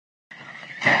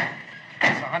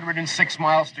106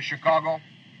 miles to Chicago.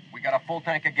 We got a full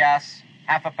tank of gas,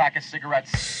 half a pack of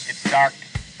cigarettes. It's dark,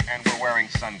 and we're wearing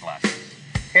sunglasses.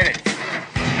 Hit it.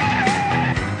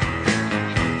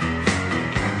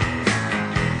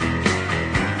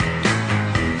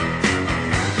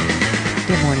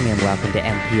 Good morning and welcome to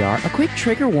NPR. A quick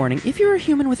trigger warning. If you're a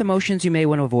human with emotions, you may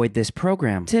want to avoid this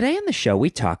program. Today on the show, we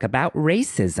talk about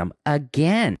racism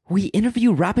again. We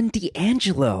interview Robin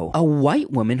DiAngelo, a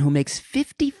white woman who makes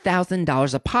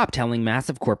 $50,000 a pop telling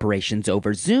massive corporations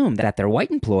over Zoom that their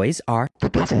white employees are the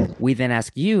devil. We then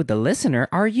ask you, the listener,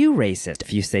 are you racist?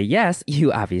 If you say yes,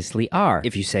 you obviously are.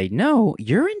 If you say no,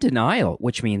 you're in denial,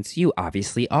 which means you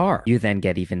obviously are. You then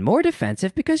get even more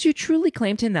defensive because you truly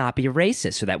claim to not be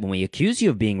racist, so that when we accuse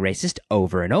you of being racist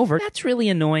over and over, that's really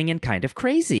annoying and kind of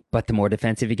crazy. But the more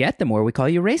defensive you get, the more we call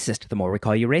you racist. The more we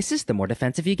call you racist, the more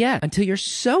defensive you get. Until you're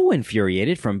so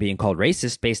infuriated from being called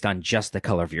racist based on just the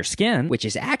color of your skin, which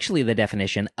is actually the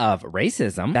definition of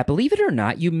racism, that believe it or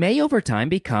not, you may over time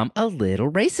become a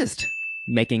little racist.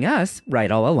 Making us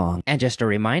right all along. And just a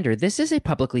reminder, this is a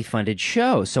publicly funded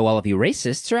show, so all of you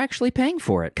racists are actually paying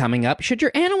for it. Coming up, should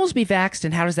your animals be vaxxed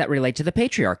and how does that relate to the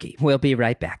patriarchy? We'll be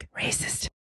right back. Racist.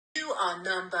 You are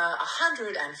number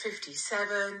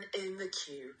 157 in the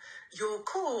queue. Your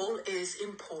call is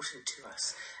important to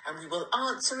us, and we will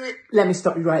answer it. Let me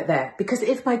stop you right there, because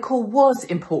if my call was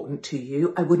important to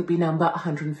you, I wouldn't be number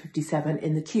 157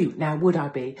 in the queue. Now, would I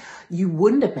be? You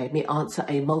wouldn't have made me answer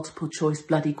a multiple choice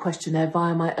bloody questionnaire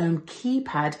via my own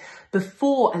keypad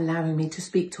before allowing me to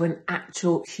speak to an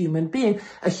actual human being.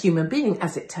 A human being,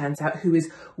 as it turns out, who is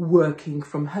working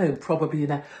from home, probably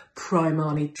in a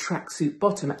Primani tracksuit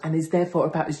bottom, and is therefore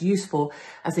about as useful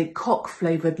as a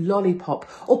cock-flavoured lollipop.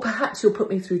 Or perhaps you'll put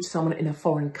me through to someone in a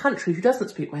foreign country who doesn't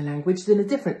speak my language, is in a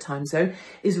different time zone,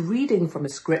 is reading from a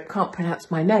script, can't pronounce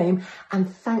my name,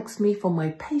 and thanks me for my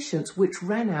patience, which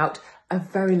ran out a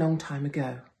very long time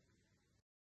ago.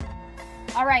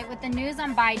 All right, with the news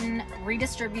on Biden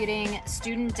redistributing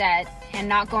student debt and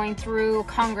not going through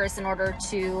Congress in order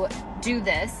to do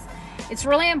this, it's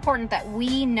really important that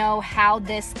we know how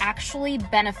this actually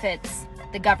benefits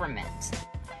the government.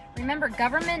 Remember,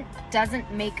 government doesn't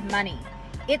make money.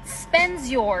 It spends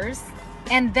yours,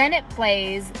 and then it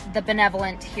plays the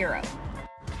benevolent hero.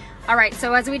 All right,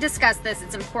 so as we discuss this,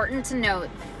 it's important to note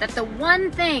that the one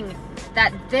thing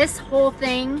that this whole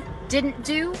thing didn't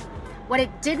do, what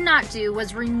it did not do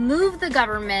was remove the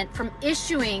government from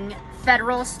issuing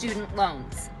federal student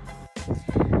loans.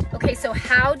 Okay, so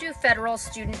how do federal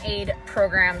student aid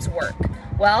programs work?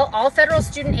 Well, all federal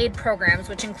student aid programs,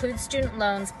 which include student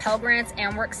loans, Pell Grants,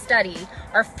 and Work Study,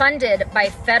 are funded by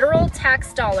federal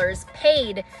tax dollars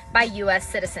paid by U.S.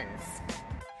 citizens.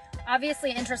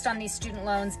 Obviously, interest on these student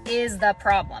loans is the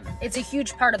problem. It's a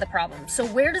huge part of the problem. So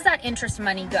where does that interest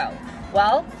money go?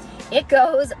 Well, it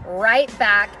goes right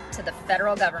back to the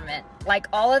federal government. Like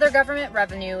all other government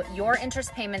revenue, your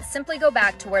interest payments simply go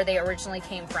back to where they originally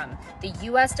came from, the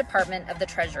U.S. Department of the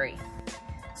Treasury.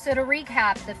 So to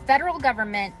recap, the federal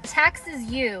government taxes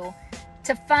you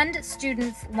to fund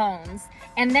students' loans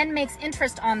and then makes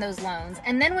interest on those loans.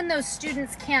 And then when those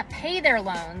students can't pay their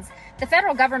loans, the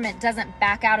federal government doesn't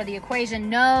back out of the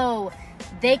equation. No,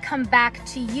 they come back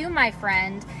to you, my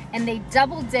friend, and they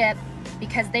double dip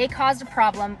because they caused a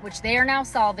problem which they are now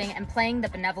solving and playing the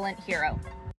benevolent hero.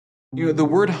 You know, the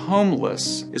word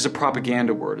homeless is a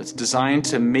propaganda word. It's designed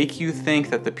to make you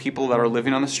think that the people that are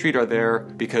living on the street are there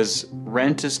because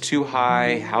rent is too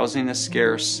high, housing is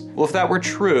scarce. Well, if that were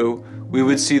true, we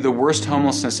would see the worst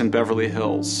homelessness in Beverly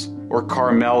Hills or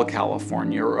Carmel,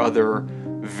 California, or other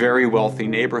very wealthy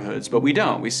neighborhoods. But we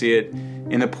don't. We see it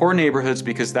in the poor neighborhoods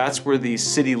because that's where the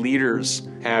city leaders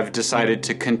have decided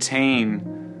to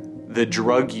contain the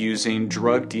drug-using,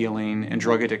 drug-dealing, and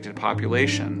drug-addicted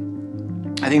population.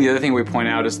 I think the other thing we point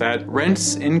out is that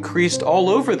rents increased all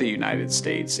over the United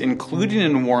States, including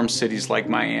in warm cities like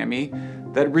Miami,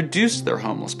 that reduced their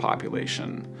homeless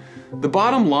population. The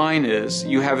bottom line is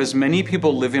you have as many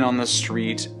people living on the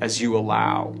street as you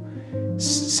allow.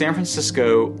 San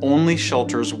Francisco only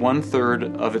shelters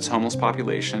 1/3 of its homeless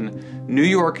population. New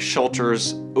York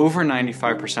shelters over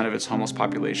 95% of its homeless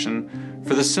population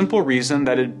for the simple reason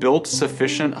that it built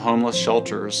sufficient homeless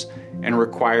shelters and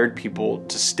required people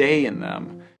to stay in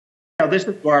them. Now, this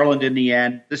is Garland in the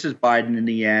end. This is Biden in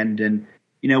the end. And,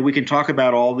 we can talk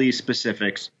about all these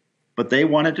specifics, but they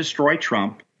want to destroy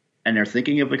Trump, and they're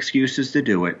thinking of excuses to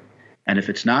do it. And if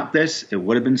it's not this, it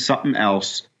would have been something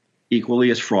else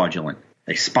equally as fraudulent.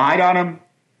 They spied on him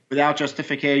without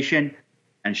justification,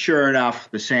 and sure enough,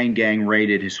 the same gang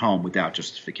raided his home without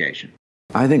justification.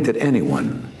 I think that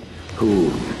anyone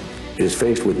who is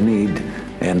faced with need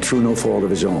and through no fault of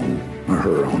his own or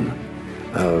her own,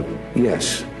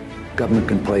 yes, government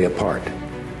can play a part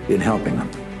in helping them.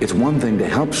 It's one thing to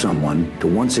help someone to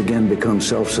once again become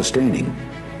self-sustaining,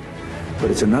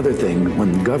 but it's another thing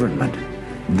when government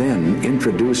then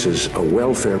introduces a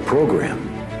welfare program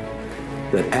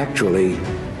that actually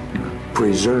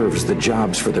preserves the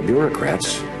jobs for the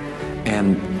bureaucrats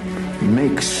and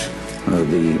makes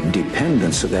the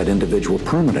dependence of that individual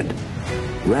permanent,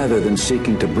 rather than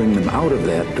seeking to bring them out of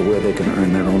that to where they can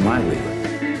earn their own livelihood.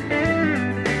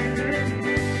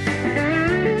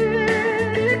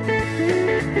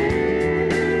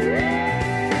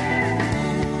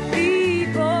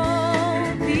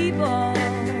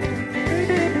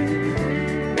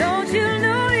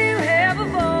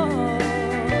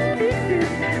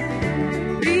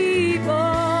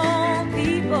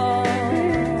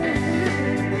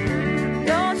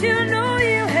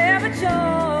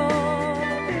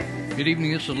 Good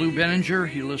evening, this is Lou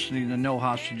Benninger. You're listening to No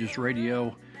Hostages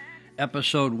Radio,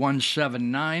 episode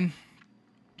 179,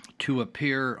 to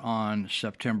appear on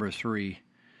September 3,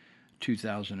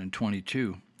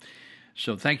 2022.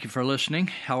 So thank you for listening,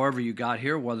 however you got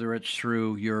here, whether it's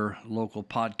through your local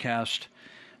podcast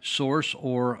source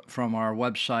or from our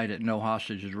website at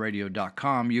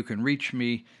nohostagesradio.com. You can reach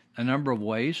me a number of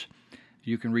ways.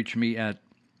 You can reach me at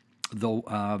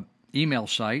the email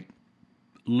site,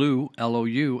 Lou,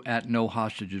 L-O-U, at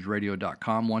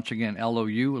nohostagesradio.com. Once again,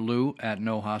 L-O-U, Lou, at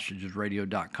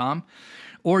nohostagesradio.com.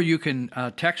 Or you can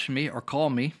text me or call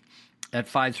me at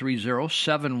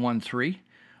 530-713-1838,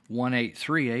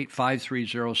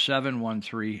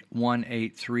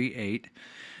 530-713-1838.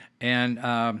 And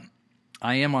I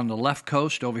am on the left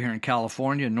coast over here in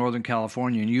California, Northern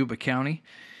California, in Yuba County,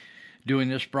 doing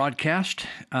this broadcast.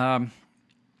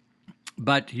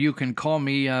 But you can call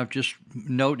me, just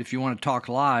note if you want to talk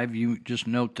live, you just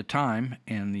note the time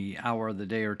and the hour of the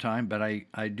day or time. But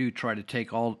I do try to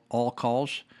take all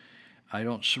calls. I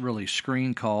don't really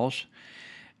screen calls.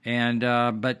 And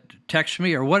but text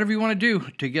me or whatever you want to do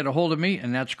to get a hold of me,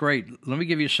 and that's great. Let me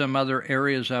give you some other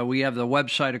areas. We have the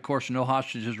website, of course,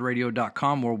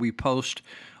 nohostagesradio.com, where we post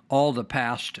all the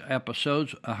past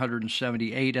episodes,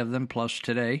 178 of them, plus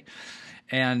today.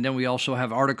 And then we also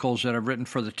have articles that I've written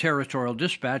for the Territorial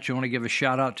Dispatch. I want to give a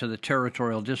shout-out to the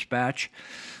Territorial Dispatch.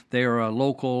 They are a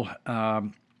local,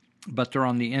 but they're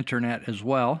on the Internet as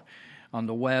well, on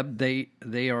the web.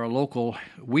 They are a local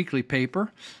weekly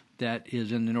paper that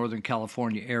is in the Northern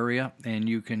California area, and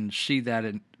you can see that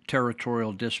at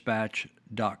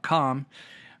territorialdispatch.com.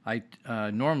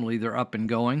 Normally they're up and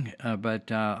going,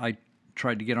 but I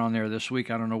tried to get on there this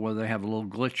week. I don't know whether they have a little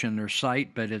glitch in their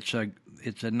site, but it's a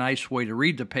nice way to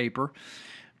read the paper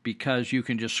because you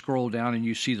can just scroll down and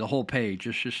you see the whole page.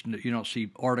 It's just, you don't see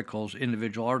articles,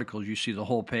 individual articles. You see the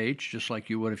whole page just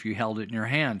like you would if you held it in your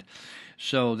hand.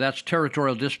 So that's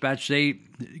Territorial Dispatch. They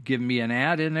give me an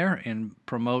ad in there and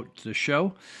promote the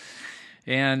show.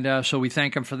 And so we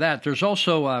thank them for that. There's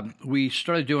also, we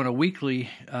started doing a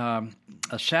weekly, a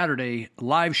Saturday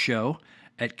live show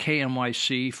at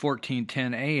KMYC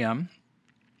 1410 AM.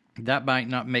 That might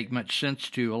not make much sense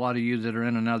to a lot of you that are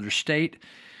in another state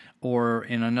or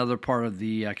in another part of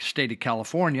the state of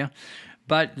California,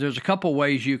 but there's a couple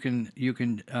ways you can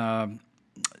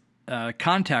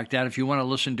contact that. If you want to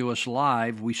listen to us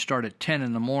live, we start at 10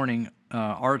 in the morning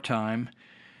our time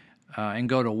and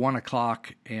go to 1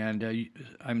 o'clock, and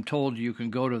I'm told you can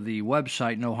go to the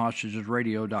website,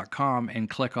 nohostagesradio.com, and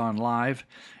click on live,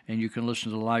 and you can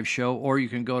listen to the live show, or you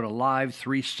can go to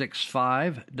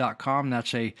live365.com.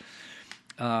 That's a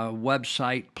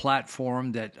website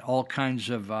platform that all kinds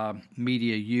of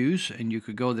media use, and you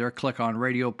could go there, click on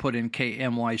radio, put in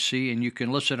KMYC, and you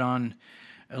can listen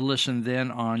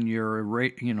then on your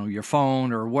your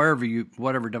phone or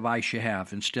whatever device you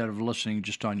have, instead of listening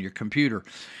just on your computer.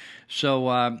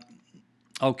 So,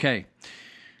 okay.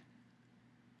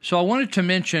 So I wanted to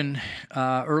mention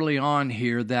early on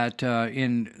here that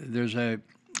there's a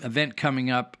event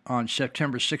coming up on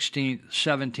September 16th,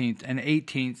 17th, and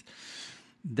 18th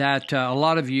that a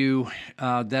lot of you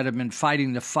that have been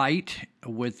fighting the fight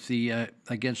with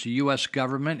against the U.S.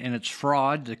 government and its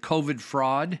fraud, the COVID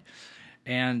fraud,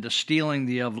 and the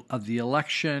stealing of the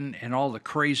election and all the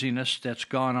craziness that's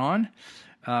gone on,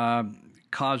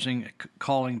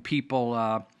 calling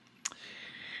people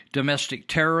domestic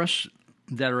terrorists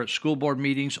that are at school board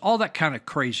meetings, all that kind of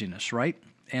craziness, right?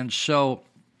 And so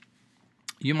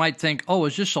you might think, oh,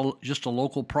 is this just a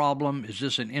local problem? Is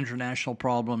this an international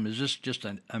problem? Is this just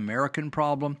an American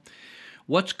problem?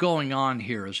 What's going on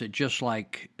here? Is it just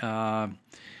like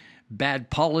bad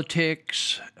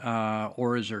politics,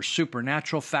 or is there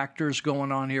supernatural factors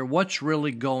going on here? What's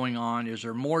really going on? Is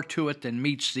there more to it than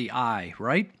meets the eye,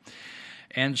 right?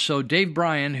 And so Dave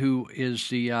Bryan, who is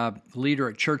the leader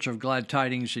at Church of Glad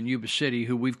Tidings in Yuba City,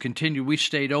 who we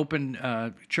stayed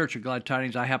open, Church of Glad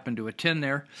Tidings. I happened to attend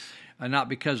there, not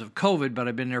because of COVID, but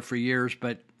I've been there for years.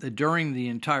 But during the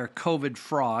entire COVID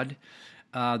fraud,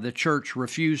 the church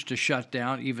refused to shut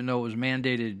down, even though it was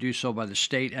mandated to do so by the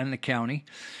state and the county.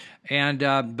 And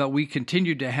but we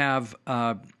continued to have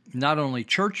not only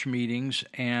church meetings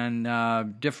and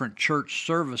different church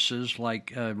services,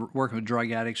 like working with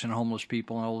drug addicts and homeless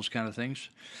people and all those kind of things,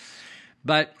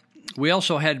 but we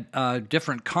also had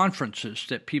different conferences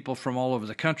that people from all over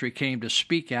the country came to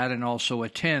speak at and also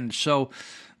attend. So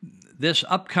this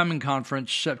upcoming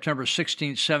conference, September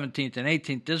 16th, 17th, and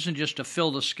 18th, isn't just to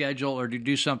fill the schedule or to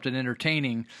do something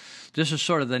entertaining. This is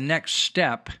sort of the next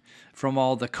step from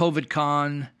all the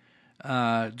COVID-Con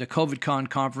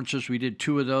conferences. We did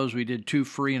 2 of those. We did 2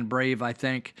 Free and Brave, I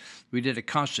think. We did a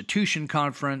Constitution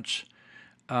conference,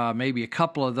 maybe a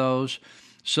couple of those.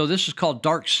 So this is called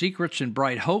Dark Secrets and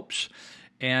Bright Hopes,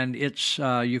 and it's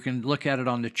you can look at it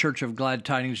on the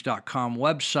churchofgladtidings.com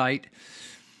website,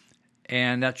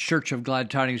 and that's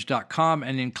churchofgladtidings.com,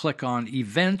 and then click on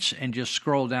Events and just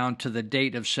scroll down to the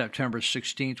date of September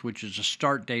 16th, which is the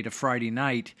start date of Friday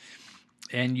night,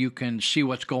 and you can see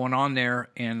what's going on there.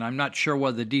 And I'm not sure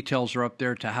whether the details are up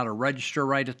there to how to register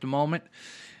right at the moment,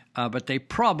 but they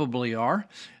probably are.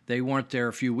 They weren't there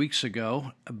a few weeks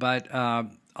ago, but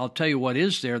I'll tell you what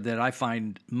is there that I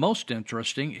find most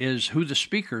interesting is who the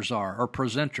speakers are or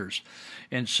presenters.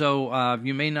 And so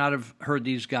you may not have heard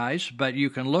these guys, but you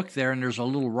can look there, and there's a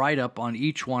little write-up on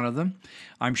each one of them.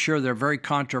 I'm sure they're very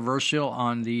controversial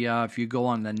on the if you go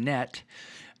on the net.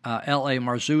 L.A.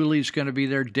 Marzulli is going to be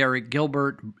there, Derek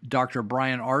Gilbert, Dr.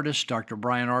 Bryan Ardis. Dr.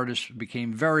 Bryan Ardis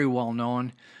became very well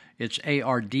known. It's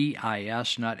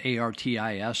A-R-D-I-S, not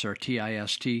A-R-T-I-S or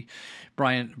T-I-S-T.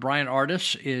 Bryan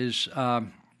Ardis is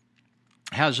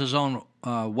has his own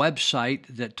website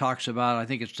that talks about, I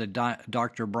think it's the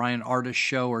Dr. Bryan Ardis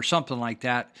Show or something like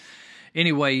that.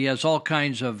 Anyway, he has all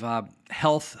kinds of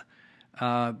health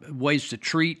ways to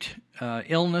treat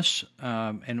illness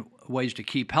and ways to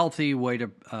keep healthy, way to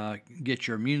get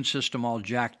your immune system all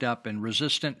jacked up and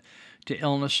resistant to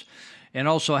illness. And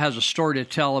also has a story to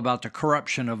tell about the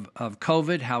corruption of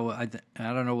COVID, how I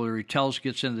don't know whether he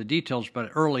gets into the details,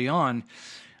 but early on,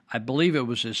 I believe it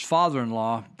was his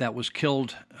father-in-law that was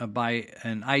killed by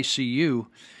an ICU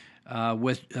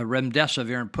with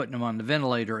remdesivir and putting him on the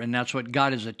ventilator, and that's what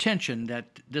got his attention,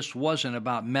 that this wasn't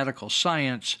about medical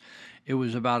science. It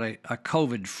was about a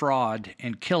COVID fraud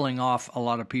and killing off a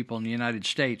lot of people in the United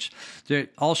States. There's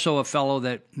also a fellow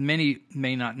that many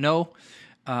may not know,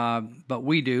 but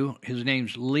we do. His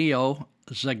name's Leo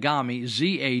Zagami,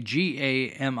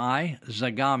 Z-A-G-A-M-I,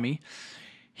 Zagami.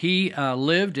 He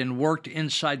lived and worked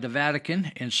inside the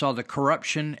Vatican and saw the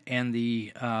corruption and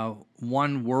the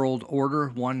one world order,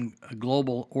 one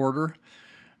global order,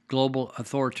 global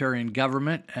authoritarian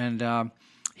government. And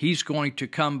he's going to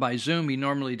come by Zoom. He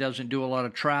normally doesn't do a lot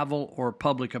of travel or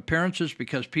public appearances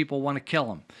because people want to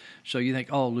kill him. So you think,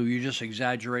 oh, Lou, you're just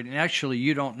exaggerating. Actually,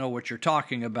 you don't know what you're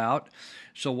talking about.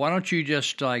 So why don't you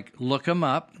just look him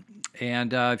up?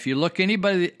 And if you look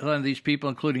anybody, one of these people,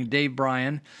 including Dave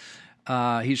Bryan,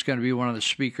 he's going to be one of the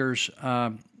speakers.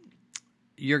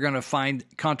 You're going to find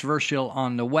controversial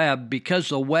on the web because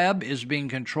the web is being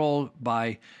controlled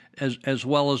by, as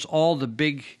well as all the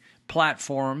big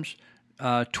platforms,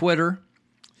 Twitter,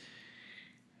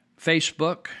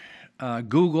 Facebook,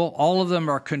 Google. All of them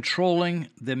are controlling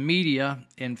the media.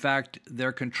 In fact,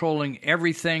 they're controlling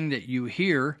everything that you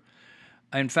hear.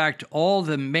 In fact, all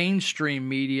the mainstream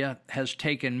media has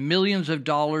taken millions of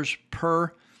dollars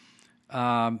per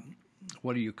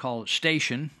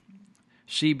station,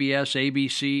 CBS,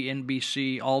 ABC,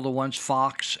 NBC, all the ones,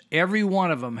 Fox, every one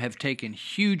of them have taken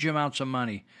huge amounts of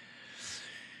money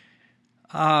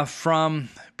from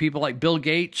people like Bill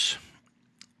Gates,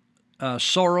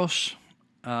 Soros,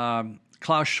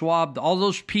 Klaus Schwab, all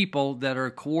those people that are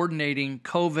coordinating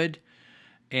COVID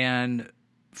and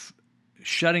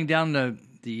shutting down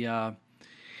the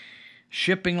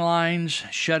shipping lines,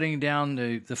 shutting down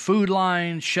the food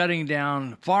lines, shutting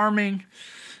down farming.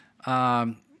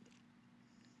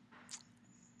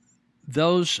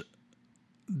 Those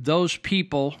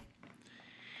people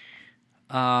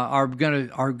are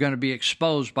going to be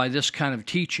exposed by this kind of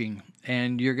teaching,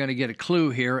 and you're going to get a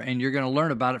clue here, and you're going to learn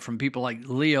about it from people like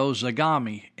Leo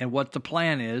Zagami and what the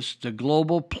plan is, the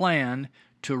global plan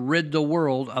to rid the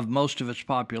world of most of its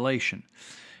population.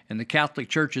 And the Catholic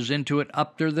Church is into it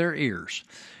up to their ears.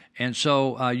 And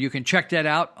so you can check that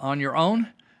out on your own.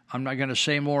 I'm not going to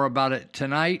say more about it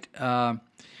tonight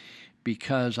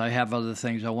because I have other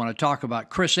things I want to talk about.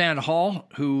 Chris Ann Hall,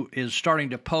 who is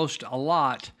starting to post a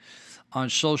lot on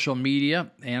social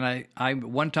media, and I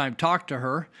one time talked to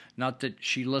her, not that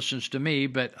she listens to me,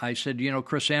 but I said,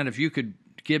 Chris Ann, if you could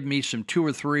give me some 2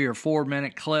 or 3 or 4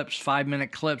 minute clips,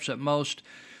 5-minute clips at most,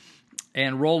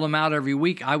 and roll them out every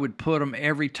week, I would put them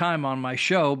every time on my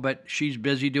show, but she's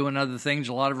busy doing other things.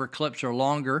 A lot of her clips are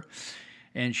longer,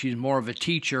 and she's more of a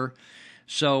teacher.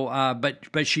 So,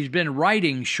 but she's been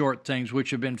writing short things,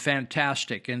 which have been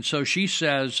fantastic. And so she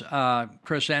says,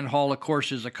 Chris Ann Hall, of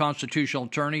course, is a constitutional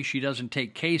attorney. She doesn't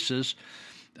take cases.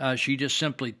 She just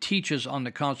simply teaches on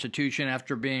the Constitution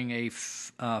after being a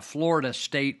Florida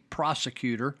state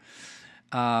prosecutor.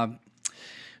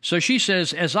 So she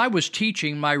says, as I was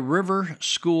teaching my River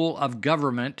School of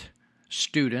Government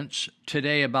students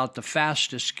today about the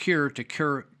fastest cure to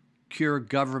cure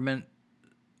government,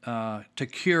 the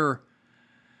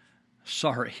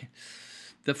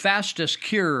fastest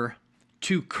cure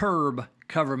to curb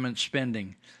government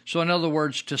spending. So in other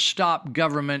words, to stop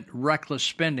government reckless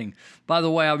spending. By the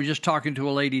way, I was just talking to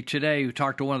a lady today who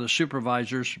talked to one of the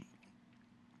supervisors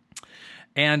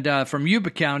and from Yuba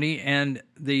County, and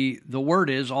the word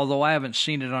is, although I haven't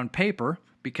seen it on paper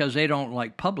because they don't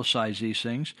publicize these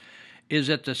things, is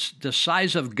that the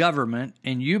size of government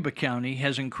in Yuba County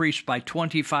has increased by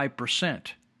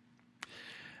 25%.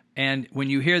 And when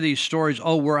you hear these stories,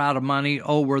 oh, we're out of money,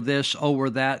 oh, we're this, oh, we're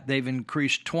that, they've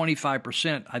increased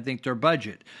 25%, I think, their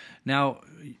budget. Now,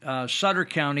 Sutter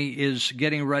County is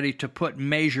getting ready to put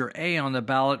Measure A on the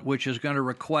ballot, which is going to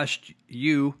request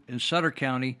you in Sutter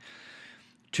County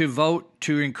to vote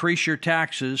to increase your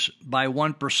taxes by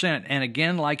 1%. And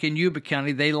again, like in Yuba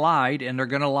County, they lied, and they're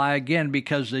going to lie again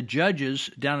because the judges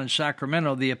down in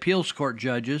Sacramento, the appeals court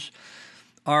judges,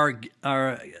 did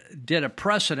a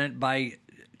precedent by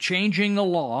changing the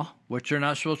law, which they're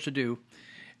not supposed to do,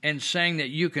 and saying that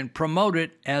you can promote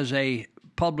it as a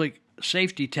public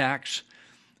safety tax,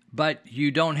 but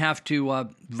you don't have to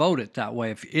vote it that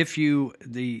way. If you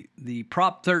the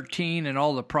Prop 13 and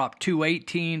all the Prop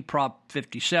 218, Prop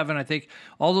 57, I think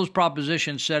all those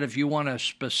propositions said if you want to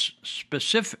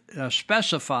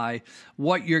specify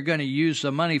what you're going to use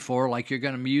the money for, like you're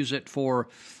going to use it for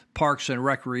parks and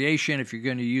recreation, if you're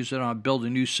going to use it on build a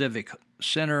new civic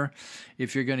center,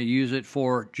 if you're going to use it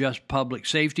for just public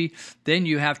safety, then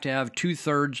you have to have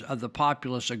 2/3 of the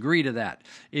populace agree to that.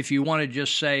 If you want to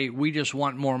just say, we just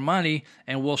want more money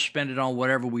and we'll spend it on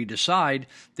whatever we decide,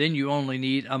 then you only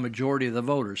need a majority of the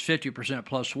voters, 50%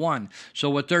 plus 1. So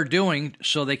what they're doing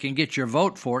so they can get your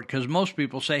vote for it, because most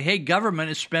people say, hey, government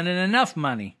is spending enough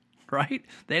money, right?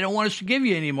 They don't want us to give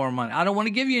you any more money. I don't want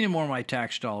to give you any more of my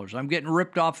tax dollars. I'm getting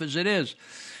ripped off as it is.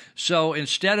 So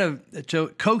instead of to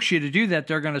coax you to do that,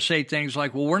 they're going to say things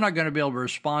like, well, we're not going to be able to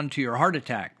respond to your heart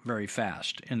attack very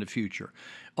fast in the future.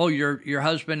 Oh, your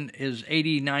husband is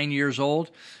 89 years old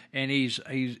and he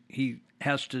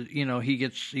has to,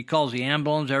 he calls the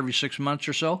ambulance every 6 months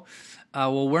or so.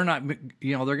 Well, we're not,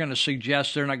 they're going to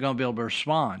suggest they're not going to be able to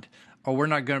respond, or we're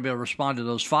not going to be able to respond to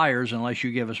those fires unless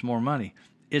you give us more money.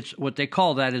 It's what they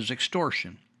call that is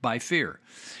extortion by fear.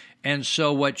 And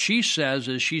so what she says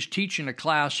is she's teaching a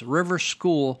class, the River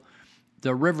School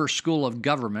of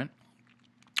Government,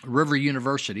 River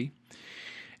University.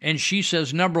 And she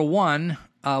says, number one,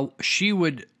 she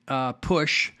would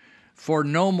push for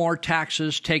no more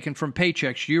taxes taken from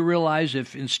paychecks. You realize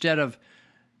if instead of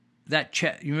that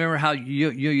check, you remember how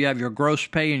you have your gross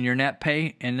pay and your net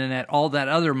pay, and then all that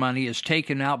other money is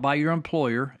taken out by your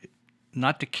employer,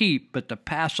 not to keep, but to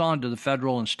pass on to the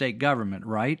federal and state government,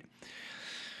 right?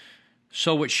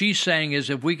 So what she's saying is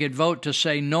if we could vote to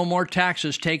say no more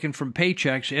taxes taken from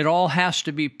paychecks, it all has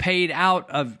to be paid out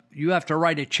of, you have to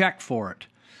write a check for it.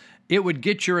 It would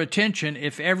get your attention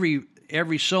if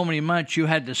every so many months you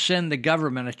had to send the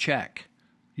government a check.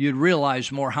 You'd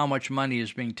realize more how much money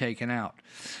is being taken out.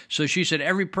 So she said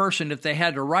every person, if they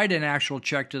had to write an actual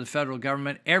check to the federal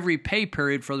government every pay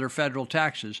period for their federal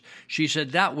taxes, she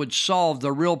said that would solve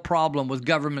the real problem with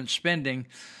government spending,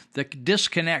 the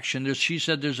disconnection. She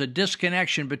said there's a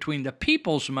disconnection between the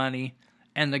people's money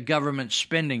and the government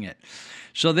spending it.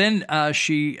 So then I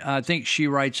think she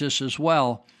writes this as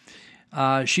well.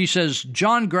 She says,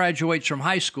 John graduates from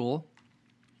high school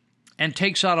and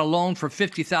takes out a loan for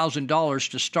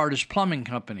 $50,000 to start his plumbing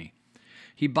company.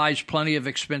 He buys plenty of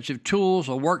expensive tools,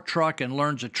 a work truck, and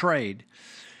learns a trade.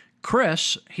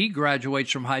 Chris, he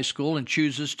graduates from high school and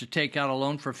chooses to take out a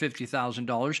loan for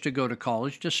 $50,000 to go to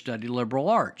college to study liberal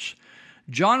arts.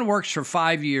 John works for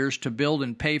 5 years to build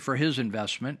and pay for his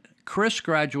investment. Chris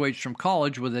graduates from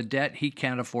college with a debt he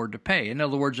can't afford to pay. In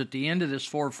other words, at the end of this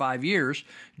 4 or 5 years,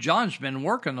 John's been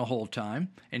working the whole time,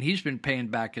 and he's been paying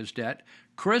back his debt.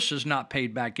 Chris has not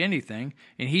paid back anything,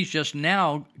 and he's just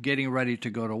now getting ready to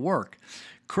go to work.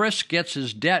 Chris gets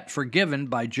his debt forgiven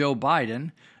by Joe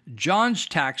Biden. John's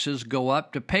taxes go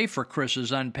up to pay for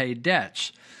Chris's unpaid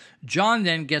debts. John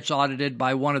then gets audited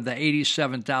by one of the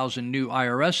 87,000 new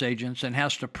IRS agents and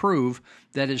has to prove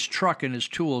that his truck and his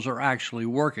tools are actually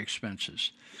work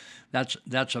expenses.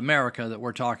 That's America that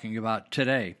we're talking about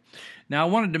today. Now, I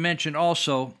wanted to mention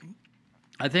also,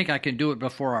 I think I can do it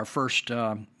before our first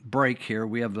break here.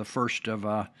 We have the first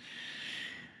of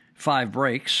 5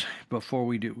 breaks before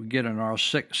we get in our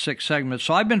sixth segment.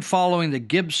 So I've been following the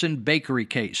Gibson Bakery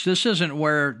case. This isn't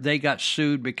where they got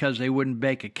sued because they wouldn't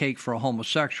bake a cake for a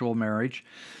homosexual marriage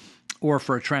or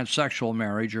for a transsexual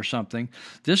marriage or something.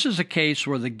 This is a case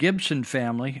where the Gibson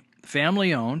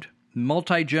family-owned,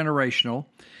 multi-generational,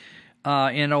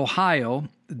 in Ohio,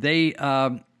 they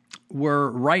were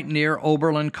right near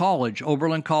Oberlin College.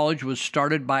 Oberlin College was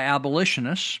started by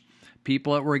abolitionists,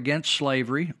 people that were against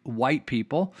slavery, white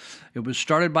people. It was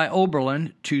started by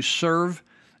Oberlin to serve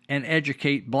and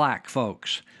educate black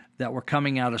folks that were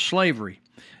coming out of slavery.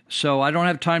 So I don't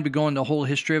have time to go into the whole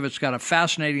history of it. It's got a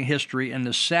fascinating history, and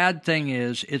the sad thing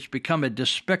is it's become a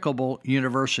despicable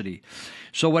university.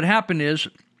 So what happened is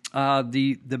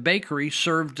the bakery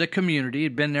served the community. It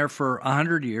had been there for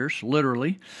 100 years,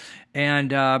 literally.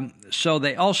 And so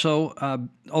they also,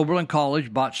 Oberlin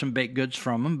College bought some baked goods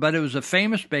from them, but it was a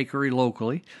famous bakery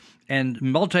locally and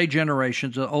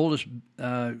multi-generations. The oldest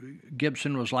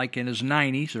Gibson was like in his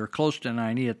 90s or close to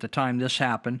 90 at the time this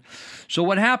happened. So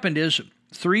what happened is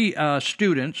 3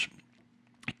 students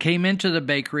came into the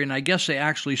bakery, and I guess they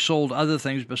actually sold other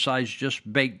things besides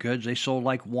just baked goods. They sold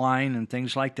like wine and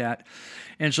things like that.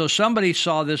 And so somebody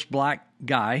saw this black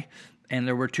guy, and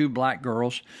there were 2 black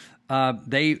girls.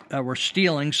 They were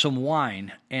stealing some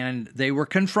wine, and they were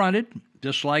confronted,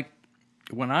 just like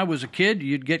when I was a kid,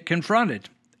 you'd get confronted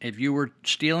if you were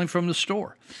stealing from the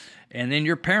store. And then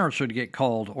your parents would get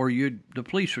called, or the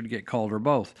police would get called, or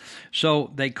both.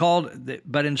 So they called,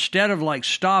 but instead of like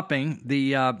stopping,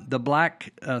 the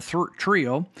black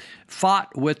trio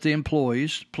fought with the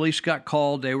employees. Police got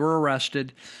called, they were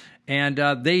arrested, and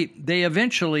they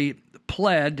eventually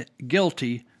pled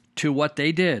guilty to what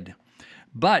they did.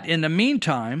 But in the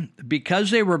meantime,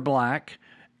 because they were black,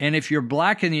 and if you're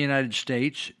black in the United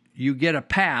States, you get a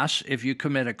pass if you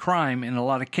commit a crime in a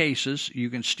lot of cases. You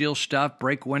can steal stuff,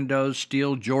 break windows,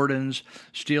 steal Jordans,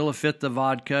 steal a fifth of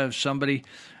vodka. If somebody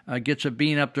gets a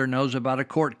bean up their nose about a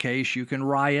court case, you can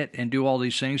riot and do all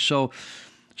these things. So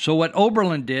what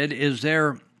Oberlin did is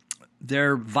their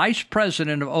vice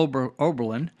president of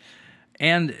Oberlin,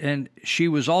 and she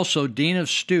was also dean of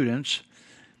students,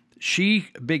 she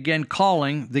began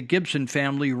calling the Gibson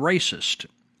family racist,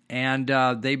 and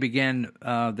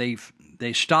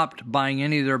they stopped buying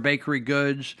any of their bakery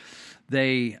goods.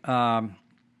 They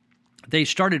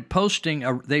started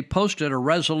posting. They posted a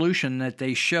resolution that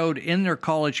they showed in their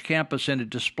college campus in a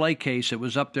display case. It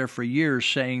was up there for years,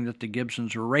 saying that the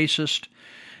Gibsons were racist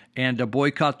and to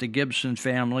boycott the Gibson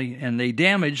family, and they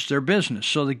damaged their business.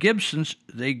 So the Gibsons,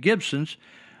 they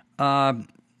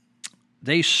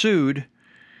sued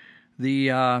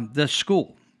the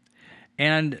school,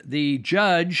 and the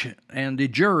judge and the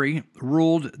jury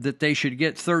ruled that they should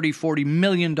get $30-40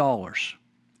 million.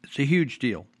 It's a huge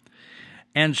deal.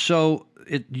 And so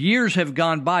years have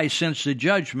gone by since the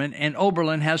judgment, and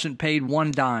Oberlin hasn't paid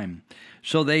one dime.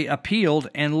 So they appealed,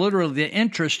 and literally the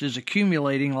interest is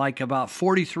accumulating like about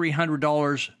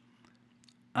 $4,300.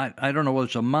 I don't know whether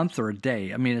it's a month or a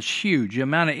day. I mean, it's huge. The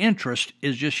amount of interest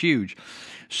is just huge.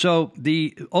 So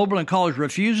the Oberlin College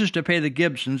refuses to pay the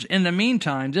Gibsons. In the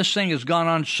meantime, this thing has gone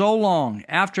on so long.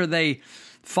 After they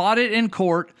fought it in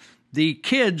court, the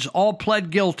kids all pled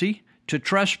guilty to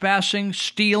trespassing,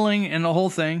 stealing, and the whole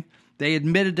thing. They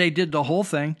admitted they did the whole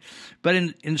thing. But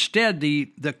instead,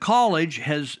 the college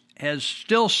has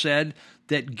still said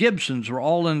that Gibsons were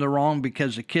all in the wrong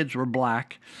because the kids were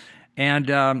black.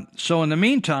 And so in the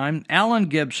meantime, Alan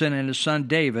Gibson and his son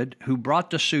David, who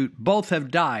brought the suit, both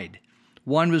have died.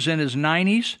 One was in his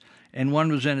 90s and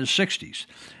one was in his 60s.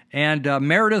 And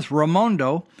Meredith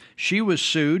Raimondo, she was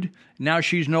sued. Now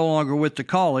she's no longer with the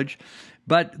college.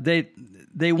 But they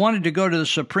wanted to go to the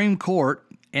Supreme Court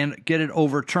and get it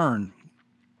overturned.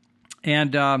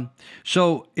 And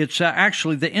so it's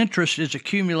actually, the interest is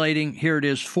accumulating. Here it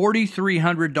is,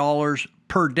 $4,300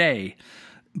 per day.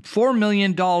 $4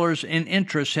 million in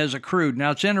interest has accrued.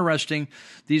 Now, it's interesting.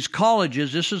 These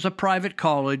colleges, this is a private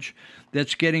college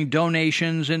that's getting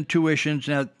donations and tuitions.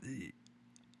 Now,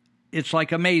 it's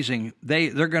like amazing.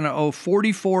 They're going to owe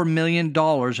 $44 million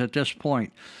at this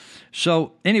point.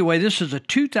 So anyway, this is a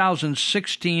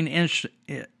 2016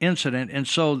 incident, and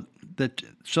so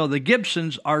the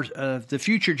Gibsons are the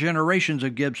future generations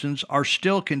of Gibsons are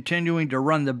still continuing to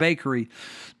run the bakery,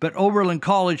 but Oberlin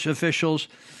College officials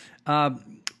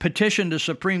petitioned the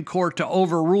Supreme Court to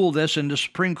overrule this, and the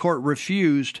Supreme Court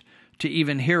refused to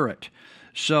even hear it.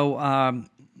 So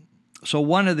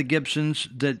one of the Gibsons,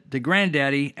 the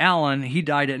granddaddy, Alan, he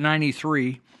died at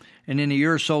 93, and then a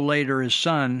year or so later, his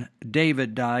son,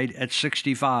 David, died at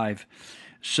 65.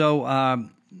 So,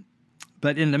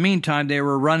 but in the meantime, they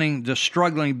were running the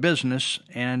struggling business,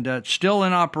 and it's still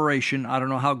in operation. I don't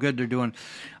know how good they're doing.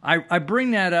 I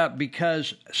bring that up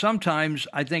because sometimes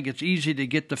I think it's easy to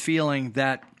get the feeling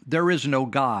that there is no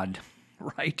God,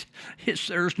 right?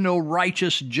 There's no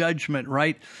righteous judgment,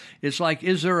 right? It's like,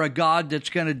 is there a God that's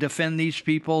going to defend these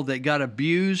people that got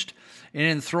abused and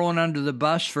then thrown under the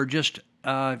bus for just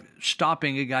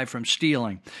stopping a guy from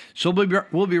stealing? So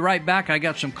we'll be right back. I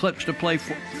got some clips to play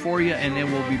for you, and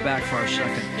then we'll be back for our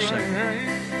second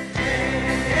segment.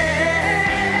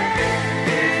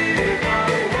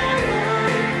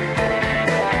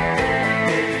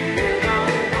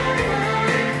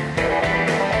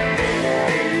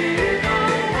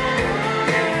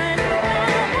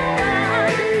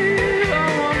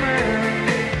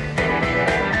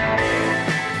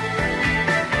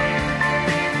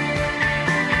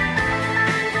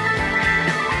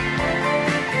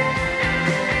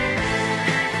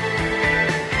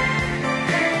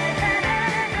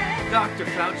 Dr.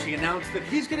 Fauci announced that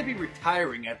he's going to be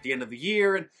retiring at the end of the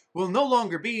year and will no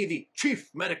longer be the chief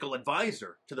medical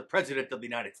advisor to the President of the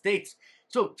United States.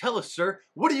 So tell us, sir,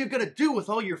 what are you going to do with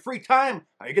all your free time?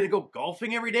 Are you going to go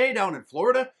golfing every day down in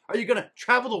Florida? Are you going to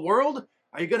travel the world?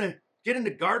 Are you going to get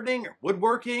into gardening or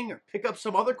woodworking or pick up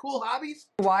some other cool hobbies?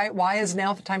 Why is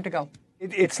now the time to go?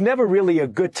 It's never really a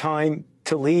good time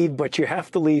to leave, but you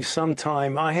have to leave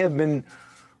sometime. I have been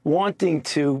wanting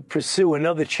to pursue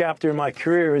another chapter in my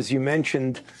career, as you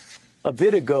mentioned a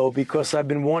bit ago, because I've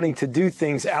been wanting to do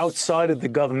things outside of the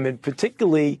government,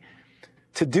 particularly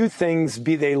to do things,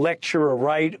 be they lecture or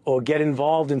write or get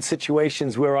involved in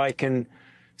situations where I can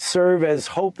serve as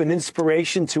hope and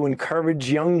inspiration to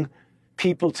encourage young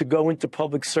people to go into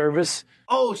public service.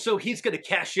 Oh, so he's going to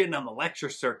cash in on the lecture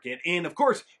circuit and, of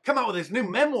course, come out with his new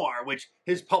memoir, which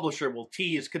his publisher will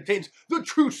tease contains the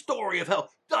true story of how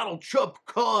Donald Trump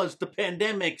caused the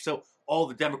pandemic, so all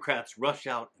the Democrats rush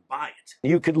out and buy it.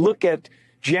 You could look at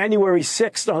January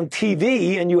 6th on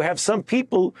TV, and you have some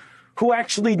people who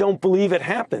actually don't believe it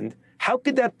happened. How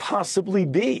could that possibly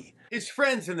be? His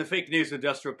friends in the fake news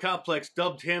industrial complex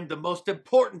dubbed him the most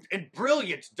important and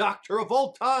brilliant doctor of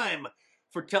all time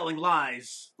for telling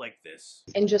lies like this.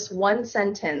 In just one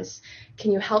sentence,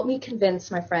 can you help me convince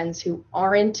my friends who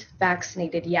aren't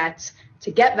vaccinated yet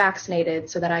to get vaccinated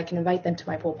so that I can invite them to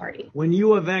my pool party? When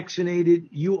you are vaccinated,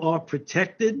 you are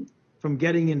protected from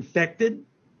getting infected,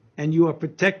 and you are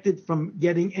protected from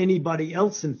getting anybody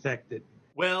else infected.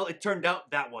 Well, it turned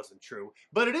out that wasn't true.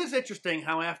 But it is interesting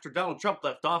how after Donald Trump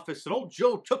left office, an old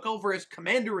Joe took over as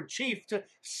commander-in-chief to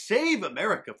save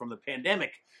America from the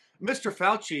pandemic. Mr.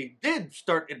 Fauci did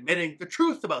start admitting the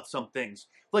truth about some things,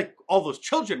 like all those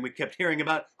children we kept hearing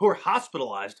about who are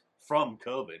hospitalized from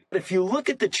COVID. If you look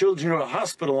at the children who are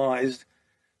hospitalized,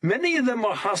 many of them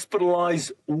are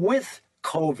hospitalized with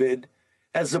COVID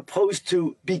as opposed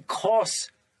to because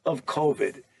of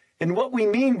COVID. And what we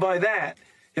mean by that,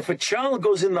 if a child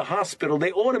goes in the hospital,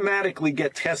 they automatically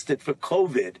get tested for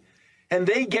COVID, and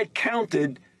they get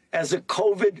counted as a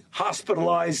COVID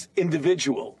hospitalized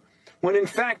individual, when in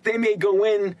fact they may go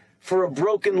in for a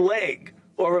broken leg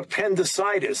or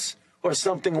appendicitis or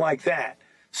something like that.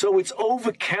 So it's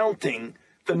overcounting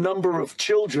the number of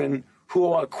children who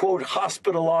are, quote,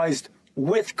 hospitalized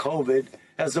with COVID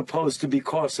as opposed to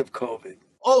because of COVID.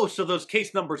 Oh, so those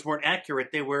case numbers weren't accurate.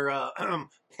 They were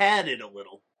padded a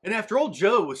little. And after old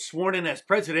Joe was sworn in as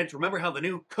president, remember how the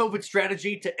new COVID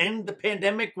strategy to end the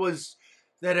pandemic was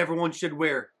that everyone should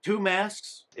wear 2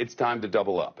 masks? It's time to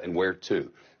double up and wear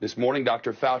 2. This morning,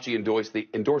 Dr. Fauci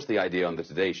endorsed the idea on the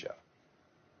Today Show.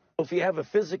 If you have a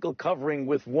physical covering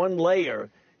with one layer,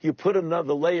 you put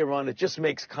another layer on, it just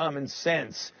makes common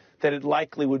sense that it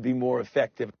likely would be more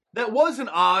effective. That was an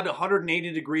odd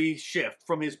 180-degree shift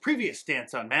from his previous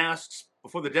stance on masks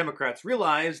before the Democrats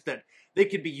realized that they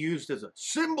could be used as a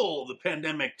symbol of the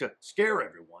pandemic to scare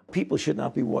everyone. People should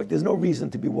not be walking. There's no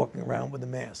reason to be walking around with a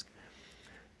mask.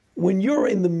 when you're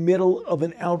in the middle of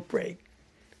an outbreak,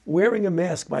 wearing a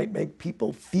mask might make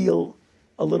people feel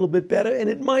a little bit better, and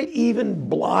it might even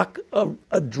block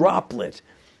a droplet,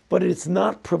 but it's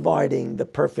not providing the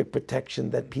perfect protection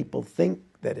that people think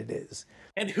that it is.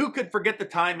 And who could forget the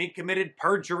time he committed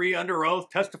perjury under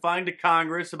oath testifying to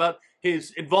Congress about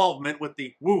his involvement with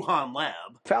the Wuhan lab?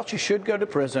 Fauci should go to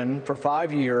prison for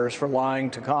 5 years for lying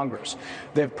to Congress.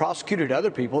 They've prosecuted other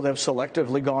people. They've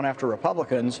selectively gone after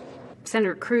Republicans.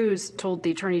 Senator Cruz told the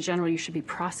Attorney General you should be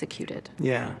prosecuted.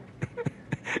 Yeah.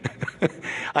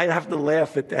 I'd have to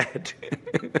laugh at that.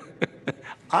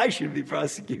 I should be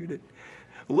prosecuted.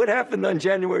 What happened on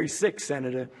January 6th,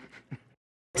 Senator?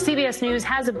 CBS News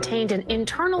has obtained an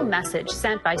internal message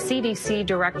sent by CDC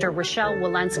Director Rochelle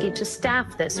Walensky to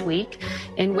staff this week,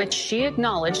 in which she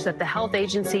acknowledged that the health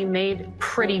agency made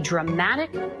pretty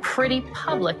dramatic, pretty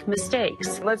public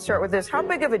mistakes. Let's start with this. How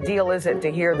big of a deal is it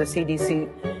to hear the CDC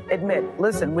admit,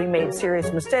 listen, we made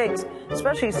serious mistakes,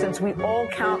 especially since we all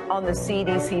count on the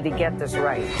CDC to get this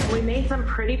right? We made some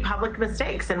pretty public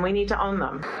mistakes, and we need to own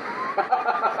them.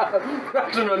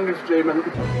 That's an understatement.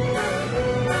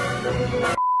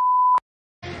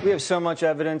 We have so much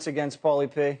evidence against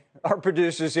Paulie P. Our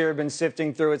producers here have been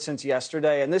sifting through it since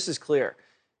yesterday, and this is clear.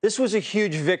 This was a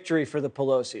huge victory for the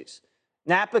Pelosi's.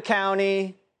 Napa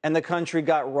County and the country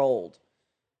got rolled.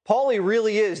 Paulie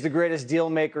really is the greatest deal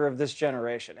maker of this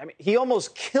generation. I mean, he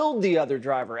almost killed the other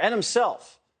driver and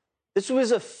himself. This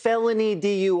was a felony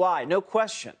DUI, no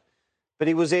question. But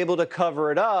he was able to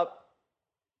cover it up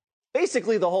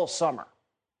basically the whole summer.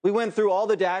 We went through all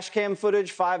the dash cam footage,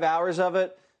 5 hours of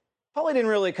it. Paulie didn't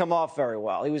really come off very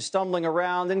well. He was stumbling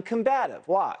around and combative.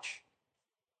 Watch.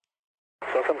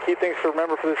 So some key things to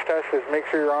remember for this test is make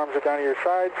sure your arms are down to your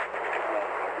sides.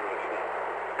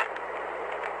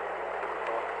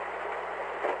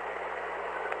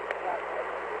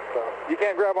 So you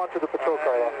can't grab onto the patrol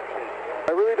car though.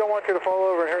 I really don't want you to fall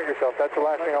over and hurt yourself. That's the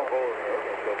last thing I want.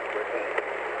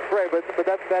 Right, but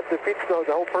that defeats the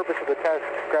whole purpose of the test,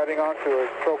 grabbing onto a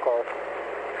patrol car.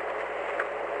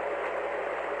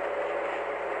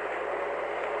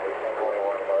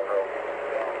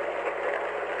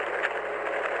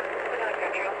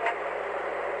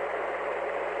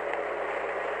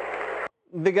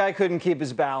 The guy couldn't keep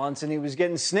his balance, and he was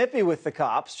getting snippy with the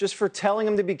cops just for telling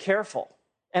him to be careful.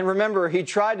 And remember, he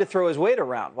tried to throw his weight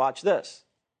around. Watch this.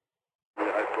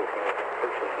 Right.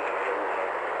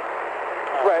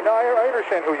 No, I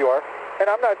understand who you are, and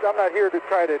I'm not here to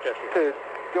try to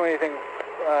do anything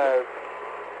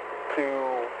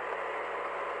to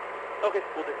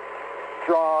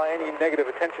draw any negative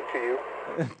attention to you.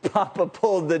 Papa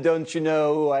pulled the "Don't you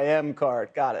know who I am"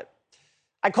 card. Got it.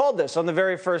 I called this on the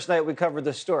very first night we covered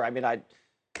this story. I mean, I'd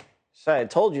say I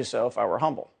told you so if I were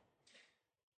humble.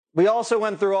 We also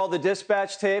went through all the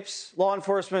dispatch tapes. Law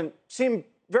enforcement seemed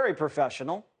very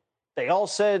professional. They all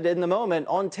said in the moment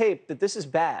on tape that this is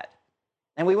bad.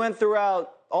 And we went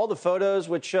throughout all the photos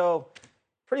which show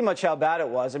pretty much how bad it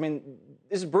was. I mean,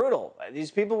 this is brutal. These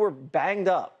people were banged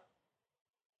up.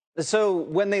 So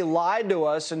when they lied to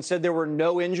us and said there were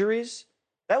no injuries,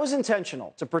 that was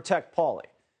intentional to protect Paulie.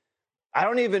 I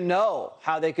don't even know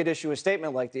how they could issue a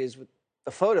statement like these with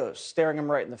the photos staring him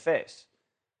right in the face.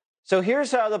 So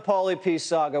here's how the Paulie P.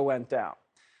 saga went down.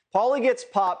 Paulie gets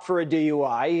popped for a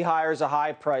DUI. He hires a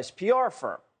high-priced PR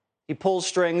firm. He pulls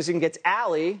strings and gets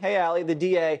Allie, hey Allie, the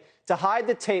DA, to hide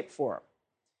the tape for him.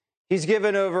 He's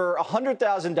given over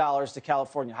 $100,000 to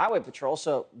California Highway Patrol,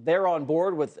 so they're on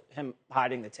board with him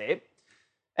hiding the tape.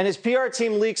 And his PR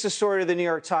team leaks a story to the New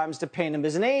York Times to paint him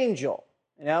as an angel.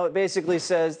 You know, it basically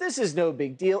says, this is no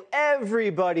big deal.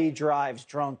 Everybody drives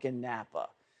drunk in Napa.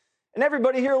 And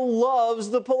everybody here loves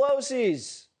the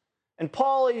Pelosi's. And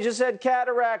Paulie just had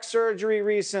cataract surgery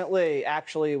recently.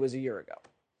 Actually, it was a year ago.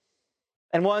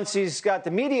 And once he's got the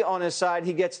media on his side,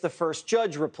 he gets the first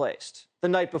judge replaced the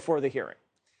night before the hearing.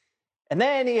 And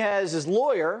then he has his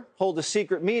lawyer hold a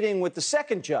secret meeting with the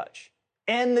second judge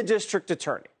and the district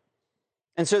attorney.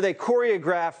 And so they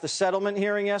choreographed the settlement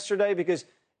hearing yesterday because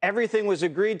everything was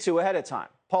agreed to ahead of time.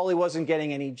 Paulie wasn't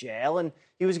getting any jail, and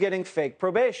he was getting fake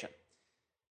probation.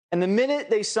 And the minute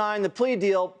they signed the plea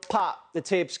deal, pop, the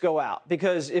tapes go out.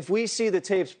 Because if we see the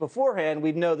tapes beforehand,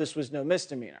 we'd know this was no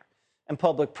misdemeanor. And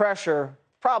public pressure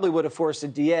probably would have forced the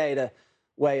DA to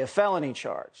weigh a felony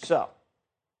charge. So,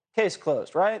 case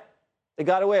closed, right? They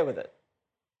got away with it.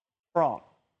 Wrong.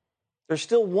 There's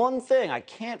still one thing I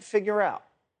can't figure out.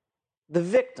 The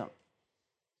victim.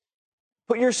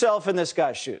 Put yourself in this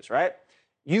guy's shoes, right?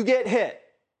 You get hit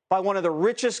by one of the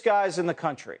richest guys in the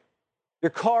country.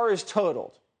 Your car is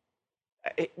totaled.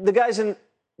 The guy's in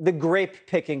the grape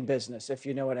picking business, if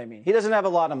you know what I mean. He doesn't have a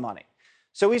lot of money.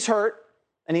 So he's hurt,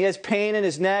 and he has pain in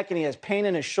his neck, and he has pain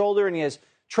in his shoulder, and he has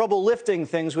trouble lifting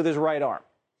things with his right arm.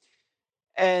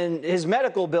 And his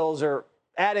medical bills are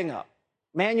adding up.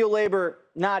 Manual labor,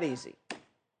 not easy.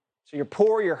 So you're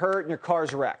poor, you're hurt, and your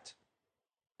car's wrecked.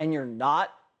 And you're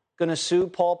not going to sue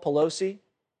Paul Pelosi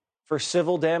for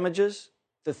civil damages,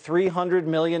 the $300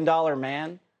 million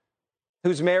man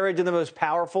who's married to the most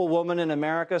powerful woman in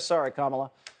America, sorry,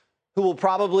 Kamala, who will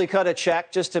probably cut a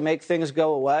check just to make things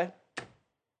go away.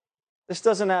 This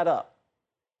doesn't add up.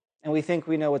 And we think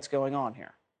we know what's going on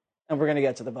here. And we're going to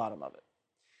get to the bottom of it.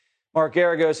 Mark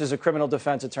Geragos is a criminal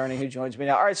defense attorney who joins me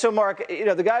now. All right, so Mark,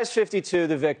 the guy's 52,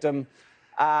 the victim.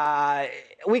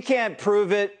 We can't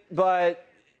prove it, but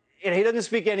he doesn't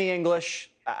speak any English.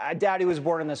 I doubt he was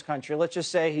born in this country. Let's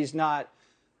just say he's not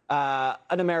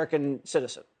an American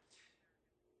citizen.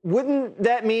 Wouldn't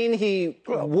that mean he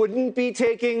wouldn't be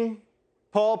taking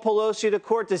Paul Pelosi to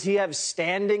court? Does he have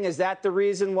standing? Is that the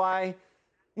reason why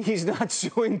he's not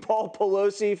suing Paul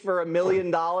Pelosi for $1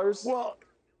 million? Well,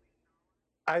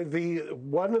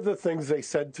 one of the things they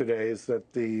said today is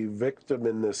that the victim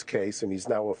in this case, and he's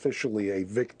now officially a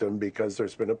victim because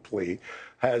there's been a plea,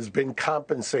 has been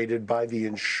compensated by the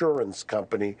insurance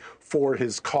company for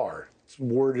his car. It's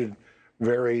worded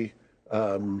very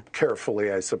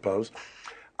carefully, I suppose.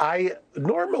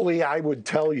 Normally I would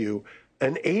tell you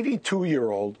an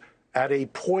 82-year-old at a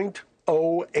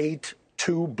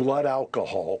 0.082 blood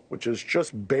alcohol, which is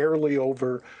just barely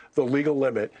over the legal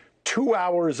limit, 2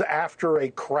 hours after a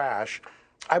crash,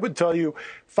 I would tell you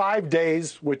 5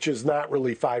 days, which is not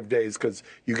really 5 days because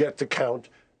you get to count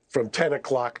from 10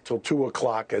 o'clock till 2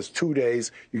 o'clock as 2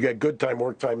 days. You get good time,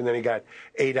 work time, and then you got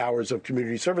 8 hours of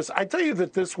community service. I tell you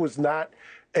that this was not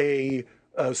a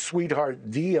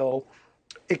sweetheart deal,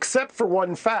 except for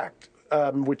one fact,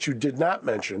 which you did not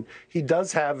mention. He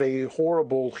does have a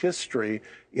horrible history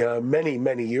many,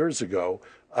 many years ago,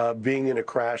 being in a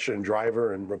crash and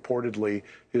driver and reportedly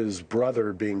his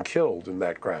brother being killed in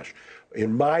that crash.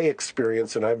 In my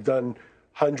experience, and I've done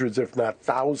hundreds, if not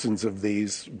thousands of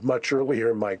these much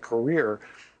earlier in my career,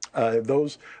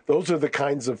 those are the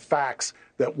kinds of facts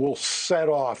that will set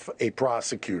off a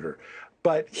prosecutor.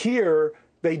 But here,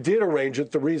 they did arrange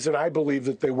it. The reason I believe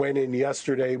that they went in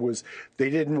yesterday was they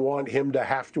didn't want him to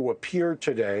have to appear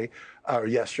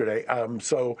yesterday.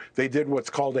 So they did what's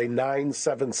called a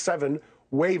 977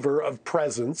 waiver of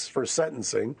presence for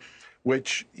sentencing,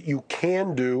 which you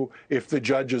can do if the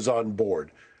judge is on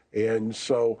board. And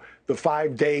so the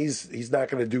 5 days, he's not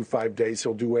going to do 5 days.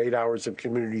 He'll do 8 hours of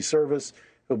community service.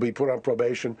 He'll be put on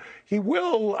probation. He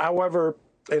will, however,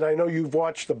 and I know you've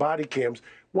watched the body cams,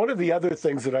 one of the other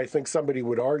things that I think somebody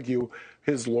would argue,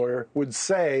 his lawyer would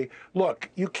say, look,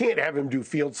 you can't have him do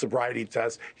field sobriety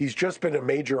tests. He's just been in a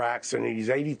major accident. He's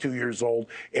 82 years old,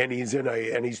 and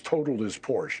he's totaled his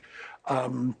Porsche.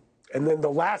 And then the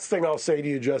last thing I'll say to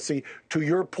you, Jesse, to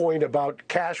your point about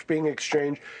cash being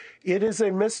exchanged, it is a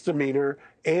misdemeanor,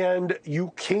 and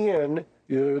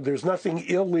there's nothing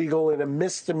illegal in a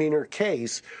misdemeanor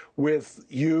case with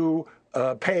you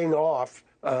paying off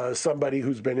somebody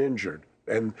who's been injured.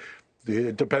 And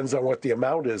it depends on what the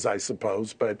amount is, I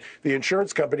suppose. But the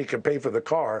insurance company can pay for the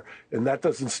car, and that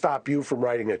doesn't stop you from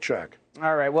writing a check.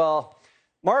 All right, well,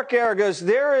 Mark Geragos,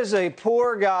 there is a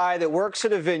poor guy that works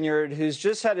at a vineyard who's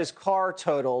just had his car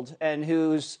totaled and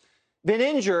who's been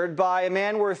injured by a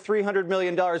man worth $300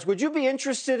 million. Would you be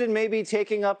interested in maybe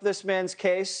taking up this man's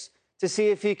case to see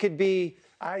if he could be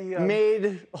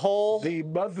made whole? The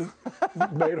mother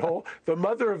made whole. The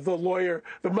mother of the lawyer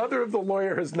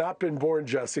has not been born,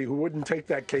 Jesse, who wouldn't take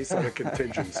that case on a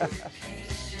contingency.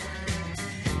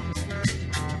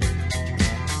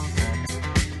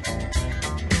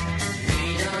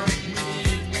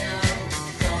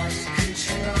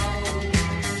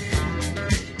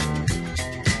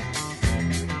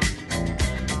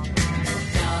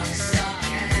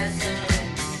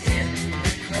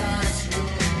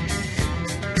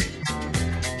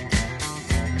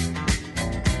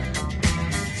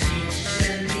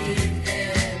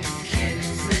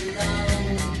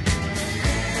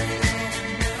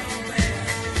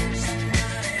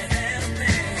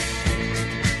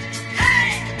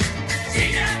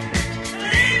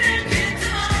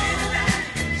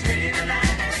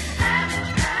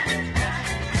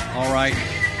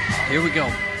 Here we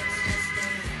go.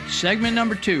 Segment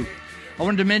number 2. I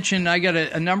wanted to mention I got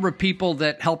a number of people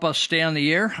that help us stay on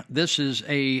the air. This is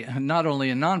not only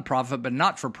a nonprofit, but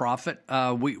not for profit.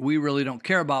 We really don't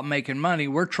care about making money.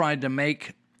 We're trying to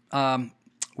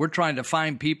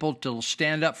find people to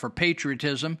stand up for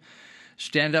patriotism,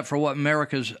 stand up for what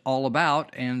America's all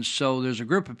about. And so there's a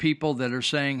group of people that are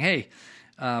saying, hey,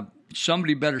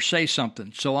 somebody better say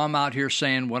something. So I'm out here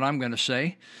saying what I'm going to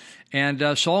say. And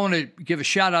so I want to give a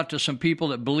shout out to some people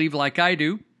that believe like I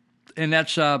do. And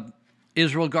that's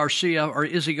Izzy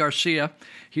Garcia.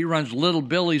 He runs Little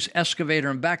Billy's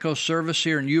Excavator and Backhoe Service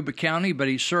here in Yuba County, but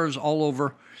he serves all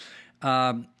over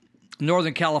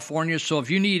Northern California. So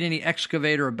if you need any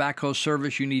excavator or backhoe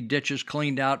service, you need ditches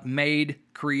cleaned out, made,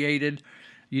 created,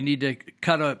 you need to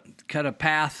cut a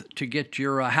path to get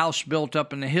your house built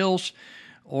up in the hills,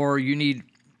 or you need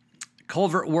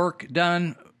culvert work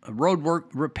done, road work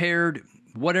repaired,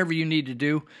 whatever you need to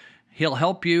do, he'll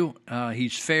help you.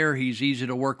 He's fair. He's easy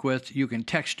to work with. You can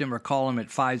text him or call him at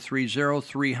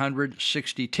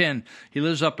 530-300-6010. He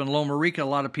lives up in Loma Rica. A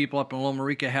lot of people up in Loma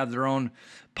Rica have their own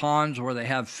ponds where they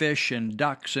have fish and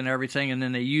ducks and everything, and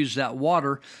then they use that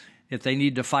water if they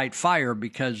need to fight fire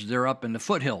because they're up in the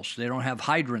foothills. They don't have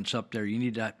hydrants up there. You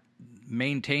need to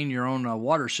maintain your own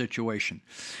water situation.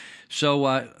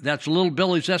 So that's Little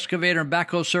Billy's Excavator and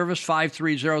Backhoe Service,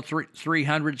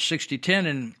 530-300-6010.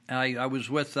 And I was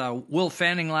with Will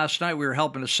Fanning last night. We were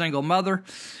helping a single mother.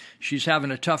 She's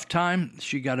having a tough time.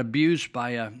 She got abused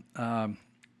by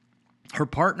her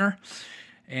partner,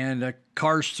 and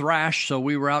car's thrashed. So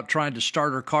we were out trying to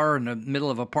start her car in the middle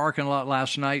of a parking lot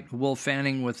last night. Will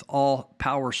Fanning with All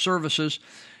Power Services.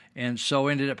 And so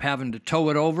ended up having to tow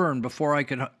it over, and before I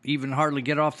could even hardly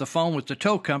get off the phone with the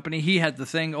tow company, he had the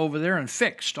thing over there and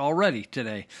fixed already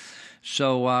today.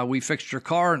 So we fixed her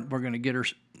car, and we're going to get her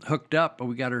hooked up.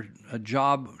 We got her a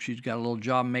job. She's got a little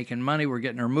job making money. We're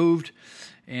getting her moved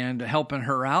and helping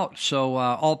her out. So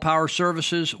All Power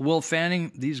Services, Will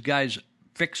Fanning, these guys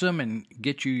fix them and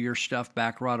get you your stuff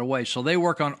back right away. So they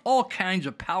work on all kinds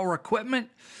of power equipment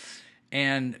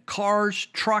and cars,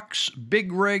 trucks,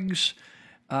 big rigs,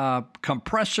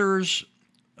 compressors,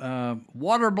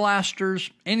 water blasters,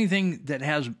 anything that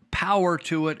has power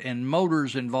to it and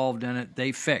motors involved in it,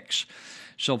 they fix.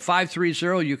 So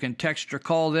 530, you can text or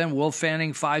call them. Will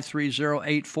Fanning,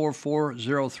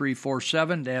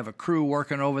 530-844-0347. They have a crew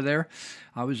working over there.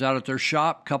 I was out at their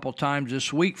shop a couple times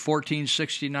this week,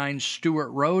 1469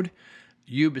 Stewart Road,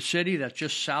 Yuba City. That's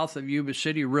just south of Yuba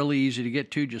City, really easy to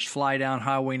get to. Just fly down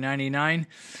Highway 99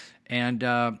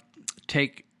 and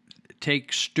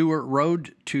take Stewart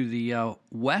Road to the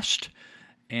west,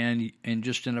 and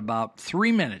just in about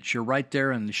 3 minutes, you're right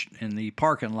there in the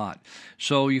parking lot.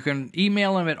 So you can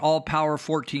email him at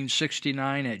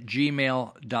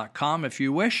allpower1469@gmail.com if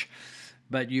you wish,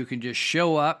 but you can just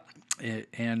show up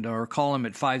or call him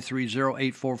at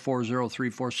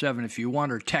 530-844-0347 if you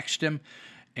want, or text him,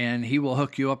 and he will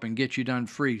hook you up and get you done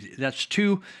free. That's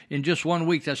in just 1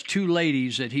 week, that's 2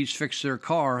 ladies that he's fixed their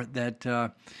car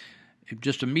that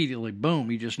just immediately, boom,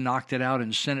 he just knocked it out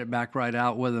and sent it back right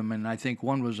out with him. And I think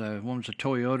one was a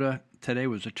Toyota. Today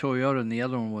was a Toyota, and the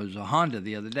other one was a Honda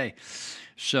the other day.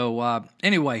 So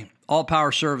anyway, All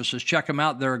Power Services, check them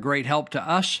out. They're a great help to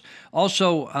us.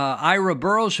 Also, Ira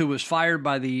Burrows, who was fired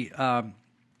by the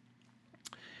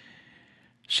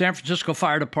San Francisco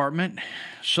Fire Department.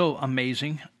 So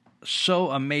amazing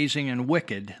and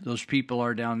wicked those people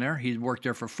are down there. He's worked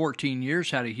there for 14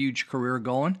 years, had a huge career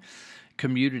going.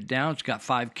 Commuted down. It's got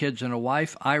 5 kids and a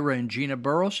wife, Ira and Gina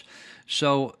Burrows.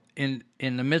 So in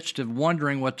the midst of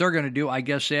wondering what they're going to do, I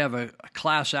guess they have a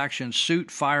class action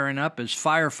suit firing up as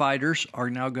firefighters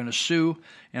are now going to sue,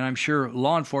 and I'm sure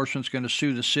law enforcement's going to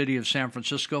sue the city of San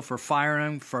Francisco for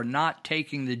firing for not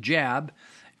taking the jab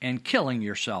and killing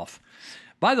yourself.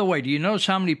 By the way, do you notice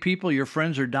how many people, your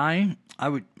friends, are dying?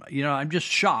 I'm just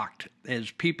shocked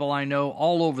as people I know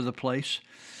all over the place.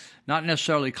 Not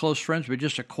necessarily close friends, but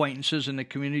just acquaintances in the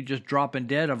community just dropping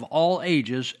dead of all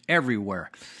ages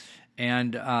everywhere.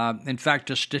 And in fact,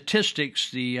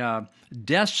 the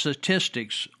death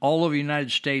statistics all over the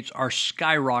United States are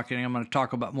skyrocketing. I'm going to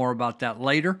talk more about that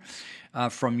later.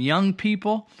 From young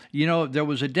people, there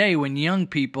was a day when young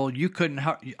people, you couldn't,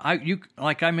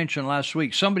 like I mentioned last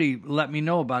week, somebody let me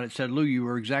know about it, said, Lou, you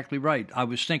were exactly right. I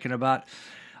was thinking about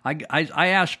I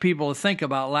asked people to think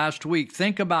about last week,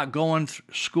 think about going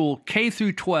through school K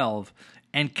through 12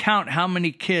 and count how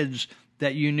many kids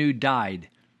that you knew died.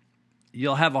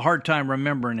 You'll have a hard time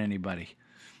remembering anybody.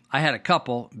 I had a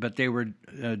couple, but they were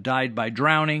died by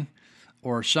drowning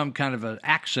or some kind of an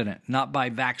accident, not by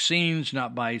vaccines,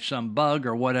 not by some bug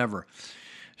or whatever.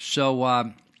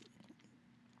 So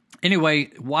anyway,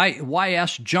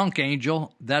 YS Junk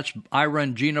Angel, that's Ira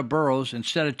and Gina Burrows.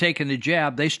 Instead of taking the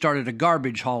jab, they started a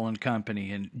garbage hauling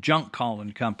company and junk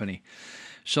hauling company.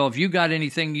 So if you got any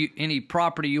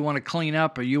property you want to clean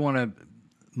up or you want to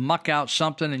muck out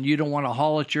something and you don't want to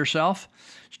haul it yourself,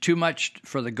 it's too much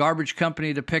for the garbage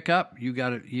company to pick up. You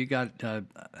got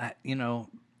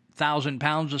 1,000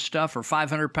 pounds of stuff or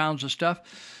 500 pounds of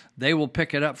stuff. They will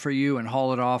pick it up for you and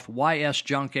haul it off.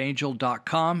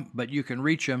 ysjunkangel.com, but you can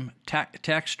reach them,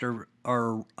 text or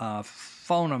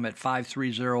phone them at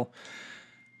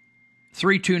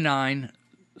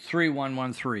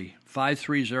 530-329-3113.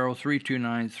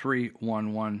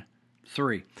 530-329-3113.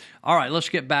 All right, let's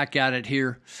get back at it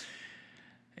here.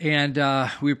 And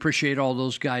we appreciate all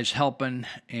those guys helping,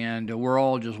 and we're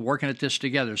all just working at this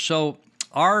together. So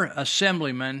our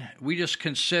assemblyman, we just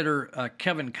consider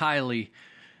Kevin Kiley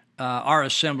our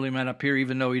assemblyman up here,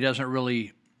 even though he doesn't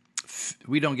really,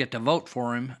 we don't get to vote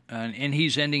for him. And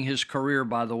he's ending his career,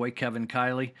 by the way, Kevin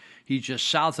Kiley. He's just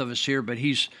south of us here, but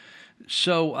he's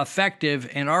so effective,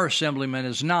 and our assemblyman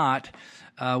is not.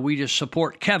 We just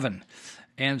support Kevin.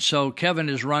 And so Kevin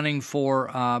is running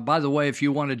for, by the way, if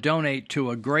you want to donate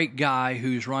to a great guy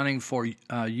who's running for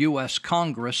U.S.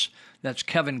 Congress, that's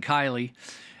Kevin Kiley.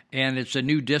 And it's a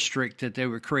new district that they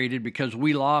were created because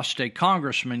we lost a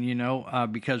congressman,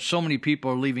 because so many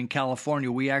people are leaving California.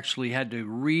 We actually had to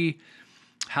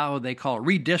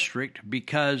redistrict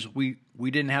because we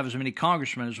didn't have as many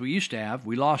congressmen as we used to have.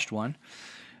 We lost one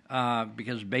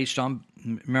because based on,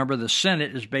 remember, the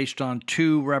Senate is based on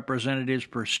 2 representatives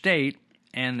per state,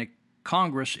 and the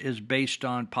Congress is based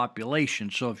on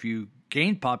population. So if you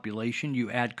gain population,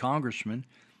 you add congressmen.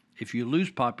 If you lose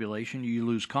population, you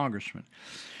lose congressmen.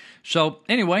 So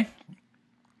anyway,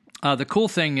 the cool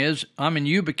thing is I'm in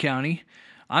Yuba County.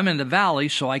 I'm in the valley,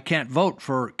 so I can't vote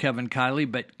for Kevin Kiley,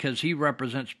 but because he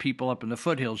represents people up in the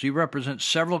foothills. He represents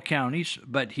several counties,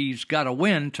 but he's got to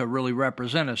win to really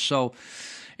represent us. So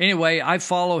anyway, I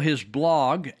follow his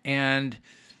blog, and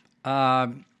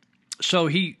so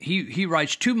he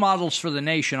writes 2 models for the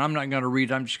nation. I'm not going to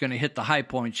read. I'm just going to hit the high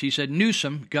points. He said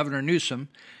Governor Newsom,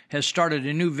 has started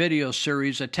a new video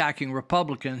series attacking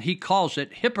Republicans. He calls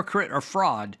it Hypocrite or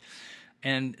Fraud.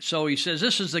 And so he says,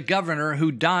 this is the governor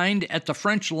who dined at the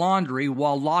French Laundry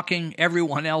while locking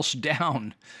everyone else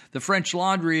down. The French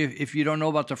Laundry, if you don't know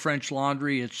about the French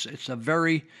Laundry, it's a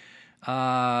very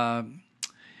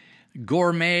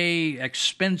gourmet,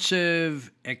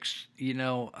 expensive, I'm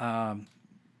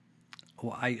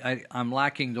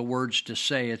lacking the words to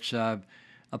say. It's a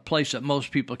place that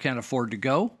most people can't afford to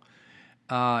go.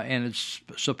 And it's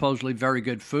supposedly very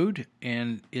good food,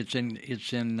 and it's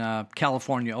in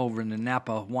California, over in the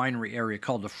Napa winery area,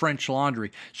 called the French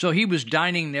Laundry. So he was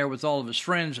dining there with all of his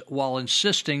friends while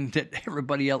insisting that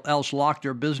everybody else lock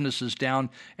their businesses down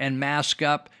and mask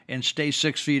up and stay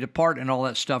 6 feet apart and all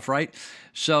that stuff, right?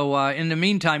 So in the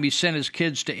meantime, he sent his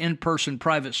kids to in-person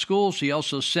private schools. He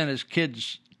also sent his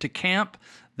kids to camp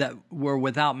that were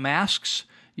without masks,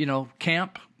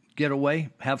 camp. Get away,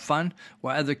 have fun,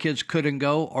 where other kids couldn't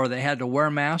go or they had to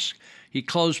wear masks. He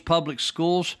closed public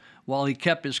schools while he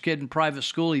kept his kid in private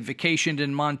school. He vacationed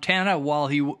in Montana while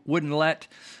he wouldn't let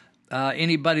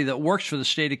anybody that works for the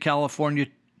state of California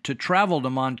to travel to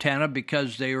Montana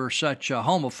because they were such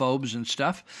homophobes and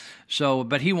stuff. So,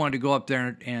 but he wanted to go up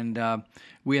there, and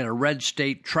we had a red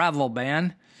state travel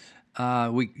ban.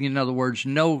 In other words,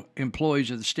 no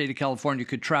employees of the state of California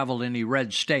could travel to any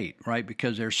red state, right?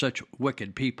 Because they're such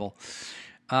wicked people.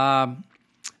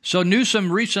 So Newsom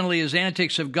recently, his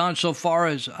antics have gone so far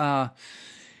as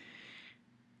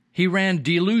he ran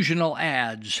delusional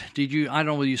ads. I don't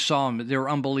know whether you saw them, but they were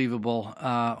unbelievable.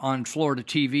 On Florida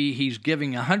TV, he's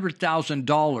giving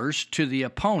 $100,000 to the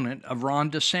opponent of Ron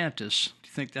DeSantis. Do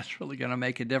you think that's really going to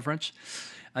make a difference?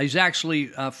 He's actually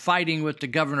fighting with the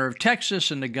governor of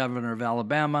Texas and the governor of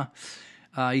Alabama.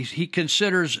 He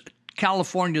considers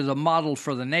California the model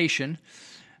for the nation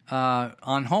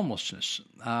on homelessness.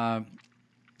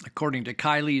 According to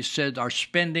Kiley, he said our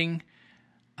spending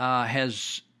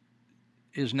is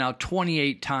now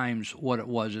 28 times what it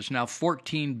was. It's now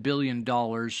 $14 billion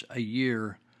a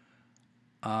year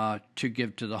to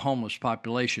give to the homeless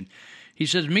population. He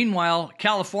says, meanwhile,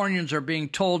 Californians are being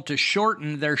told to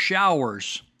shorten their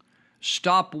showers,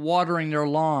 stop watering their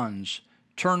lawns,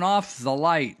 turn off the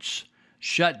lights,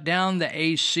 shut down the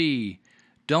AC,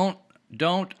 don't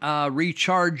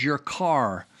recharge your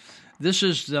car. This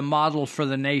is the model for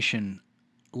the nation.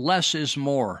 Less is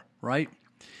more, right?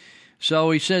 So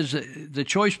he says the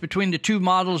choice between the 2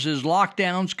 models is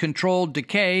lockdowns, controlled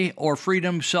decay, or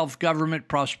freedom, self-government,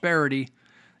 prosperity.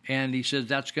 And he says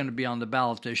that's going to be on the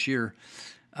ballot this year.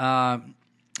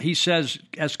 He says,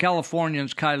 as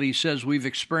Californians, Kiley says, we've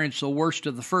experienced the worst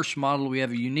of the first model. We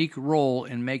have a unique role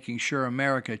in making sure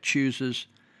America chooses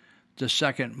the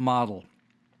second model.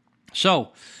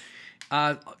 So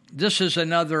This is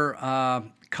another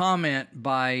comment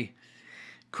by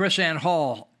Chris Ann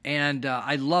Hall, and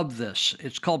I love this.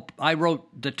 It's called, I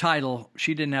wrote the title,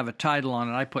 she didn't have a title on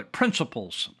it, I put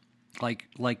principles,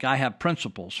 like I have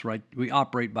principles, right? We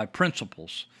operate by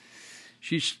principles.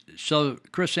 So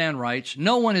Chris Ann writes,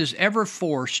 no one is ever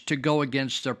forced to go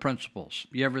against their principles.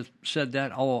 You ever said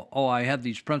that? Oh, I have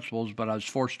these principles, but I was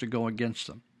forced to go against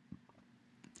them.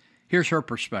 Here's her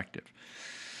perspective.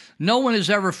 No one is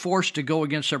ever forced to go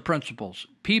against their principles.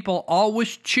 People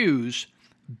always choose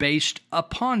based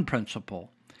upon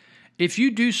principle. If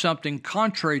you do something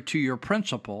contrary to your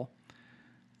principle,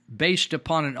 based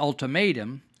upon an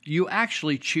ultimatum, you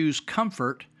actually choose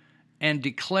comfort and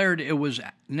declared it was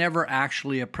never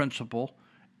actually a principle.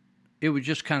 It was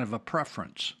just kind of a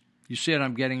preference. You see what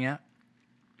I'm getting at?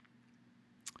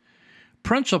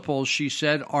 Principles, she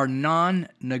said, are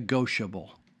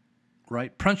non-negotiable,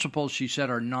 right? Principles, she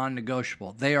said, are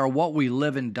non-negotiable. They are what we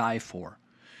live and die for.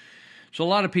 So a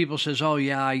lot of people says, oh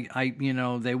yeah, I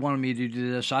they wanted me to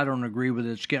do this. I don't agree with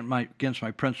it. It's against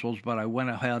my principles, but I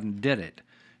went ahead and did it.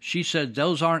 She said,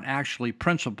 those aren't actually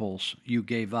principles you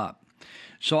gave up.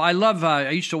 So I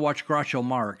used to watch Groucho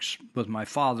Marx with my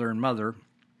father and mother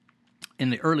in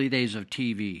the early days of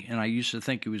TV, and I used to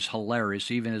think he was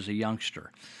hilarious even as a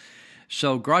youngster.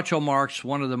 So Groucho Marx,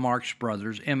 one of the Marx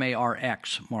brothers,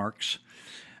 M-A-R-X, Marx,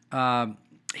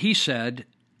 he said,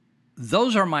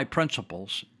 those are my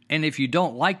principles, and if you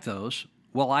don't like those,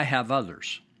 well, I have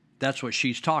others. That's what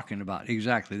she's talking about,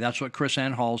 exactly. That's what Chris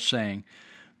Ann Hall's saying,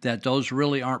 that those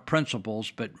really aren't principles,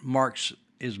 but Marx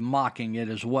is mocking it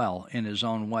as well in his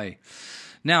own way.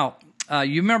 Now,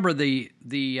 you remember the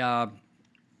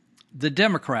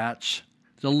Democrats,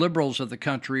 the liberals of the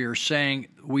country, are saying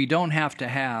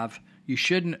you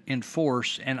shouldn't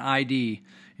enforce an ID.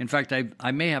 In fact,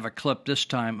 I may have a clip this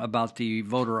time about the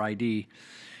voter ID.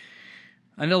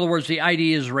 In other words, the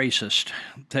ID is racist.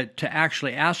 To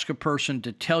actually ask a person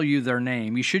to tell you their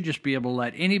name, you should just be able to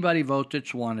let anybody vote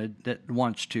that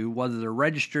wants to, whether they're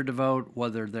registered to vote,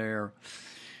 whether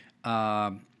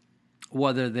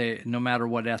they, no matter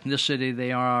what ethnicity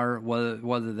they are,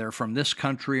 whether they're from this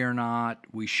country or not.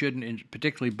 We shouldn't,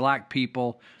 particularly black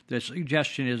people. The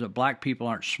suggestion is that black people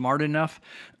aren't smart enough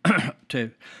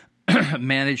to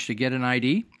manage to get an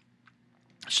ID.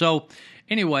 So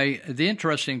anyway, the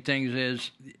interesting thing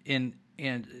is, in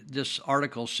this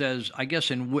article says, I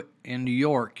guess in New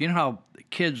York, you know how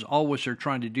kids always are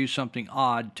trying to do something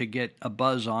odd to get a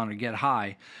buzz on or get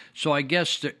high. So I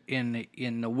guess in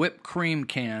the whipped cream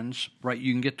cans, right?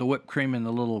 You can get the whipped cream in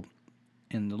the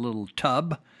little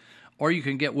tub, or you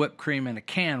can get whipped cream in a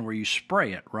can where you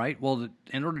spray it, right? Well,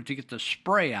 in order to get the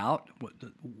spray out,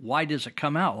 why does it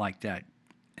come out like that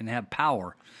and have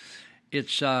power?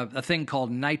 It's a thing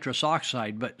called nitrous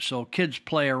oxide, but so kids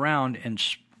play around and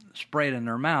spray it in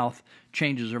their mouth,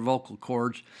 changes their vocal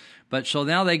cords. But so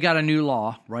now they got a new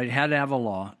law, right? Had to have a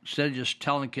law. Instead of just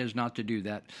telling kids not to do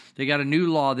that, they got a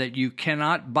new law that you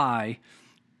cannot buy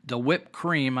the whipped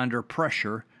cream under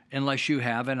pressure unless you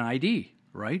have an ID,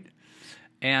 right?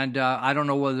 And I don't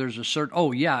know whether there's a certain,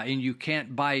 and you can't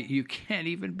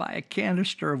even buy a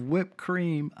canister of whipped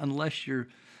cream unless you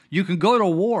can go to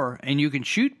war and you can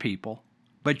shoot people,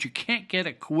 but you can't get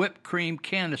a whipped cream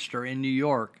canister in New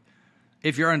York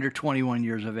if you're under 21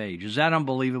 years of age. Is that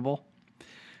unbelievable?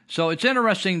 So it's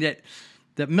interesting that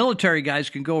military guys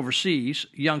can go overseas,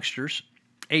 youngsters,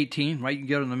 18, right? You can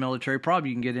get in the military,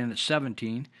 probably you can get in at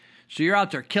 17. So you're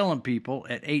out there killing people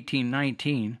at 18,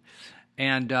 19,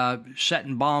 and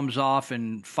setting bombs off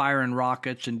and firing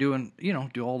rockets and doing,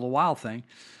 do all the wild thing.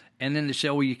 And then they say,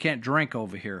 well, you can't drink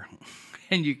over here.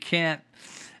 And you can't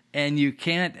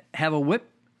have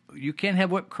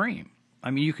whipped cream.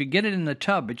 I mean, you could get it in the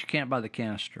tub, but you can't buy the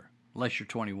canister unless you're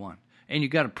 21. And you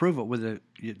got to prove it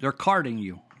they're carding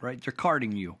you, right? They're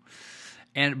carding you.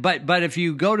 And but if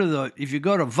you go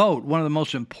to vote, one of the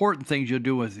most important things you'll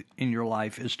do in your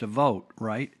life is to vote,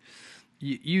 right?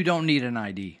 You don't need an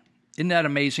ID. Isn't that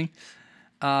amazing?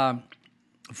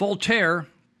 Voltaire.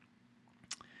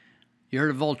 You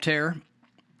heard of Voltaire?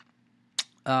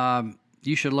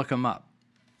 You should look him up.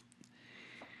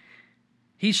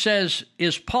 He says,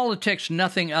 "Is politics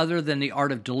nothing other than the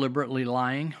art of deliberately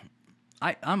lying?"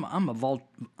 I'm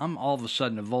all of a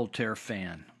sudden a Voltaire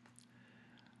fan.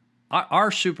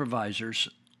 Our supervisors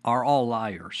are all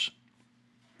liars.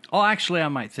 Oh, actually, I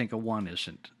might think of one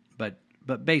isn't, but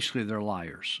basically they're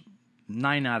liars.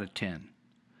 9 out of 10.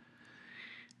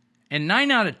 And 9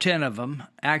 out of 10 of them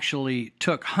actually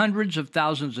took hundreds of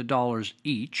thousands of dollars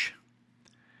each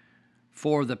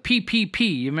for the PPP.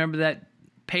 You remember that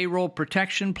payroll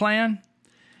protection plan?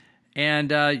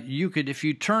 And you could, if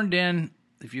you turned in,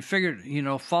 if you figured,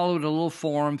 followed a little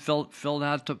form, filled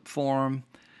out the form,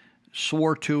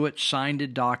 swore to it, signed a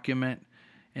document,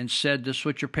 and said, this is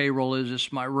what your payroll is, this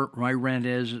is my rent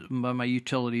is, my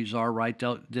utilities are, right?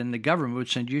 Then the government would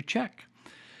send you a check.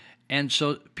 And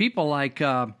so people like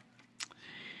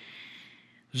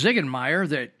Ziegenmeyer,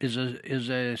 that is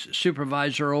a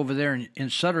supervisor over there in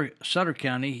Sutter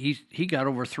County, he got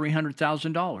over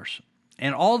 $300,000.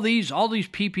 And all these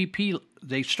PPP,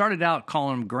 they started out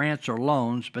calling them grants or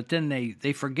loans, but then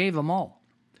they forgave them all.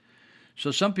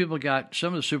 So some of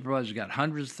the supervisors got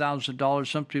hundreds of thousands of dollars,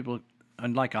 some people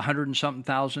like 100 and something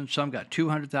thousand, some got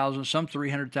 200,000, some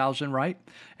 300,000, right?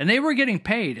 And they were getting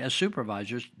paid as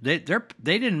supervisors. They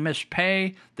didn't miss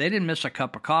pay, they didn't miss a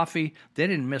cup of coffee, they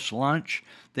didn't miss lunch,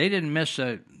 they didn't miss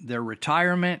their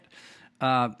retirement,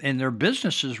 and their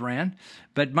businesses ran.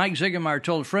 But Mike Ziegenmeyer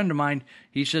told a friend of mine,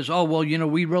 he says, oh, well,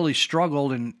 we really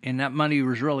struggled and that money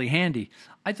was really handy.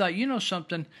 I thought,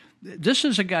 something, this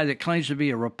is a guy that claims to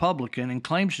be a Republican and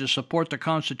claims to support the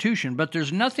Constitution, but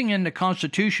there's nothing in the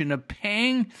Constitution of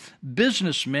paying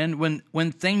businessmen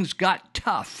when things got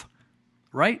tough,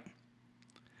 right?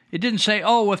 It didn't say,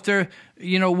 oh, if there,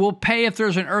 we'll pay if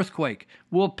there's an earthquake.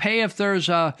 We'll pay if there's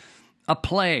a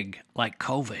plague like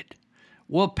COVID.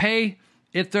 We'll pay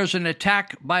if there's an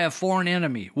attack by a foreign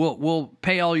enemy. We'll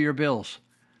pay all your bills.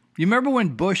 You remember when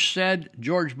Bush said,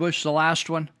 George Bush, the last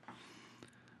one?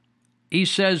 He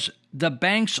says, the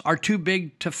banks are too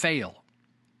big to fail.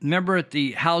 Remember at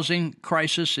the housing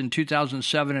crisis in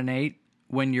 2007 and 8,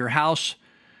 when your house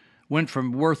went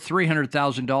from worth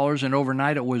 $300,000 and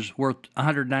overnight it was worth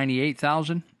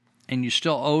 $198,000, and you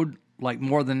still owed like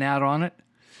more than that on it?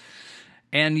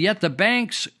 And yet the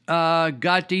banks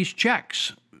got these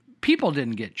checks. People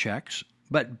didn't get checks,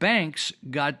 but banks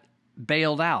got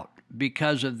bailed out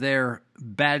because of their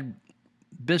bad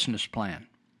business plan.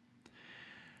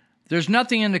 There's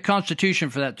nothing in the Constitution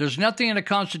for that. There's nothing in the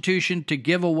Constitution to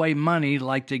give away money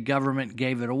like the government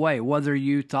gave it away, whether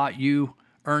you thought you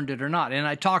earned it or not. And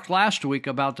I talked last week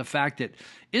about the fact that,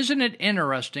 isn't it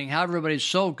interesting how everybody's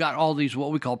so got all these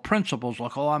what we call principles,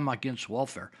 like, oh, I'm against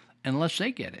welfare, unless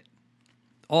they get it.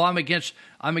 Oh, I'm against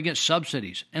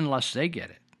subsidies, unless they get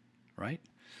it, right?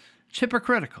 It's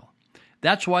hypocritical.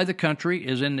 That's why the country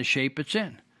is in the shape it's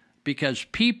in, because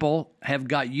people have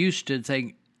got used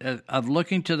to of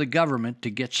looking to the government to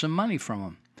get some money from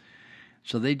them.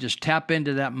 So they just tap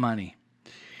into that money.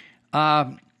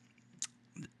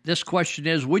 This question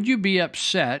is, would you be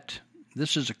upset?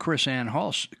 This is a Chris Ann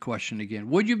Hall question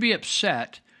again. Would you be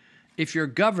upset if your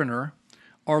governor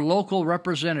or local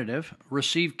representative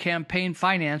received campaign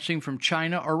financing from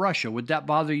China or Russia? Would that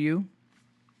bother you?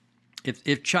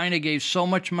 If China gave so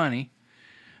much money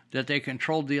that they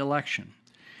controlled the election.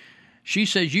 She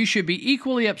says you should be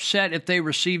equally upset if they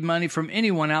receive money from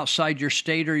anyone outside your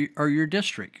state or your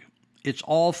district. It's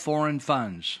all foreign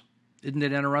funds. Isn't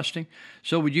it interesting?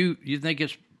 So would you think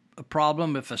it's a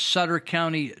problem if a Sutter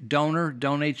County donor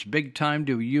donates big time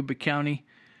to a Yuba County,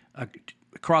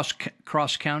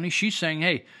 Cross County? She's saying,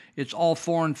 hey, it's all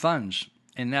foreign funds.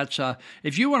 And that's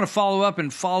if you want to follow up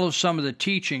and follow some of the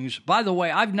teachings. By the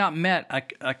way, I've not met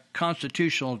a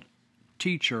constitutional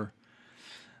teacher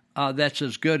that's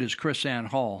as good as Chris Ann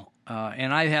Hall.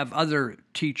 And I have other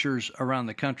teachers around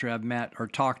the country I've met or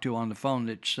talked to on the phone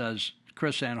that says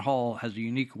Chris Ann Hall has a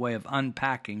unique way of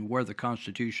unpacking where the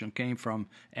Constitution came from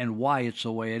and why it's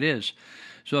the way it is.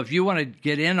 So if you want to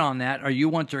get in on that, or you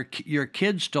want your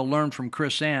kids to learn from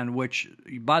Chris Ann, which,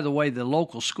 by the way, the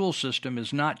local school system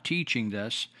is not teaching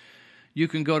this, you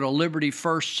can go to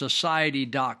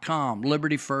LibertyFirstSociety.com,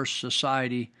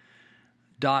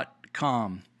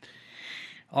 LibertyFirstSociety.com.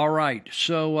 All right,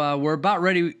 so we're about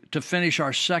ready to finish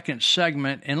our second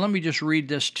segment, and let me just read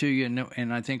this to you,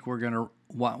 and I think we're going to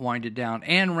wind it down.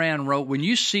 Ayn Rand wrote, when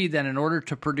you see that in order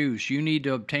to produce, you need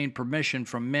to obtain permission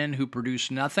from men who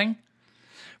produce nothing,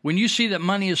 when you see that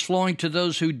money is flowing to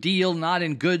those who deal not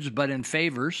in goods but in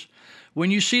favors,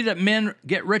 when you see that men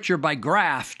get richer by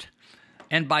graft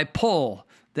and by pull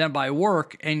than by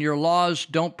work, and your laws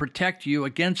don't protect you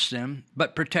against them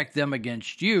but protect them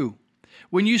against you,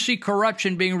 when you see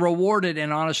corruption being rewarded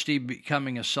and honesty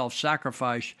becoming a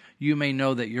self-sacrifice, you may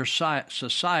know that your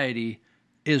society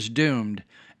is doomed.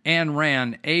 Ayn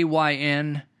Rand,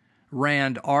 A-Y-N,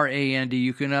 Rand, R-A-N-D.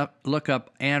 You can look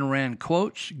up Ayn Rand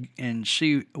quotes and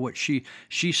see what she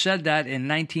said that in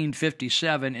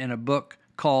 1957 in a book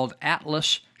called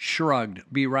Atlas Shrugged.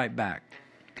 Be right back.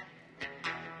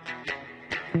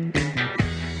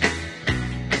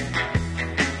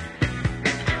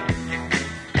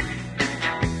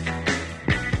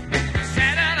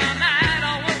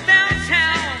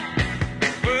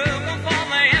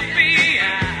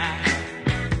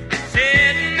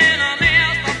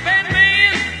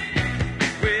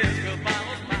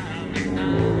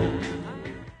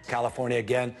 California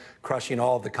again, crushing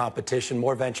all of the competition.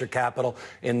 More venture capital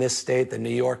in this state than New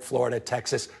York, Florida,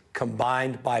 Texas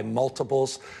combined by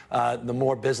multiples. The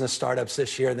more business startups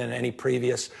this year than any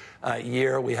previous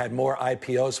year. We had more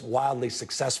IPOs, wildly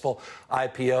successful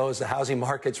IPOs. The housing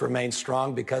markets remain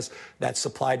strong because that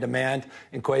supply-demand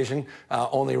equation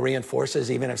only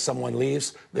reinforces, even if someone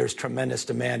leaves, there's tremendous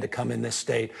demand to come in this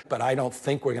state. But I don't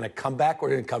think we're going to come back. We're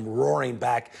going to come roaring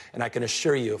back. And I can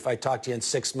assure you, if I talk to you in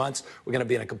 6 months, we're going to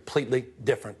be in a completely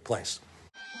different place.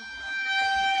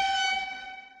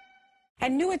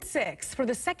 And new at 6, for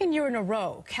the second year in a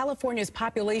row, California's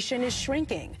population is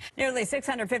shrinking. Nearly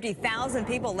 650,000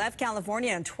 people left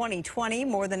California in 2020.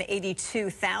 More than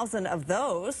 82,000 of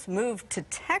those moved to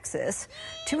Texas.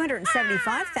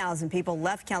 275,000 people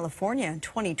left California in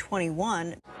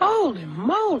 2021. Holy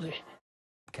moly!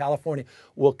 California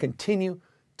will continue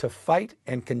to fight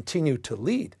and continue to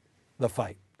lead the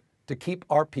fight to keep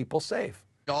our people safe.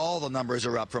 All the numbers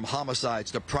are up, from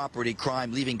homicides to property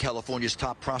crime, leaving California's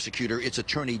top prosecutor, its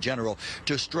attorney general,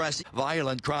 to stress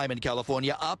violent crime in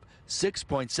California up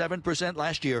 6.7%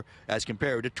 last year as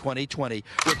compared to 2020,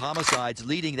 with homicides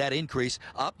leading that increase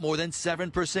up more than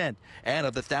 7%. And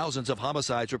of the thousands of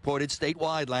homicides reported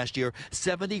statewide last year,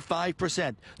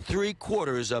 75%,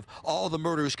 3/4 of all the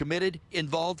murders committed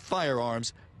involved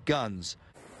firearms, guns.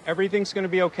 Everything's going to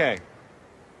be okay.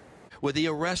 With the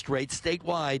arrest rate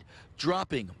statewide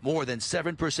dropping more than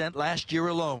 7% last year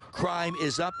alone. Crime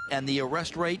is up and the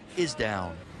arrest rate is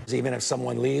down. Even if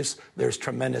someone leaves, there's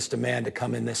tremendous demand to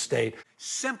come in this state.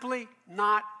 Simply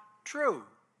not true.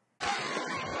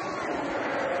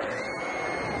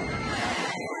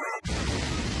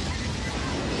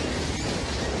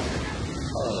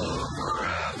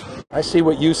 I see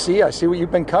what you see. I see what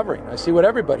you've been covering. I see what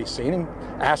everybody's seen, and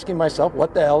asking myself,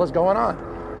 what the hell is going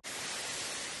on?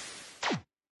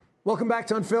 Welcome back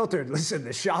to Unfiltered. Listen,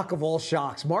 the shock of all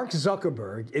shocks. Mark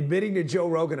Zuckerberg admitting to Joe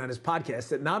Rogan on his podcast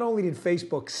that not only did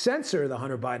Facebook censor the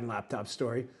Hunter Biden laptop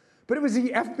story, but it was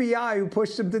the FBI who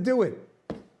pushed him to do it.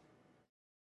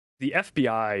 The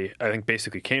FBI, I think,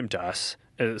 basically came to us,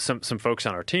 some folks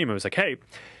on our team, and was like, hey,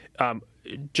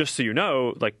 just so you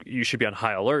know, like, you should be on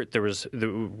high alert. There was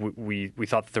we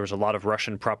thought that there was a lot of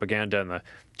Russian propaganda in the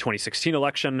 2016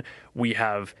 election. We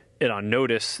have it on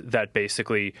notice that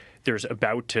basically there's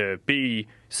about to be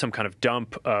some kind of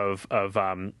dump of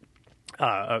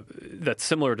that's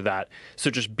similar to that. So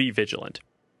just be vigilant.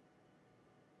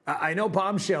 I know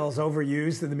bombshell is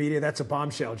overused in the media. That's a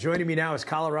bombshell. Joining me now is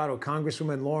Colorado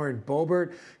Congresswoman Lauren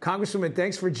Boebert. Congresswoman,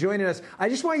 thanks for joining us. I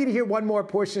just want you to hear one more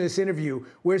portion of this interview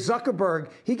where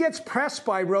Zuckerberg, he gets pressed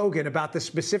by Rogan about the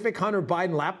specific Hunter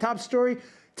Biden laptop story.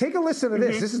 Take a listen to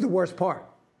this. This is the worst part.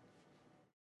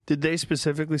 Did they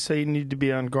specifically say you need to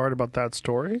be on guard about that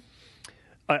story?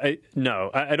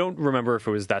 No, I don't remember if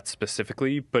it was that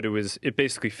specifically, but it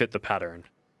basically fit the pattern.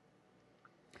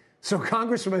 So,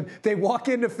 Congressman, they walk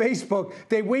into Facebook,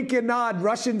 they wink and nod,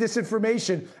 Russian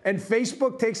disinformation, and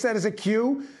Facebook takes that as a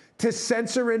cue to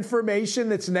censor information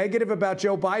that's negative about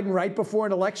Joe Biden right before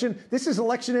an election. This is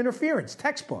election interference,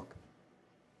 textbook.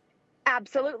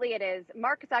 Absolutely it is.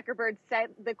 Mark Zuckerberg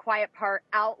said the quiet part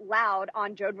out loud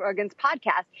on Joe Rogan's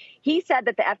podcast. He said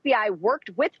that the FBI worked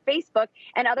with Facebook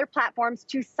and other platforms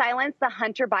to silence the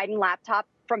Hunter Biden laptop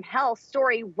from hell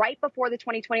story right before the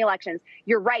 2020 elections.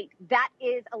 You're right. That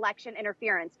is election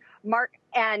interference. Mark,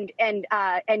 and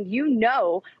you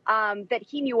know that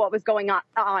he knew what was going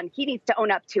on. He needs to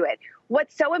own up to it.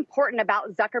 What's so important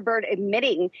about Zuckerberg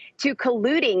admitting to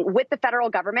colluding with the federal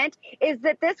government is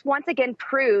that this once again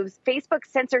proves Facebook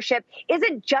censorship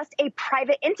isn't just a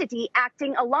private entity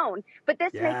acting alone, but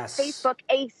this makes Facebook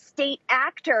a state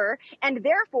actor, and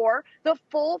therefore the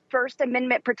full First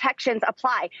Amendment protections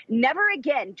apply. Never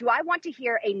again do I want to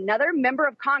hear another member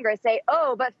of Congress say,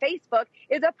 oh, but Facebook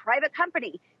is a private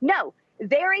company. No,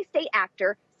 they're a state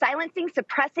actor, silencing,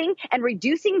 suppressing, and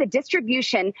reducing the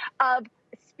distribution of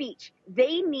speech.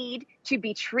 They need to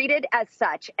be treated as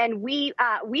such, and we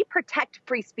protect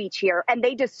free speech here. And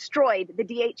they destroyed the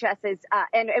DHS's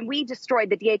and we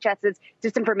destroyed the DHS's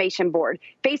disinformation board.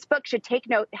 Facebook should take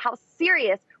note how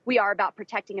serious we are about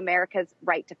protecting America's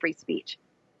right to free speech.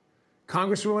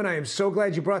 Congresswoman, I am so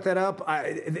glad you brought that up.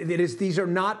 These are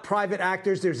not private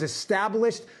actors. There's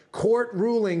established court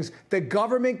rulings. The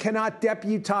government cannot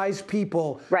deputize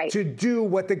people to do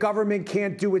what the government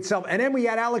can't do itself. And then we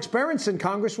had Alex Berenson,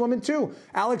 Congresswoman, too.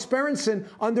 Alex Berenson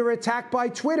under attack by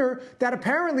Twitter that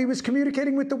apparently was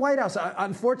communicating with the White House.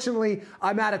 Unfortunately,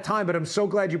 I'm out of time, but I'm so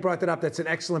glad you brought that up. That's an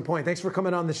excellent point. Thanks for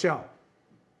coming on the show.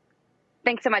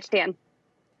 Thanks so much, Dan.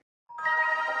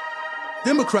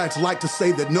 Democrats like to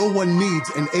say that no one needs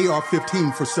an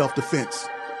AR-15 for self-defense.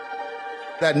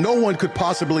 that no one could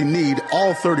possibly need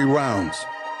all 30 rounds.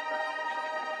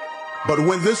 But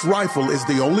when this rifle is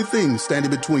the only thing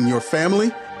standing between your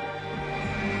family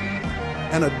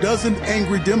and a dozen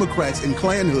angry Democrats in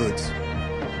Klan hoods,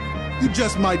 you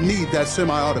just might need that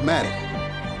semi-automatic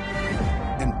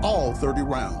and all 30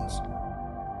 rounds.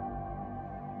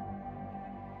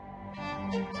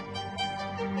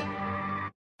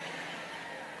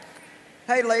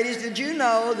 Hey, ladies, did you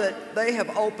know that they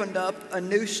have opened up a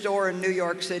new store in New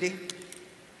York City?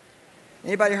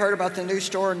 Anybody heard about the new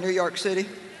store in New York City?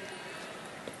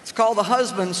 It's called the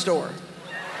Husband Store.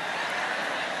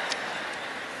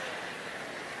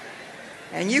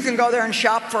 And you can go there and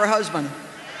shop for a husband.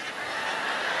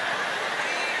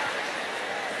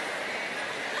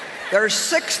 There's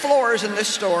 6 floors in this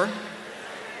store.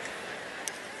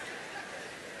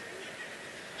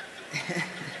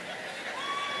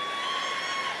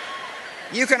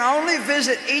 You can only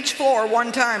visit each floor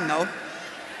one time, though.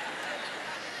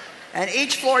 And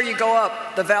each floor you go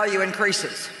up, the value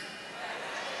increases.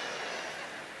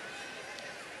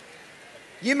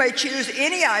 You may choose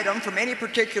any item from any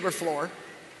particular floor,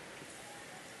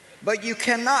 but you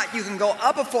can go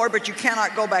up a floor, but you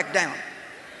cannot go back down.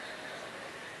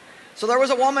 So there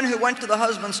was a woman who went to the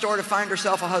husband store to find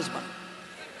herself a husband.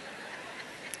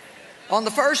 On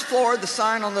the first floor, the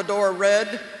sign on the door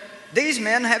read, "These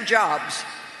men have jobs."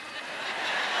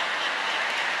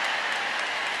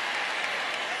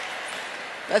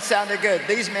 That sounded good.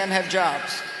 These men have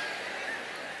jobs.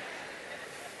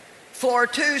 Floor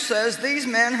 2 says, "These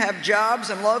men have jobs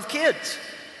and love kids."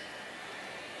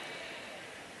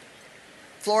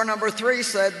 Floor number 3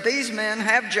 said, "These men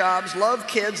have jobs, love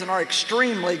kids, and are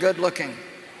extremely good looking."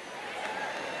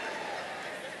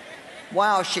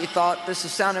 Wow, she thought, this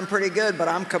is sounding pretty good, but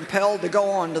I'm compelled to go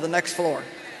on to the next floor.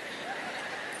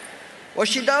 Well,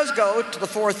 she does go to the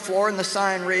 4th floor, and the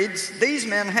sign reads, "These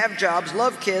men have jobs,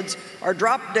 love kids, are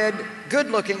drop-dead good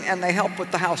looking, and they help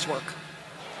with the housework."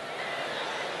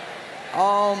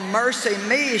 Oh, mercy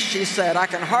me, she said, I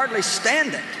can hardly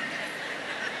stand it.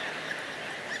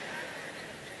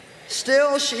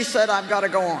 Still, she said, I've got to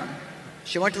go on.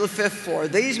 She went to the 5th floor.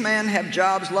 "These men have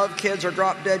jobs, love kids, are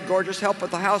drop-dead gorgeous, help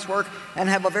with the housework, and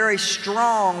have a very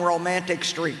strong romantic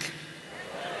streak."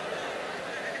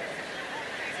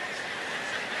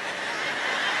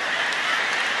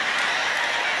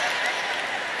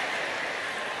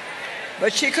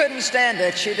 But she couldn't stand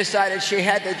it. She decided she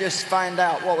had to just find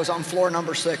out what was on floor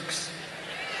number 6.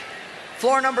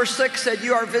 Floor number 6 said,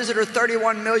 "You are visitor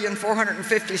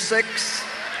 31,456.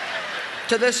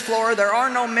 To this floor, there are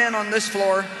no men on this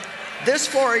floor. This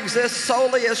floor exists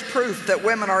solely as proof that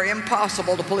women are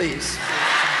impossible to please." I'm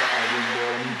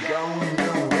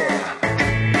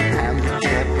the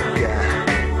type of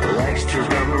guy who likes to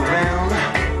run around,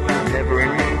 never in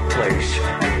one place.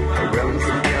 I run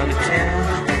from town to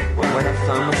town. When I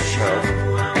find myself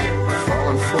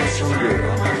falling for some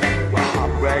girl, I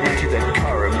hop right into that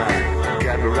car of mine,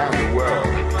 drive around the world.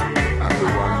 I'm the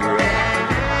wanderer,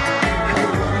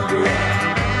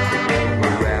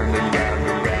 around and round,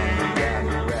 around and round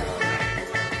and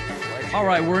round. All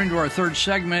right, we're into our 3rd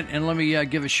segment, and let me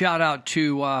give a shout out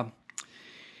to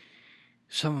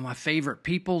some of my favorite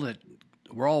people that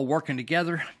we're all working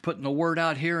together, putting the word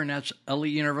out here, and that's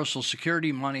Elite Universal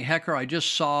Security, Monty Hecker. I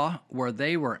just saw where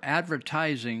they were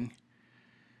advertising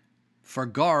for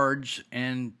guards,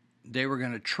 and they were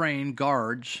going to train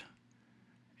guards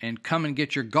and come and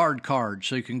get your guard card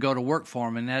so you can go to work for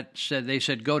them. And they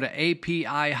said go to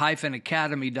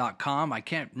api-academy.com. I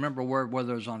can't remember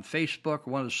whether it was on Facebook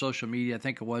or one of the social media, I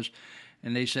think it was.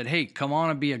 And they said, hey, come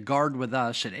on and be a guard with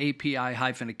us at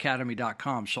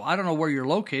api-academy.com. So I don't know where you're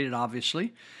located,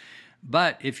 obviously,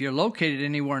 but if you're located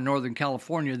anywhere in Northern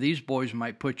California, these boys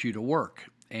might put you to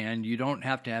work. And you don't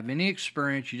have to have any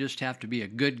experience. You just have to be a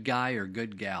good guy or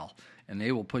good gal, and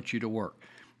they will put you to work.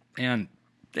 And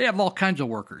they have all kinds of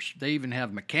workers. They even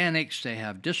have mechanics. They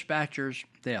have dispatchers.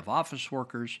 They have office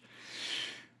workers.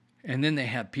 And then they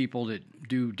have people that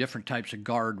do different types of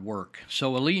guard work.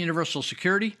 So Elite Universal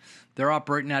Security, they're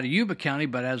operating out of Yuba County,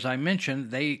 but as I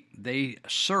mentioned, they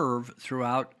serve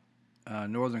throughout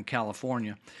Northern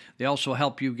California. They also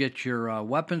help you get your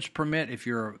weapons permit. If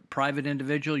you're a private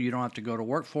individual, you don't have to go to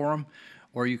work for them,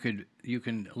 or you can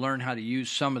learn how to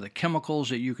use some of the chemicals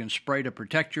that you can spray to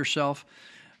protect yourself.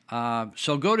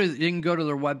 So you can go to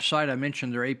their website. I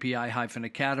mentioned their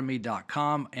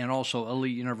api-academy.com and also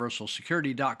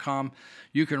eliteuniversalsecurity.com.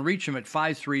 You can reach them at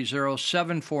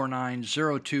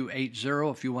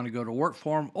 530-749-0280 if you want to go to work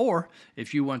for them, or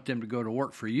if you want them to go to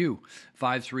work for you.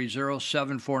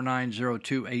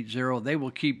 530-749-0280. They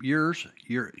will keep your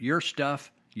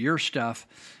stuff,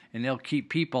 and they'll keep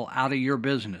people out of your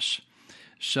business.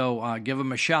 So give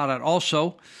them a shout out.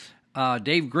 Also,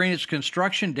 Dave Greenitz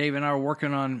Construction. Dave and I are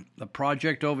working on a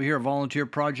project over here, a volunteer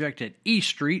project at E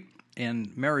Street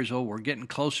in Marysville. We're getting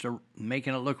close to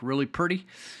making it look really pretty.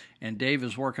 And Dave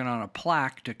is working on a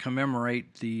plaque to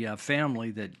commemorate the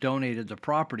family that donated the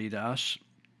property to us.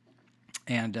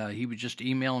 And he was just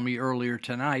emailing me earlier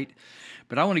tonight.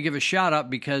 But I want to give a shout out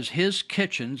because his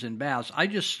kitchens and baths,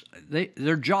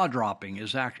 they're jaw-dropping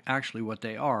is actually what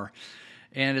they are.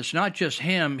 And it's not just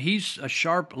him. He's a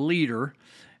sharp leader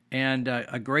and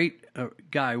a great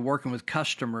guy working with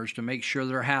customers to make sure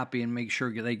they're happy and make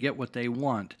sure they get what they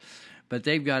want. But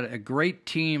they've got a great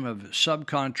team of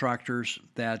subcontractors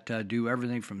that do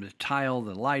everything from the tile,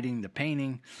 the lighting, the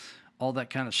painting, all that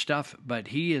kind of stuff. But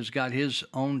he has got his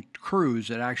own crews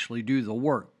that actually do the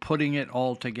work, putting it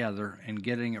all together and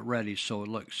getting it ready so it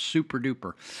looks super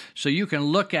duper. So you can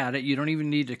look at it. You don't even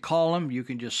need to call them. You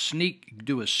can just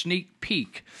do a sneak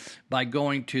peek by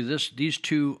going to these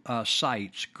two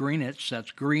sites, Greenitz,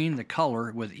 that's green, the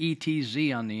color, with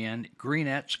ETZ on the end,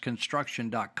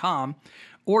 greenitzconstruction.com.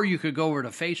 Or you could go over to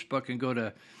Facebook and go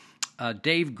to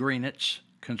Dave Greenitz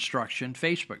Construction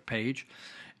Facebook page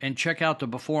and check out the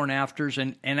before and afters.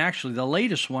 And actually, the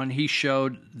latest one, he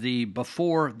showed the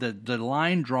before, the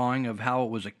line drawing of how it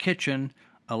was a kitchen,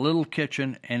 a little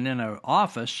kitchen, and then an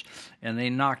office. And they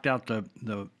knocked out the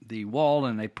wall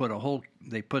and they put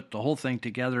the whole thing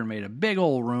together and made a big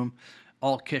old room,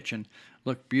 all kitchen.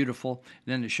 Looked beautiful.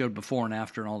 Then it showed before and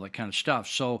after and all that kind of stuff.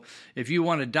 So if you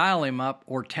want to dial him up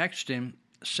or text him,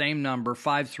 same number,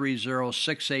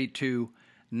 530-682-9602,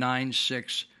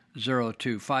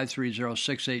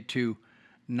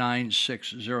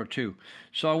 530-682-9602.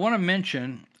 So I want to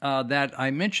mention that I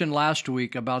mentioned last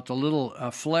week about the little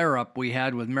flare-up we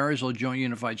had with Marysville Joint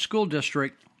Unified School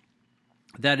District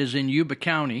that is in Yuba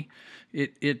County.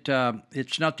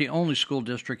 It's not the only school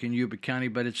district in Yuba County,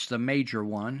 but it's the major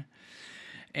one.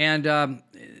 And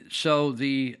so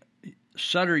the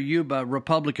Sutter Yuba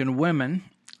Republican women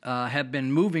have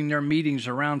been moving their meetings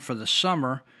around for the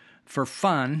summer for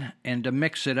fun and to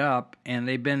mix it up, and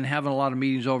they've been having a lot of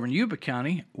meetings over in Yuba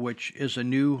County, which is a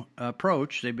new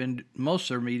approach. Most of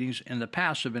their meetings in the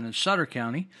past have been in Sutter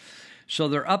County. So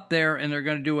they're up there, and they're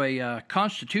going to do a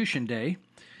Constitution Day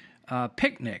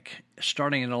picnic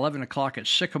starting at 11 o'clock at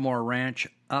Sycamore Ranch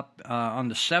up on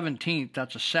the 17th.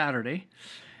 That's a Saturday.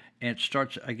 And it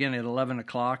starts again at 11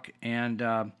 o'clock,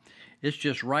 and it's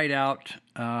just right out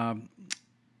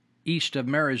east of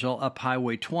Marysville up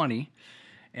Highway 20.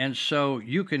 And so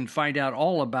you can find out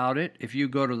all about it if you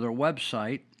go to their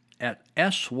website at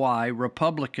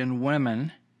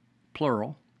SYRepublicanWomen,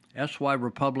 plural,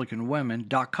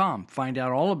 SYRepublicanWomen.com. Find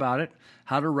out all about it,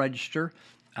 how to register.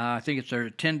 I think it's a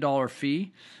 $10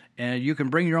 fee. And you can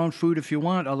bring your own food if you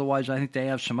want. Otherwise, I think they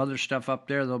have some other stuff up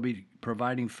there. They'll be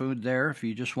providing food there if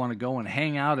you just want to go and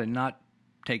hang out and not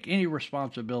take any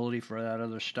responsibility for that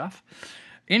other stuff.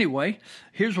 Anyway,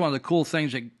 here's one of the cool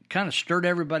things that kind of stirred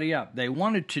everybody up. They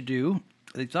thought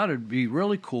it would be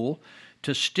really cool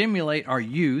to stimulate our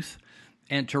youth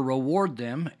and to reward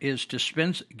them is to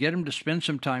get them to spend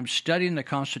some time studying the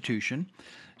Constitution,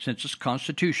 since it's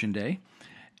Constitution Day,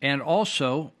 and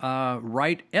also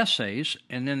write essays,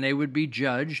 and then they would be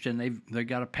judged, and they've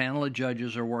got a panel of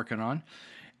judges they're working on.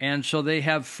 And so they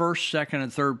have first, second,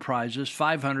 and third prizes,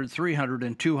 $500, $300,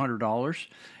 and $200,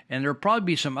 and there'll probably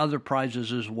be some other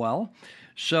prizes as well.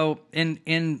 So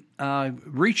in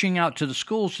reaching out to the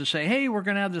schools to say, hey, we're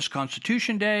going to have this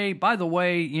Constitution Day. By the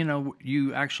way,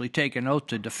 you actually take an oath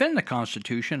to defend the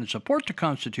Constitution and support the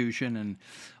Constitution and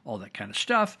all that kind of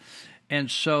stuff.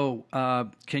 And so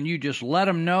can you just let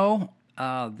them know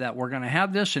that we're going to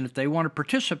have this? And if they want to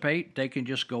participate, they can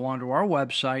just go onto our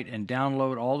website and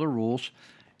download all the rules,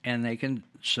 and they can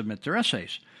submit their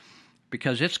essays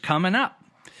because it's coming up.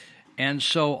 And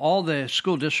so all the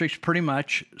school districts pretty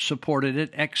much supported it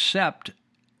except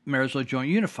Marysville Joint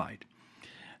Unified.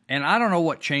 And I don't know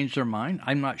what changed their mind.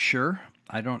 I'm not sure.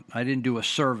 I didn't do a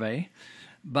survey.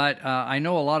 But I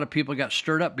know a lot of people got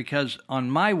stirred up because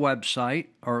on my website,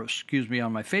 on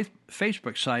my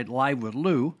Facebook site, Live with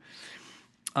Lou,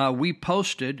 we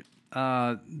posted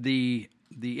the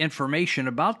information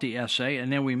about the essay,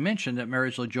 and then we mentioned that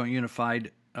Marysville Joint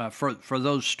Unified, for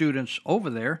those students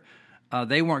over there,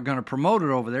 they weren't going to promote it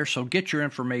over there, so get your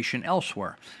information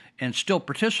elsewhere and still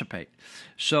participate.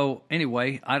 So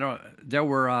anyway, I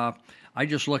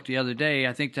just looked the other day.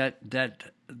 I think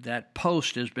that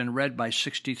post has been read by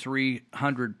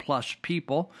 6,300 plus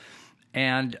people,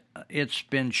 and it's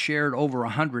been shared over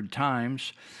 100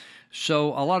 times. So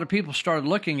a lot of people started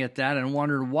looking at that and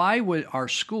wondered, why would our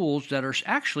schools that are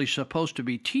actually supposed to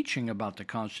be teaching about the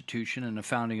Constitution and the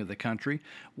founding of the country,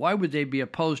 why would they be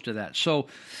opposed to that? So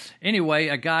anyway,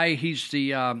 a guy, he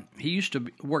used to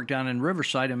work down in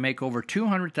Riverside and make over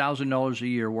 $200,000 a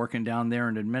year working down there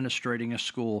and administrating a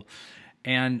school.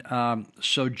 And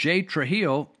so Jay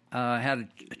Trujillo had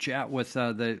a chat with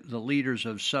the leaders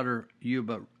of Sutter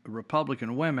Yuba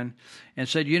Republican women and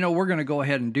said, we're going to go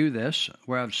ahead and do this.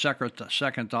 We have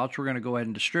second thoughts. We're going to go ahead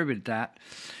and distribute that.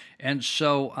 And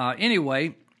so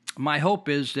anyway, my hope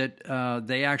is that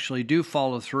they actually do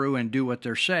follow through and do what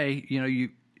they say.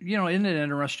 Isn't it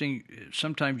interesting?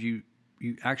 Sometimes you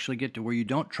actually get to where you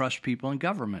don't trust people in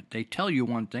government. They tell you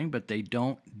one thing, but they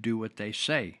don't do what they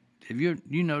say. Have you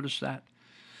noticed that?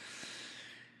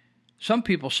 Some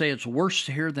people say it's worse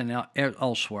here than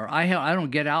elsewhere. I don't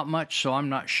get out much, so I'm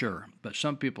not sure. But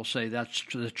some people say that's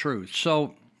the truth.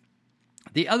 So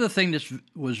the other thing that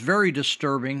was very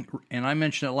disturbing, and I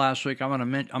mentioned it last week,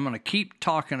 I'm going to keep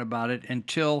talking about it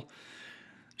until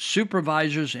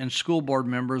supervisors and school board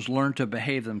members learn to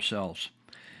behave themselves.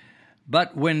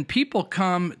 But when people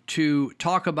come to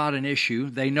talk about an issue,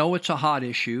 they know it's a hot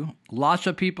issue. Lots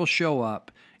of people show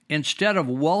up. Instead of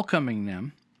welcoming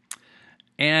them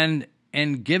and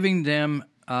giving them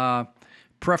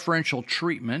preferential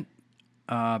treatment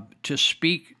to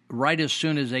speak right as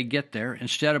soon as they get there,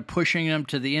 instead of pushing them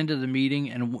to the end of the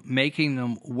meeting and making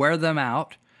them wear them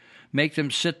out, make them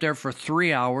sit there for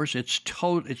 3 hours. It's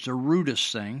the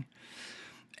rudest thing.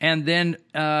 And then,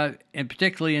 and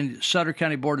particularly in Sutter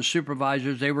County Board of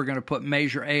Supervisors, they were going to put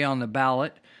Measure A on the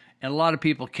ballot. And a lot of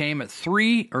people came at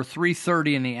 3 or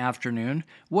 3:30 in the afternoon.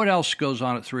 What else goes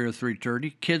on at 3 or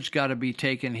 3:30? Kids got to be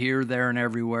taken here, there, and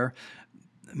everywhere.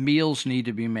 Meals need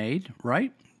to be made,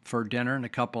 right, for dinner in a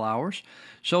couple hours.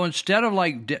 So instead of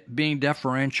being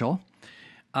deferential,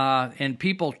 and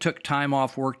people took time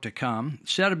off work to come,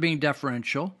 instead of being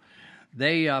deferential,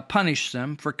 they punished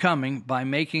them for coming by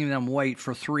making them wait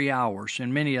for 3 hours,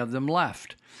 and many of them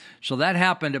left. So that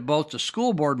happened at both the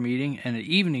school board meeting and an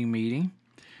evening meeting,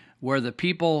 where the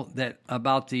people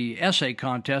about the essay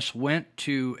contest went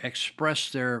to express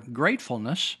their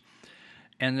gratefulness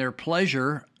and their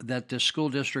pleasure that the school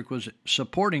district was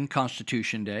supporting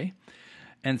Constitution Day,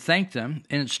 and thanked them.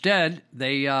 And instead,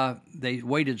 they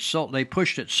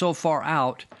pushed it so far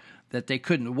out that they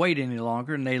couldn't wait any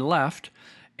longer, and they left.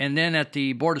 And then at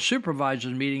the Board of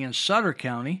Supervisors meeting in Sutter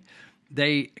County,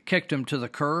 they kicked them to the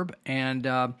curb, and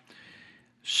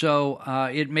so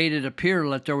it made it appear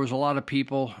that there was a lot of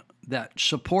people that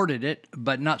supported it,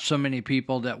 but not so many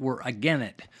people that were against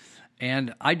it.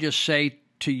 And I just say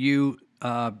to you,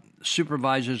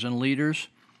 supervisors and leaders,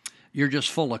 you're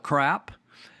just full of crap,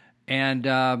 and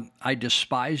I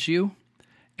despise you,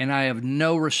 and I have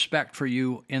no respect for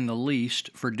you in the least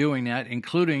for doing that,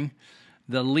 including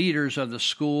the leaders of the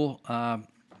school,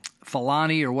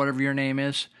 Falani or whatever your name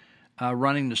is,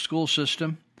 running the school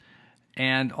system,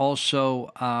 and also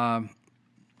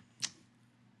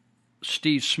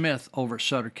Steve Smith over at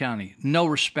Sutter County. No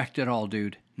respect at all,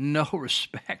 dude. No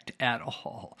respect at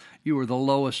all. You were the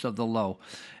lowest of the low.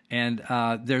 And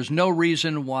there's no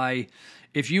reason why,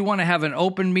 if you want to have an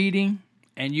open meeting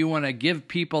and you want to give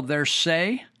people their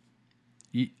say,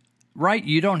 right,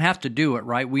 you don't have to do it,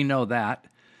 right? We know that.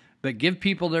 But give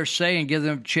people their say and give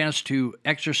them a chance to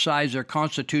exercise their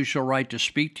constitutional right to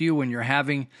speak to you when you're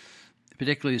having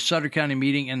particularly the Sutter County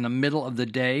meeting in the middle of the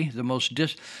day. Isn't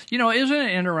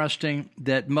it interesting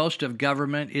that most of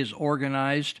government is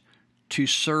organized to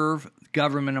serve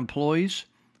government employees,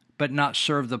 but not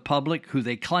serve the public, who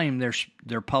they claim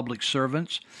they're public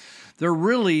servants? They're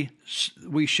really,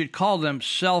 we should call them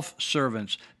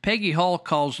self-servants. Peggy Hall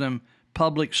calls them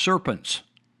public serpents,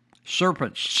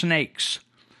 snakes,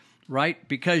 right?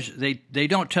 Because they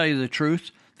don't tell you the truth.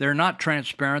 They're not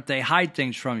transparent. They hide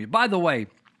things from you. By the way,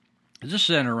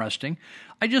 this is interesting.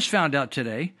 I just found out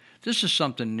today, this is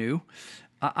something new.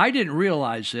 I didn't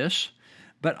realize this,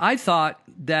 but I thought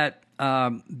that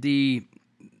the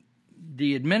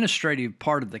administrative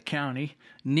part of the county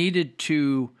needed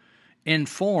to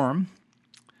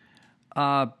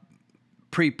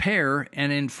prepare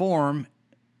and inform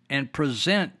and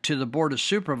present to the Board of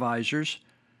Supervisors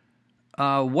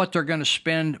what they're going to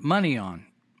spend money on.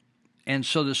 And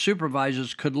so the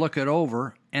supervisors could look it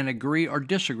over and agree or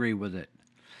disagree with it.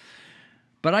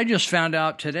 But I just found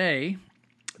out today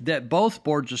that both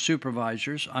boards of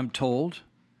supervisors, I'm told,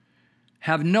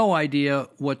 have no idea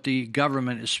what the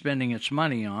government is spending its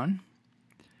money on.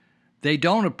 They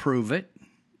don't approve it.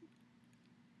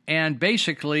 And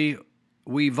basically,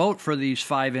 we vote for these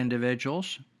 5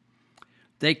 individuals.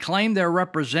 They claim they're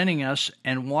representing us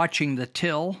and watching the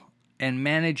till and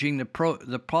managing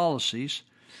the policies.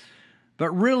 But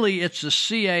really, it's the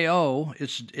CAO.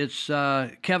 It's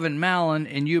Kevin Mallon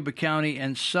in Yuba County,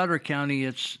 and Sutter County,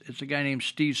 it's a guy named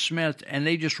Steve Smith, and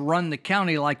they just run the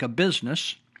county like a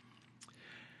business.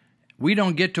 We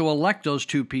don't get to elect those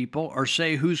two people or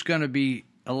say who's going to be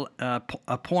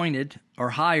appointed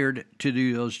or hired to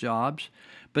do those jobs,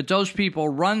 but those people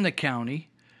run the county,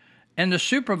 and the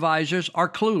supervisors are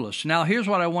clueless. Now, here's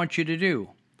what I want you to do.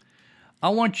 I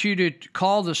want you to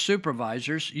call the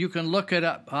supervisors. You can look it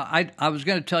up. I was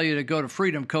going to tell you to go to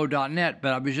freedomco.net,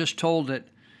 but I was just told that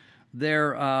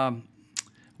their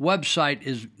website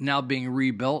is now being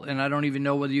rebuilt, and I don't even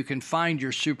know whether you can find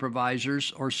your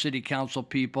supervisors or city council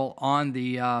people on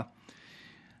the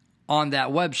on that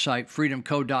website,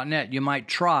 freedomco.net. You might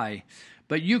try,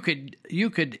 but you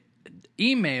could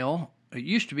email. It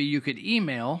used to be you could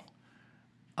email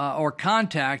or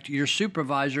contact your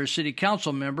supervisor or city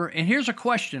council member, and here's a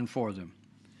question for them.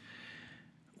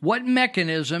 What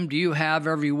mechanism do you have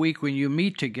every week when you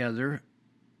meet together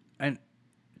and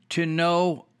to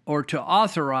know or to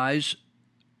authorize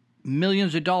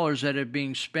millions of dollars that are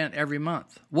being spent every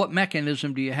month? What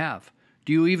mechanism do you have?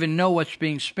 Do you even know what's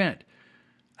being spent?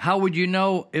 How would you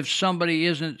know if somebody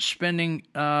isn't spending,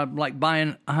 like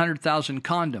buying 100,000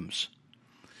 condoms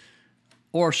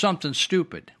or something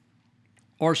stupid?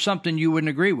 Or something you wouldn't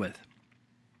agree with,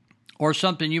 or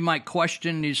something you might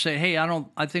question, and you say, hey,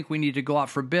 I think we need to go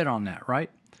out for bid on that, right?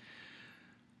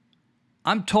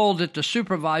 I'm told that the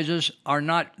supervisors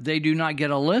they do not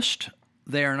get a list,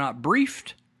 they are not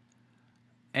briefed,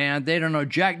 and they don't know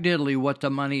jack diddly what the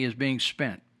money is being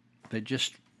spent. They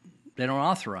don't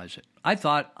authorize it.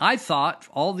 I thought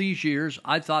all these years,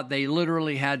 I thought they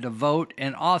literally had to vote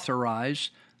and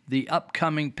authorize the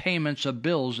upcoming payments of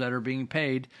bills that are being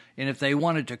paid, and if they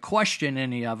wanted to question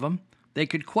any of them, they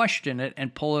could question it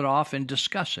and pull it off and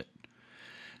discuss it.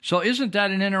 So isn't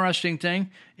that an interesting thing?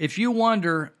 If you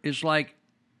wonder, it's like,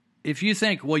 if you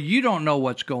think, well, you don't know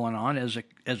what's going on as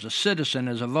a citizen,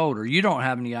 as a voter, you don't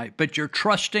have any idea, but you're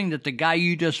trusting that the guy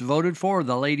you just voted for, or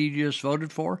the lady you just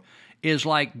voted for, is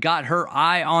like got her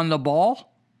eye on the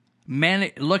ball,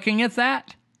 looking at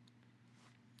that.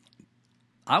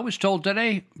 I was told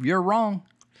today, you're wrong.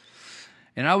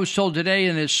 And I was told today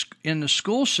in the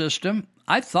school system,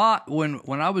 I thought when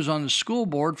I was on the school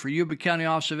board for Yuba County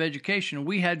Office of Education,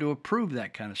 we had to approve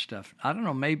that kind of stuff. I don't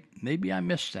know, maybe I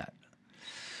missed that.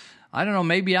 I don't know,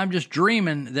 maybe I'm just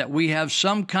dreaming that we have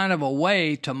some kind of a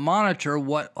way to monitor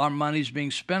what our money's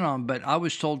being spent on. But I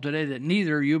was told today that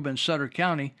neither Yuba and Sutter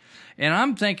County. And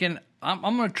I'm thinking, I'm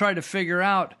going to try to figure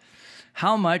out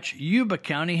how much Yuba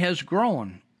County has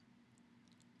grown.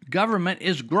 Government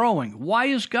is growing. Why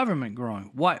is government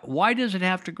growing? Why does it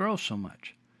have to grow so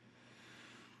much?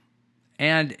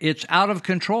 And it's out of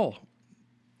control.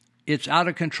 It's out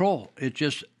of control. It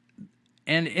just,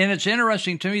 and it's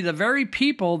interesting to me, the very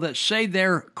people that say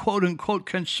they're quote unquote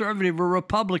conservative or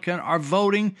Republican are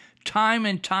voting time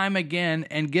and time again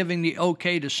and giving the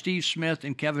okay to Steve Smith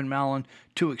and Kevin Mallon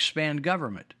to expand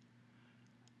government.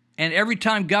 And every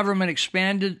time government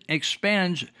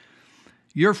expands,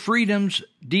 your freedoms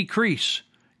decrease.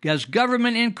 As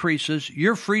government increases,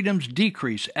 your freedoms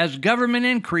decrease. As government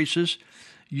increases,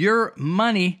 your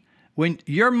money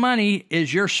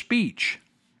is your speech,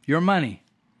 your money.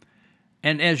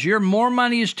 And as more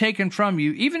money is taken from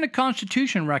you, even the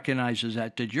Constitution recognizes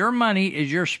that your money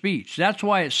is your speech. That's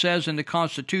why it says in the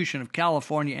Constitution of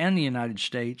California and the United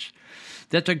States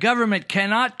that the government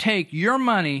cannot take your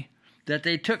money that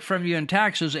they took from you in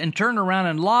taxes and turn around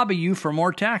and lobby you for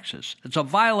more taxes. It's a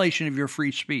violation of your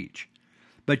free speech.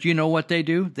 But you know what they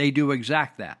do? They do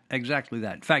exactly that.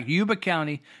 In fact, Yuba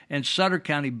County and Sutter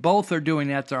County both are doing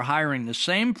that. They're hiring the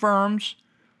same firms,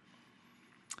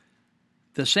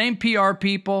 the same PR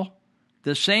people,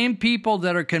 the same people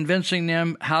that are convincing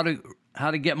them how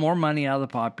to get more money out of the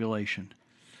population.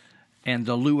 And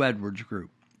the Lou Edwards group,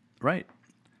 right?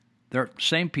 They're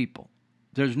same people.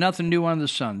 There's nothing new under the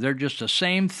sun. They're just the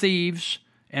same thieves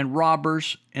and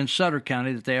robbers in Sutter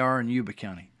County that they are in Yuba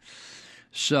County.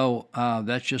 So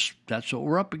that's what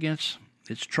we're up against.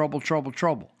 It's trouble, trouble,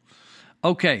 trouble.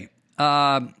 Okay.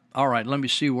 All right. Let me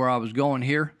see where I was going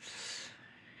here.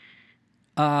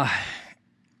 This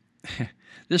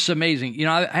is amazing. You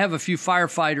know, I have a few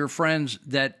firefighter friends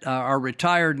that are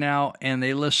retired now, and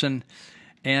they listen,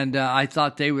 and I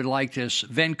thought they would like this.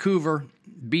 Vancouver,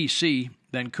 BC,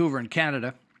 Vancouver in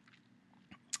Canada.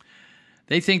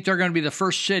 They think they're going to be the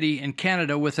first city in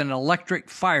Canada with an electric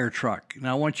fire truck.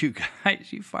 Now, I want you guys,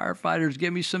 you firefighters,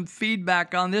 give me some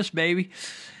feedback on this, baby.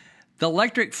 The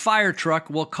electric fire truck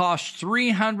will cost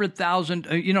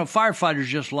 $300,000. You know, firefighters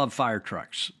just love fire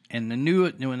trucks. And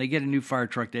when they get a new fire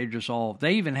truck,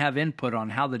 they even have input on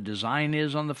how the design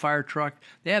is on the fire truck.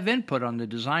 They have input on the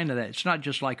design of that. It's not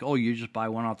just like, oh, you just buy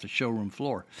one off the showroom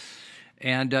floor.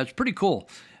 And it's pretty cool.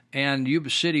 And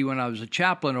Yuba City, when I was a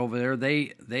chaplain over there,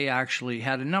 they actually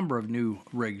had a number of new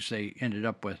rigs they ended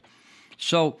up with.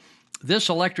 So this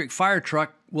electric fire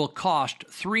truck will cost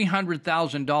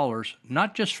 $300,000,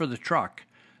 not just for the truck,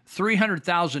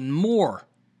 $300,000 more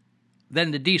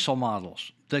than the diesel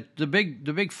models. The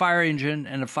big fire engine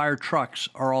and the fire trucks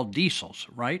are all diesels,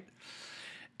 right?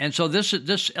 And so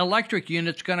this electric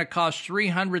unit's going to cost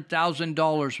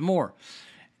 $300,000 more.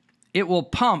 It will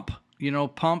pump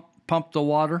the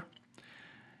water.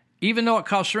 Even though it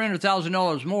costs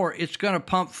 $300,000 more, it's going to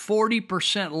pump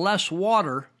 40% less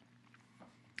water,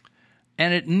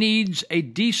 and it needs a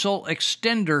diesel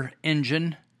extender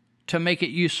engine to make it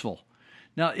useful.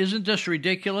 Now, isn't this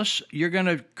ridiculous? You're going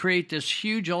to create this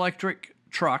huge electric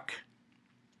truck.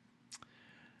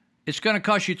 It's going to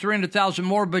cost you $300,000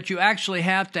 more, but you actually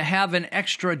have to have an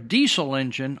extra diesel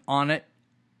engine on it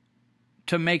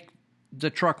to make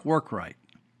the truck work right.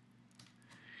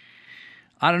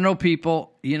 I don't know,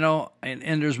 people,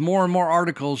 and there's more and more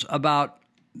articles about,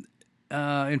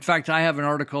 in fact, I have an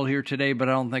article here today, but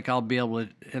I don't think I'll be able to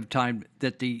have time,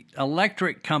 that the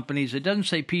electric companies, it doesn't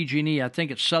say PG&E, I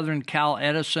think it's Southern Cal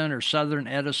Edison or Southern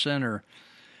Edison, or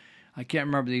I can't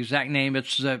remember the exact name.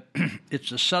 It's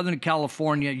a Southern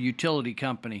California utility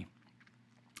company.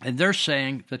 And they're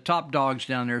saying, the top dogs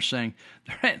down there saying,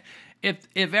 if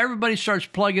everybody starts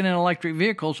plugging in electric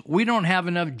vehicles, we don't have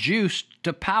enough juice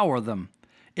to power them.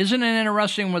 Isn't it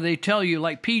interesting when they tell you,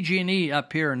 like PG&E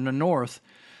up here in the north,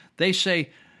 they say,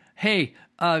 hey,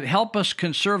 help us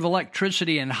conserve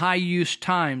electricity in high-use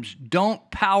times. Don't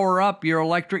power up your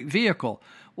electric vehicle.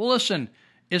 Well, listen,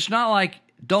 it's not like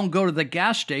don't go to the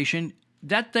gas station.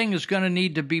 That thing is going to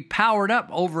need to be powered up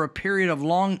over a period of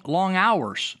long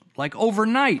hours. Like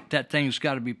overnight, that thing's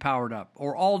got to be powered up,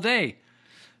 or all day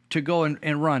to go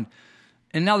and run.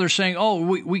 And now they're saying, oh,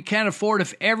 we can't afford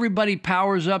if everybody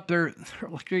powers up their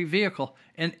electric vehicle.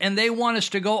 And they want us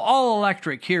to go all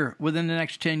electric here within the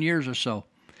next 10 years or so.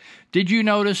 Did you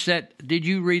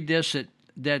read this,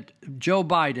 that Joe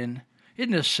Biden,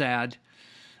 isn't this sad?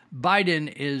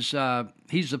 Biden is,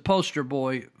 he's the poster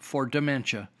boy for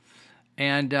dementia.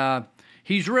 And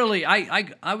he's really,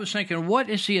 I was thinking, what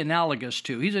is he analogous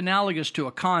to? He's analogous to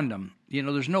a condom.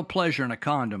 There's no pleasure in a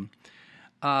condom.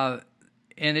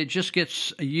 And it just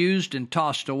gets used and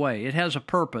tossed away. It has a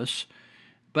purpose,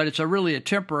 but it's really a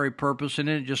temporary purpose, and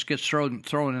then it just gets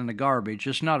thrown in the garbage.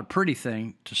 It's not a pretty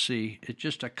thing to see. It's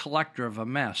just a collector of a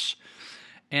mess.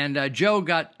 And Joe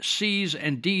got C's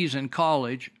and D's in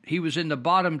college. He was in the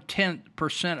bottom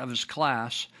 10% of his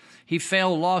class. He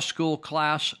failed law school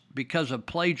class because of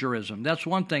plagiarism. That's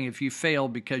one thing if you fail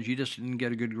because you just didn't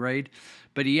get a good grade,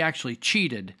 but he actually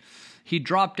cheated. He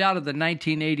dropped out of the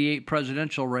 1988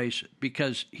 presidential race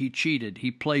because he cheated.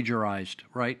 He plagiarized,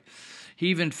 right? He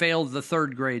even failed the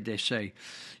third grade, they say.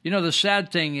 The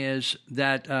sad thing is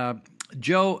that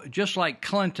Joe, just like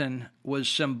Clinton, was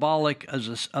symbolic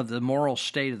of the moral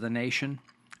state of the nation,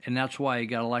 and that's why he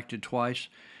got elected twice.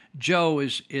 Joe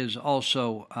is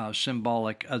also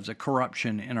symbolic of the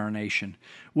corruption in our nation.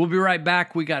 We'll be right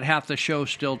back. We got half the show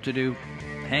still to do.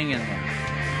 Hang in there.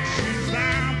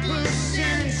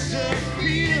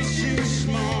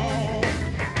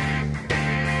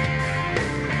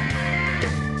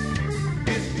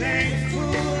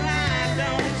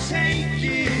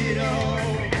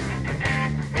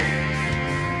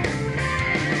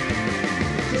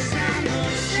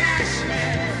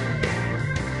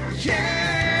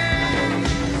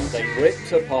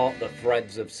 Ripped apart the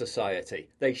threads of society.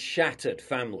 They shattered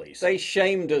families. They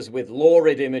shamed us with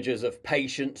lurid images of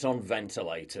patients on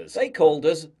ventilators. They called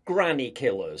us granny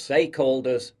killers. They called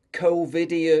us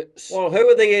COVIDiots. Well, who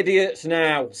are the idiots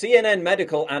now? CNN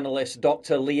medical analyst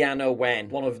Dr. Leanna Wen,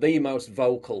 one of the most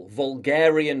vocal,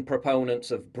 vulgarian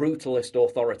proponents of brutalist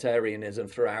authoritarianism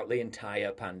throughout the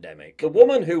entire pandemic. The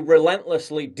woman who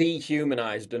relentlessly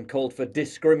dehumanized and called for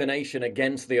discrimination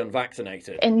against the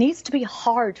unvaccinated. It needs to be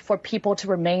hard for people to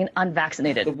remain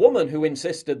unvaccinated. The woman who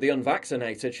insisted the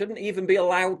unvaccinated shouldn't even be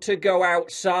allowed to go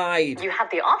outside. You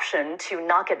have the option to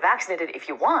not get vaccinated if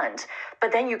you want,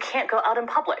 but then you can't go out in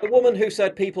public. The woman who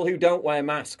said people who don't wear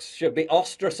masks should be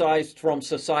ostracized from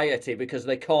society because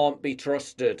they can't be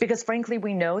trusted. Because frankly,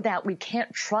 we know that we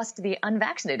can't trust the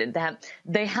unvaccinated, that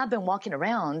they have been walking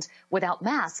around without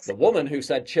masks. The woman who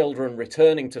said children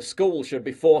returning to school should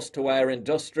be forced to wear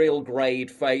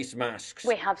industrial-grade face masks.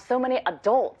 We have so many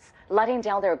adults letting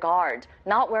down their guard.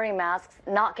 Not wearing masks,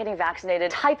 not getting vaccinated.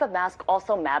 Type of mask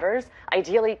also matters.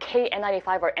 Ideally,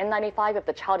 KN95 or N95 if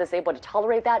the child is able to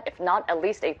tolerate that. If not, at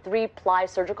least a 3-ply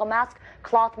surgical mask.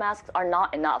 Cloth masks are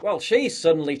not enough. Well, she's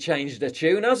suddenly changed her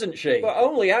tune, hasn't she? But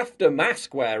only after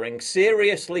mask wearing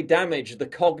seriously damaged the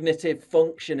cognitive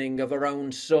functioning of her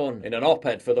own son. In an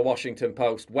op-ed for the Washington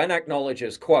Post, Wen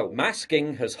acknowledges, quote,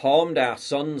 masking has harmed our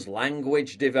son's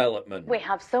language development. We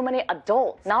have so many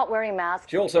adults not wearing masks.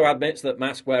 She also admits that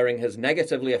mask wearing has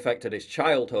negatively affected his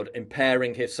childhood,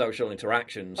 impairing his social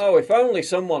interactions. Oh, if only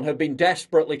someone had been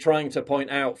desperately trying to point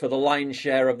out for the lion's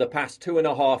share of the past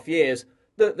 2.5 years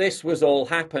that this was all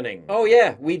happening. Oh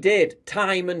yeah, we did,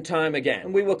 time and time again.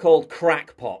 And we were called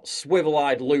crackpots,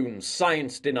 swivel-eyed loons,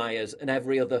 science deniers, and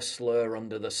every other slur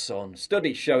under the sun.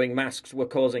 Studies showing masks were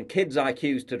causing kids'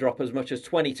 IQs to drop as much as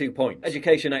 22 points.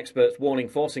 Education experts warning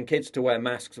forcing kids to wear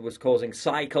masks was causing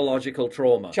psychological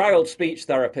trauma. Child speech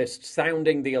therapists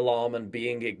sounding the alarm and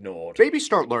being ignored. Babies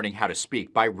start learning how to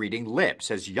speak by reading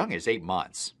lips as young as 8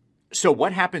 months. So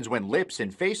what happens when lips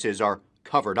and faces are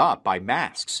covered up by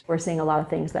masks? We're seeing a lot of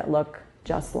things that look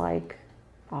just like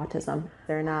autism.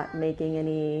 They're not making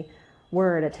any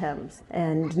word attempts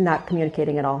and not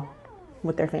communicating at all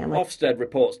with their family. Ofsted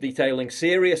reports detailing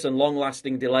serious and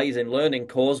long-lasting delays in learning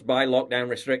caused by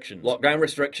lockdown restrictions. Lockdown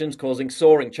restrictions causing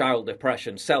soaring child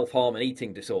depression, self-harm and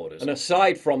eating disorders. And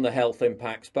aside from the health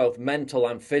impacts, both mental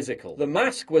and physical, the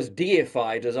mask was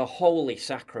deified as a holy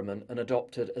sacrament and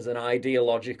adopted as an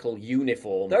ideological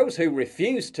uniform. Those who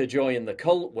refused to join the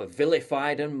cult were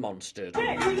vilified and monstered.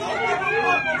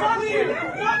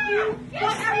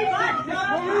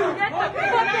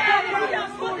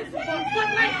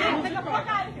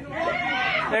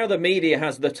 Now the media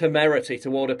has the temerity to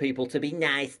order people to be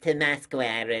nice to mask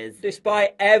wearers.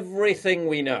 Despite everything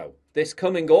we know, this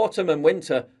coming autumn and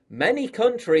winter, many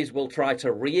countries will try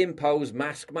to reimpose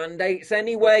mask mandates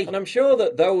anyway, and I'm sure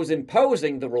that those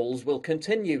imposing the rules will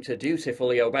continue to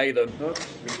dutifully obey them.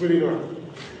 Thank you.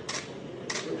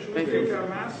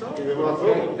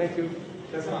 Thank you.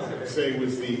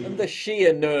 And the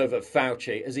sheer nerve of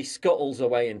Fauci as he scuttles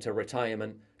away into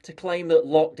retirement to claim that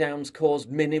lockdowns caused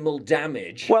minimal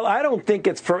damage. Well, I don't think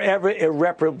it's forever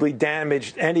irreparably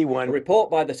damaged anyone. A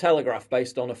report by The Telegraph,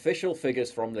 based on official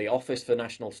figures from the Office for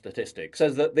National Statistics,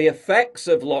 says that the effects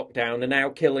of lockdown are now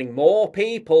killing more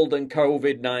people than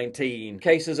COVID-19.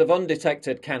 Cases of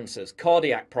undetected cancers,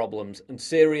 cardiac problems, and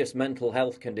serious mental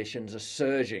health conditions are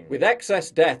surging, with excess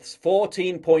deaths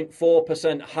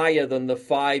 14.4% higher than the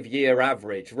 5-year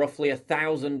average, roughly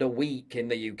 1,000 a week in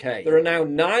the UK. There are now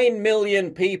 9 million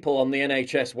people on the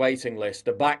NHS waiting list,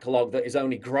 a backlog that is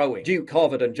only growing. Duke,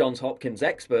 Harvard and Johns Hopkins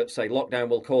experts say lockdown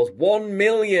will cause 1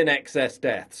 million excess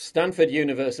deaths. Stanford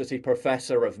University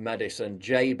professor of medicine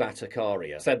Jay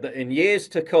Bhattacharya said that in years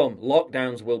to come,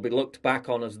 lockdowns will be looked back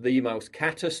on as the most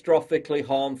catastrophically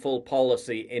harmful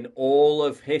policy in all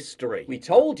of history. We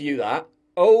told you that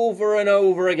over and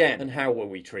over again. And how were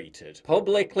we treated?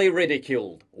 Publicly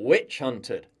ridiculed, witch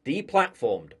hunted,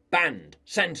 deplatformed, banned,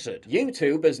 censored.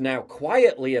 YouTube has now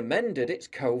quietly amended its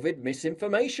COVID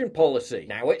misinformation policy.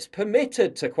 Now it's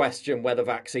permitted to question whether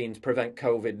vaccines prevent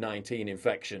COVID-19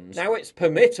 infections. Now it's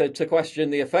permitted to question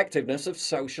the effectiveness of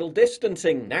social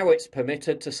distancing. Now it's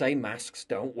permitted to say masks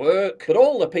don't work. But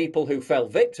all the people who fell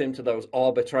victim to those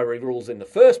arbitrary rules in the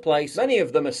first place, many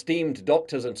of them esteemed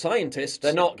doctors and scientists,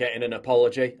 they're not getting an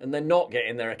apology and they're not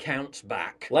getting their accounts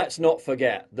back. Let's not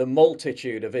forget the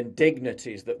multitude of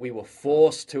indignities that we were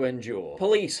forced to endure.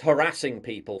 Police harassing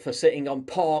people for sitting on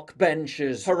park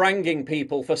benches, haranguing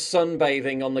people for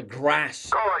sunbathing on the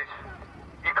grass. Guys,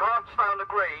 you can't stay on the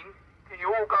green. Can you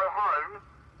all go home?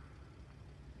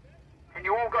 Can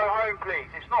you all go home, please?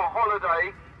 It's not a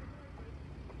holiday.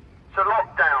 It's a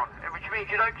lockdown, which means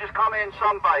you don't just come in and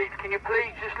sunbathe. Can you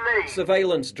please just leave?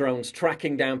 Surveillance drones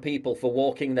tracking down people for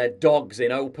walking their dogs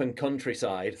in open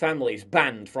countryside. Families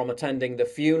banned from attending the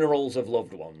funerals of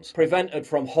loved ones. Prevented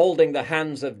from holding the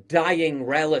hands of dying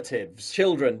relatives.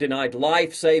 Children denied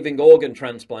life-saving organ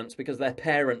transplants because their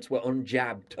parents were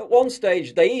unjabbed. At one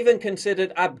stage, they even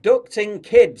considered abducting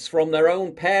kids from their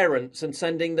own parents and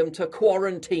sending them to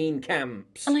quarantine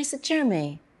camps. And I said,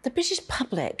 Jeremy, the British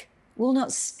public will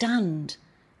not stand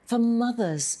for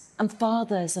mothers and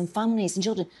fathers and families and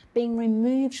children being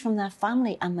removed from their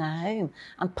family and their home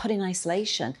and put in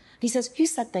isolation. He says, who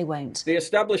said they won't? The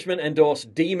establishment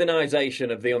endorsed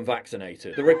demonisation of the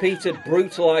unvaccinated, the repeated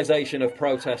brutalisation of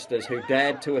protesters who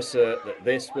dared to assert that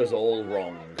this was all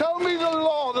wrong. Tell me the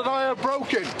law that I have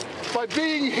broken by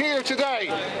being here today.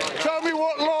 Tell me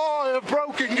what law I have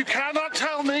broken. You cannot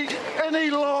tell me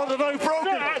any law that I've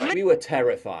broken. We were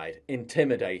terrified,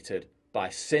 intimidated, by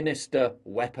sinister,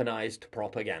 weaponized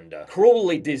propaganda,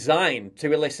 cruelly designed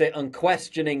to elicit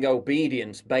unquestioning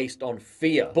obedience based on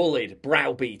fear, bullied,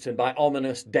 browbeaten by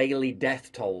ominous daily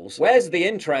death tolls. Where's the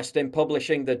interest in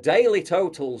publishing the daily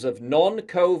totals of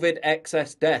non-COVID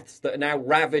excess deaths that are now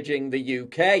ravaging the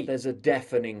UK? There's a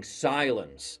deafening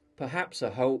silence. Perhaps a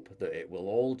hope that it will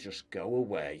all just go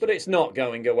away. But it's not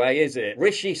going away, is it?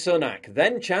 Rishi Sunak,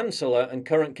 then Chancellor and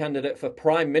current candidate for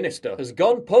Prime Minister, has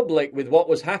gone public with what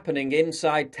was happening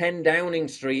inside 10 Downing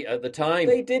Street at the time.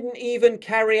 They didn't even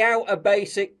carry out a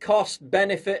basic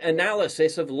cost-benefit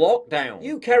analysis of lockdown.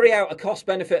 You carry out a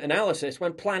cost-benefit analysis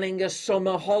when planning a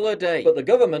summer holiday. But the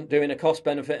government doing a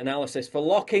cost-benefit analysis for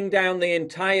locking down the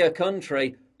entire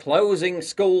country, closing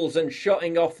schools and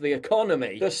shutting off the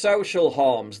economy, the social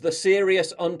harms, the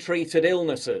serious untreated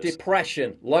illnesses,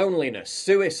 depression, loneliness,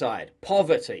 suicide,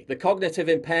 poverty, the cognitive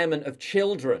impairment of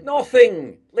children.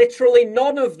 Nothing, literally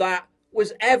none of that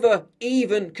was ever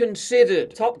even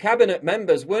considered. Top cabinet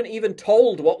members weren't even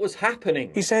told what was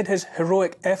happening. He said his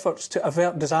heroic efforts to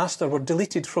avert disaster were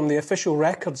deleted from the official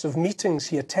records of meetings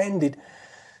he attended.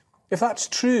 If that's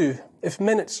true, if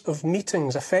minutes of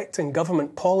meetings affecting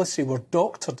government policy were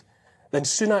doctored, then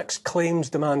Sunak's claims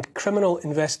demand criminal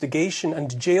investigation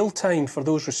and jail time for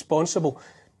those responsible,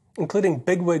 including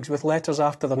bigwigs with letters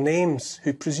after their names,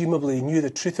 who presumably knew the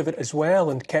truth of it as well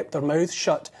and kept their mouths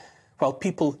shut, while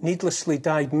people needlessly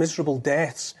died miserable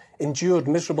deaths, endured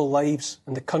miserable lives,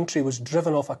 and the country was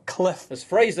driven off a cliff. As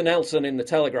Fraser Nelson in The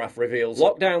Telegraph reveals,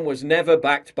 lockdown was never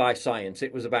backed by science.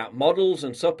 It was about models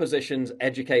and suppositions,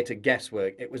 educated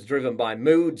guesswork. It was driven by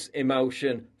moods,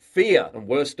 emotion, fear, and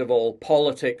worst of all,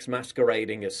 politics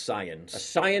masquerading as science. A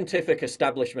scientific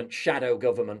establishment shadow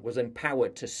government was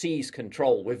empowered to seize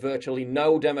control with virtually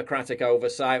no democratic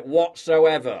oversight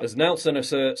whatsoever. As Nelson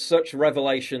asserts, such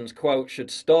revelations, quote,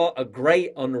 should start a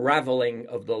great unraveling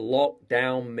of the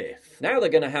lockdown myth. Now they're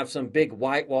going to have some big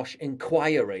whitewash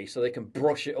inquiry so they can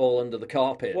brush it all under the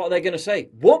carpet. What are they going to say?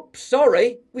 Whoops,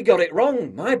 sorry, we got it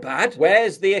wrong, my bad.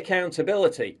 Where's the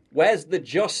accountability? Where's the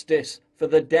justice for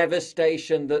the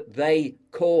devastation that they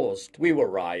caused? We were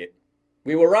right.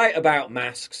 We were right about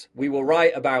masks. We were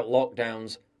right about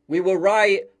lockdowns. We were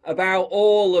right about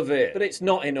all of it. But it's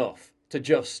not enough to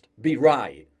just be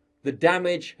right. The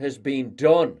damage has been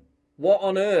done. What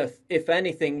on earth, if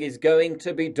anything, is going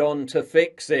to be done to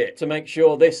fix it? To make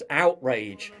sure this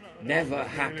outrage never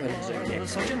happens again.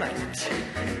 Such a night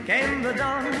came the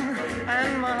dawn,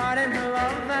 and my heart into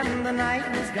love, and the night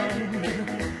was gone.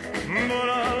 But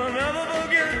I'll never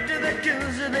forget the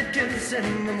kiss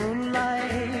in the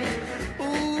moonlight.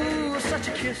 Ooh, such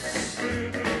a kiss,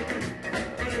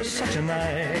 such a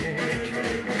night.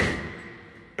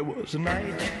 It was a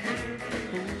night.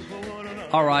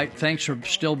 All right, thanks for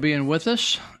still being with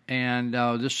us. And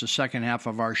this is the second half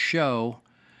of our show.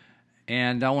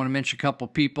 And I want to mention a couple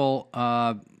people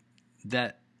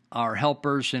that are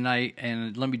helpers.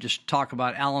 And let me just talk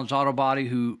about Alan's Auto Body,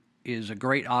 who is a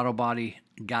great auto body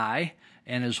guy,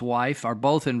 and his wife are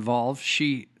both involved.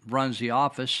 She runs the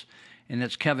office, and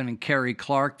it's Kevin and Carrie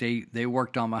Clark. They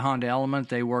worked on my Honda Element.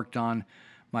 They worked on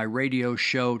my radio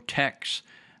show Tex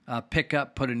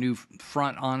pickup, put a new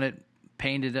front on it,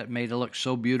 painted it, made it look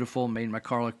so beautiful, made my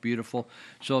car look beautiful.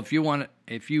 So if you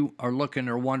are looking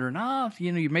or wondering,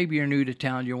 maybe you're new to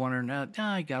town, you're wondering,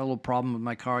 I got a little problem with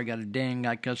my car, I got a ding,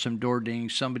 I got some door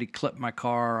dings, somebody clipped my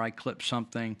car, I clipped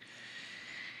something.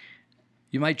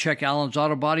 You might check Alan's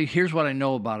Auto Body. Here's what I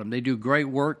know about them. They do great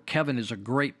work. Kevin is a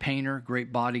great painter,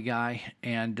 great body guy.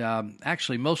 And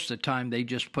actually, most of the time, they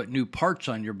just put new parts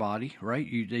on your body, right?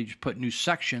 They just put new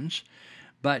sections,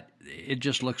 but it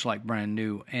just looks like brand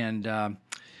new. And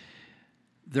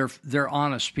they're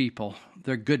honest people.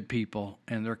 They're good people,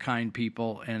 and they're kind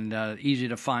people, and easy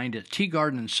to find at Tea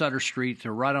Garden and Sutter Street.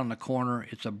 They're right on the corner.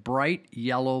 It's a bright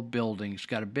yellow building. It's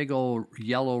got a big old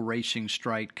yellow racing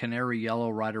stripe, canary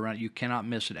yellow right around it. You cannot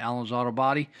miss it. Alan's Auto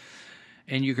Body.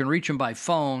 And you can reach them by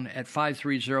phone at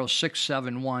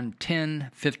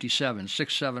 530-671-1057,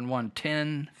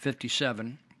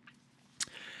 671-1057.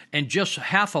 And just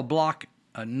half a block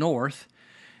north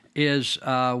is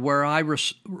where I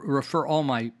refer all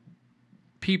my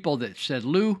people that said,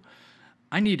 Lou,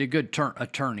 I need a good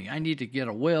attorney. I need to get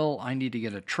a will. I need to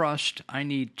get a trust. I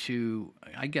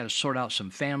got to sort out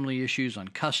some family issues on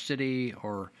custody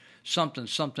or something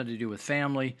to do with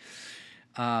family,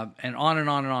 and on and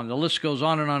on and on. The list goes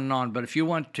on and on and on. But if you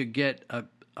want to get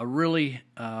a really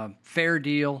fair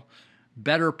deal,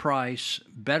 better price,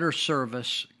 better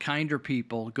service, kinder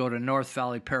people, go to North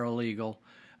Valley Paralegal.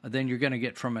 than you're going to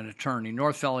get from an attorney.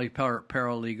 North Valley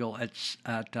Paralegal,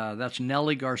 that's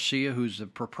Nellie Garcia, who's the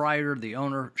proprietor, the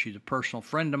owner. She's a personal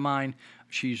friend of mine.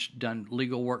 She's done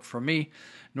legal work for me.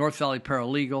 North Valley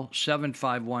Paralegal,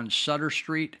 751 Sutter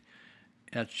Street.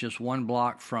 That's just one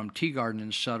block from Tea Garden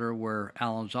in Sutter, where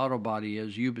Allen's Auto Body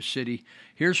is, Yuba City.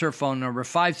 Here's her phone number,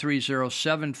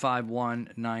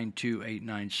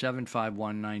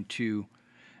 530-751-9289,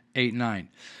 751-9289.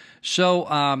 So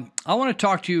I want to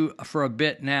talk to you for a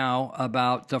bit now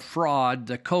about the fraud,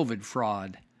 the COVID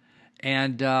fraud.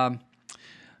 And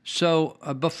so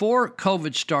before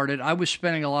COVID started, I was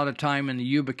spending a lot of time in the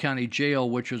Yuba County Jail,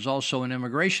 which was also an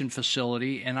immigration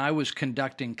facility, and I was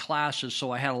conducting classes.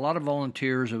 So I had a lot of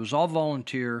volunteers. It was all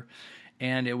volunteer,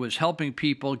 and it was helping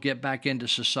people get back into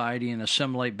society and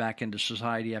assimilate back into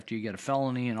society after you get a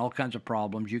felony and all kinds of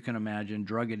problems you can imagine,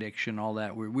 drug addiction, all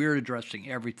that. We were addressing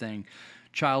everything,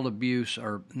 child abuse,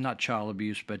 or not child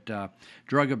abuse, but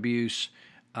drug abuse,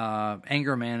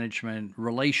 anger management,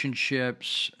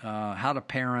 relationships, how to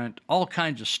parent, all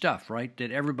kinds of stuff, right, that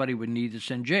everybody would need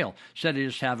that's in jail. Instead of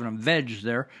just having them veg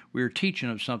there, we were teaching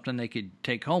them something they could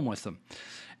take home with them.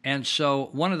 And so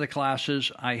one of the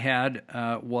classes I had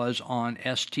was on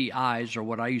STIs, or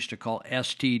what I used to call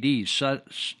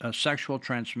STDs, sexual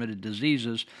transmitted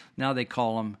diseases. Now they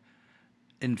call them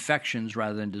infections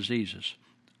rather than diseases.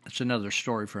 That's another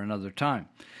story for another time.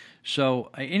 So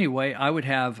anyway, I would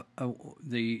have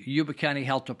the Yuba County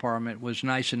Health Department was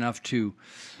nice enough to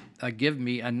give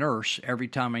me a nurse every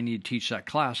time I needed to teach that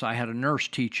class. I had a nurse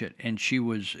teach it, and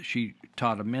she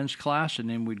taught a men's class, and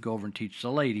then we'd go over and teach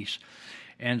the ladies.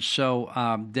 And so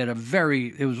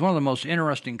it was one of the most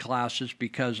interesting classes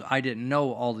because I didn't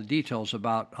know all the details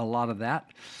about a lot of that,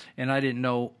 and I didn't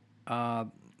know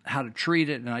how to treat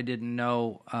it, and I didn't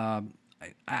know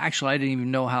actually I didn't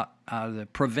even know how the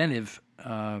preventive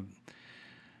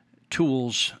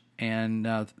tools and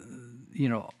how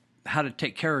to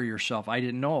take care of yourself. I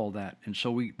didn't know all that, and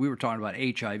so we were talking about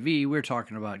HIV, we were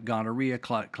talking about gonorrhea,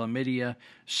 chlamydia,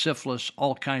 syphilis,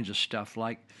 all kinds of stuff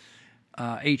like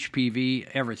HPV,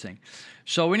 everything.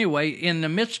 So anyway, in the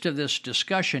midst of this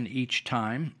discussion, each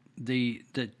time the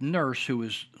nurse, who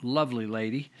was a lovely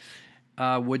lady,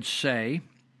 would say,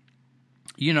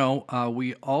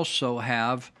 we also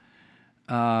have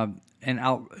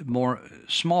more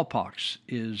smallpox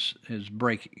is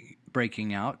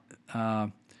breaking out,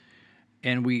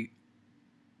 and we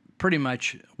pretty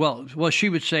much she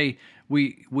would say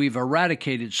we've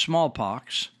eradicated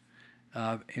smallpox,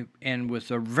 and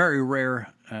with a very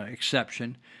rare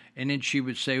exception, and then she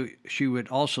would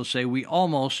also say we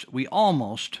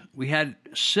had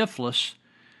syphilis,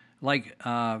 like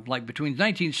between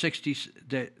 1960s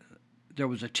that. There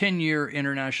was a 10-year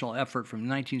international effort from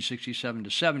 1967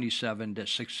 to 77 that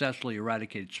successfully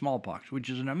eradicated smallpox, which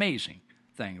is an amazing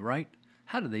thing, right?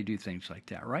 How do they do things like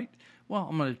that, right? Well,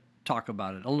 I'm going to talk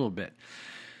about it a little bit.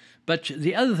 But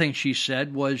the other thing she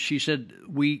said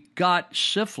we got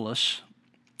syphilis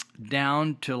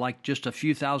down to like just a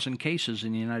few thousand cases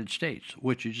in the United States,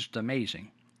 which is just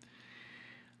amazing.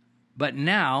 But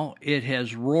now it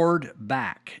has roared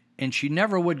back. And she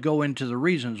never would go into the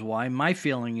reasons why. My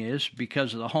feeling is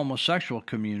because of the homosexual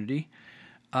community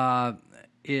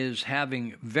is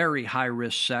having very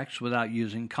high-risk sex without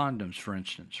using condoms, for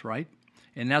instance, right?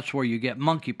 And that's where you get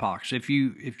monkeypox. If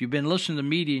you've been listening to the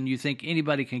media and you think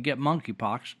anybody can get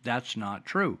monkeypox, that's not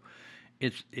true.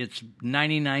 It's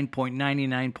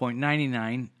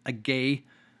 99.99.99 a gay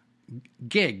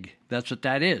gig. That's what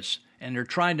that is. And they're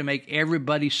trying to make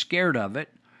everybody scared of it.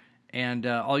 And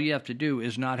all you have to do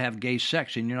is not have gay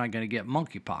sex, and you're not going to get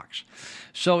monkeypox.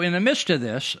 So in the midst of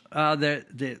this, I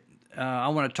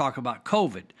want to talk about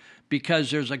COVID,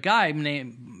 because there's a guy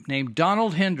named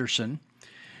Donald Henderson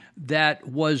that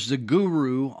was the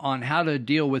guru on how to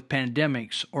deal with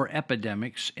pandemics or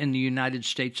epidemics in the United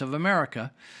States of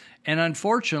America. And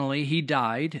unfortunately, he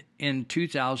died in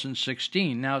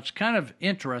 2016. Now, it's kind of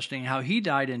interesting how he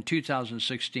died in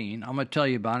 2016. I'm going to tell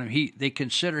you about him. They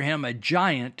consider him a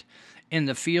giant in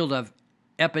the field of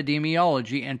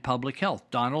epidemiology and public health.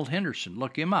 Donald Henderson,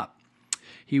 look him up.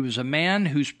 He was a man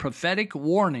whose prophetic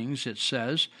warnings, it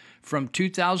says, from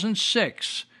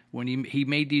 2006, when he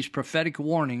made these prophetic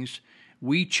warnings,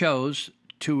 this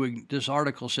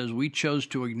article says, we chose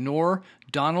to ignore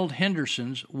Donald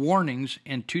Henderson's warnings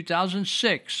in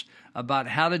 2006 about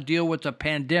how to deal with the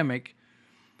pandemic.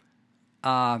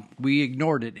 We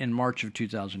ignored it in March of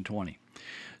 2020.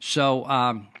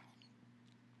 So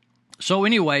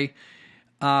anyway,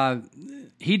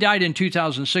 he died in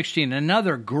 2016.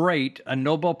 Another great, a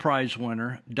Nobel Prize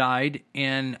winner, died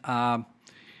in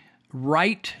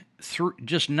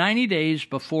just 90 days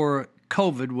before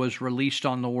COVID was released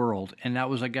on the world, and that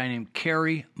was a guy named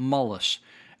Kary Mullis.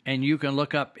 And you can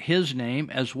look up his name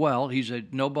as well. He's a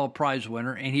Nobel Prize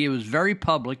winner, and he was very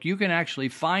public. You can actually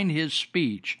find his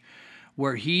speech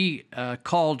where he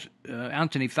called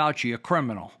Anthony Fauci a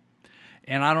criminal.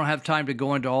 And I don't have time to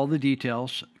go into all the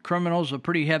details. Criminal's a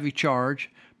pretty heavy charge,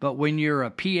 but when you're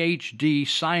a PhD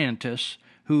scientist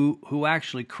who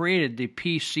actually created the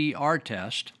PCR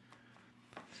test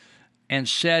and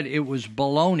said it was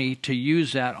baloney to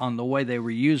use that on the way they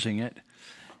were using it.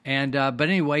 And but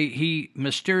anyway, he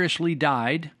mysteriously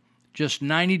died just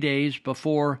 90 days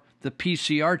before the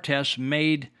PCR test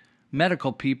made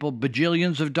medical people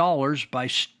bajillions of dollars by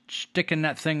sticking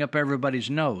that thing up everybody's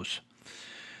nose.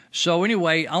 So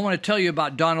anyway, I want to tell you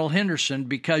about Donald Henderson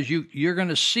because you're going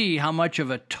to see how much of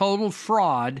a total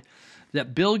fraud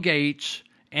that Bill Gates,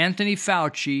 Anthony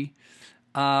Fauci,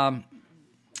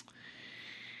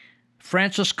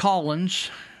 Francis Collins,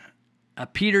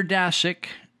 Peter Daszak,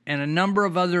 and a number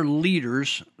of other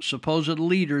leaders, supposed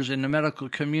leaders in the medical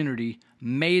community,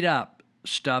 made up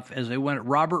stuff as they went at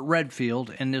Robert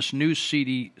Redfield and this new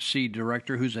CDC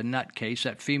director who's a nutcase,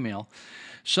 that female.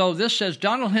 So this says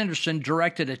Donald Henderson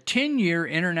directed a 10-year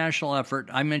international effort,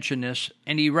 I mentioned this,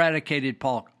 and he eradicated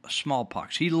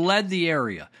smallpox. He led the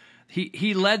area.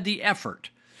 He led the effort.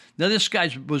 Now, this guy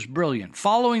was brilliant.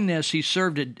 Following this, he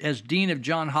served as Dean of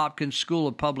Johns Hopkins School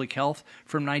of Public Health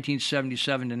from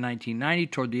 1977 to 1990.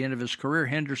 Toward the end of his career,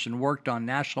 Henderson worked on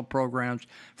national programs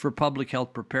for public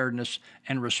health preparedness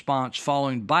and response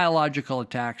following biological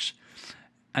attacks.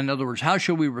 In other words, how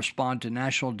should we respond to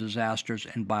national disasters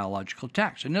and biological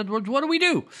attacks? In other words, what do we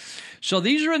do? So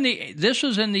this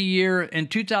was in the year in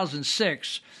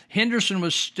 2006. Henderson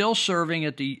was still serving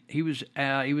at he was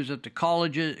at the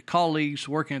colleagues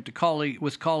working at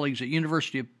with colleagues at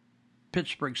University of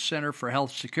Pittsburgh Center for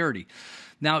Health Security.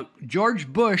 Now George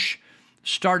Bush's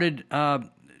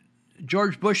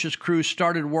crew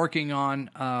started working on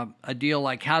a deal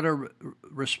like how to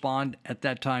respond at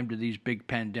that time to these big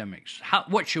pandemics.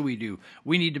 What should we do?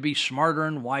 We need to be smarter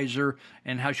and wiser,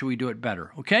 and how should we do it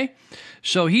better? Okay?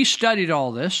 So he studied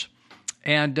all this,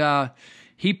 and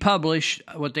he published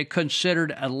what they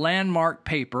considered a landmark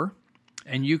paper,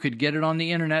 and you could get it on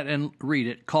the internet and read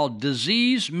it, called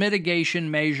Disease Mitigation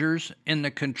Measures in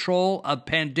the Control of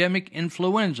Pandemic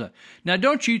Influenza. Now,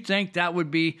 don't you think that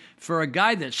would be, for a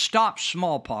guy that stopped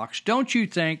smallpox, don't you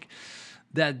think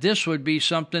that this would be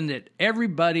something that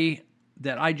everybody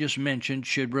that I just mentioned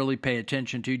should really pay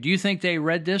attention to? Do you think they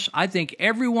read this? I think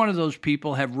every one of those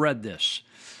people have read this.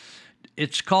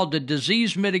 It's called the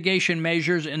Disease Mitigation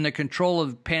Measures in the Control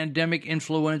of Pandemic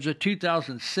Influenza,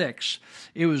 2006.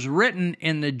 It was written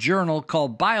in the journal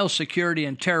called Biosecurity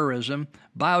and Terrorism,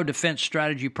 Biodefense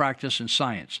Strategy, Practice, and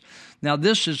Science. Now,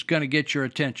 this is going to get your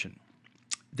attention.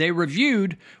 They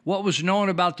reviewed what was known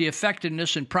about the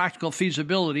effectiveness and practical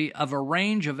feasibility of a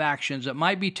range of actions that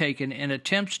might be taken in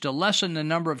attempts to lessen the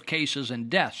number of cases and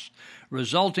deaths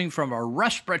resulting from a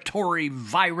respiratory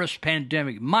virus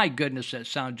pandemic. My goodness, that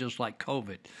sounds just like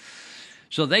COVID.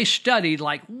 So they studied,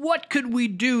 like, what could we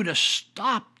do to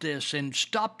stop this and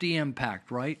stop the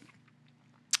impact, right?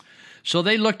 So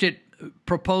they looked at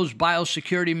proposed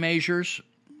biosecurity measures,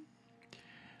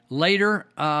 later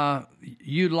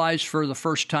utilized for the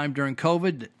first time during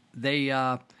COVID.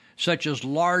 They such as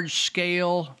large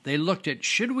scale. They looked at,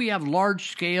 should we have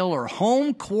large scale or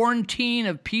home quarantine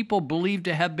of people believed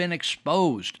to have been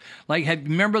exposed? Like,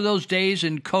 remember those days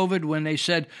in COVID when they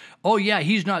said, oh yeah,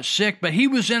 he's not sick, but he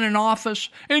was in an office,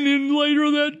 and then later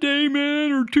that day,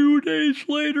 man, or 2 days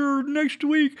later, or next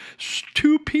week,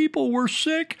 2 people were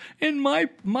sick, and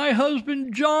my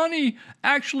husband Johnny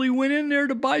actually went in there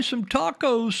to buy some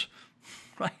tacos,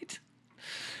 right?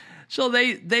 So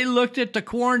they looked at the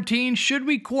quarantine. Should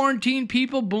we quarantine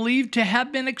people believed to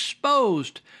have been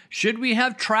exposed? Should we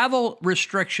have travel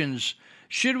restrictions?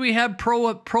 Should we have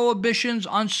prohibitions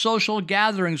on social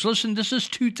gatherings? Listen, this is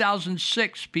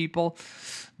 2006, people.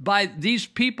 These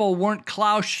people weren't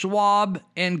Klaus Schwab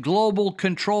and global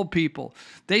control people.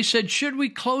 They said, should we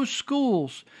close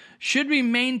schools? Should we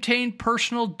maintain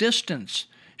personal distance?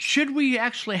 Should we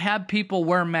actually have people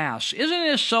wear masks? Isn't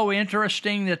this so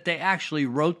interesting that they actually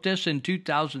wrote this in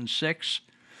 2006,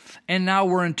 and now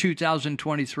we're in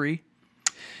 2023?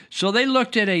 So they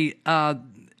looked at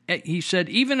he said,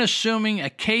 even assuming a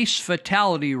case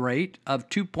fatality rate of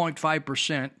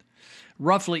 2.5%,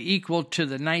 roughly equal to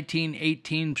the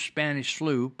 1918 Spanish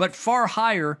flu, but far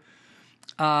higher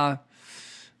than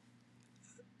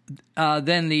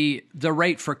the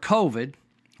rate for COVID,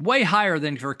 way higher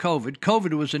than for COVID.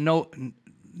 COVID was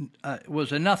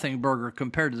was a nothing burger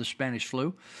compared to the Spanish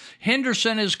flu.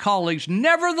 Henderson and his colleagues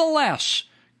nevertheless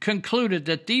concluded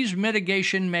that these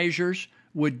mitigation measures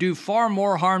would do far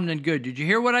more harm than good. Did you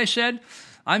hear what I said?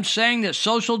 I'm saying that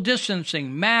social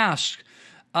distancing, masks,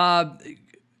 dumping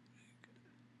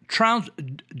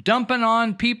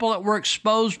on people that were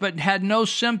exposed but had no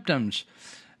symptoms,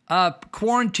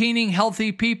 quarantining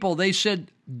healthy people. They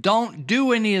said, don't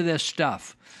do any of this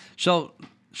stuff. So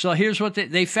here's what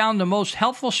they found: the most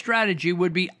helpful strategy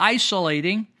would be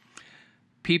isolating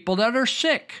people that are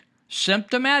sick,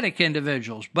 symptomatic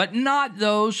individuals, but not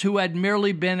those who had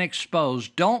merely been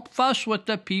exposed. Don't fuss with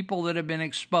the people that have been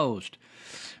exposed.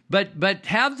 But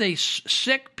have the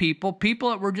sick people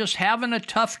that were just having a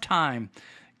tough time,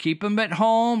 keep them at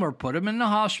home or put them in the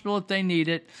hospital if they need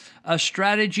it, a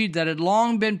strategy that had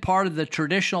long been part of the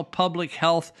traditional public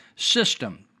health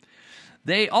system.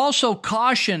 They also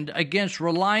cautioned against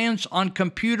reliance on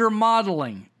computer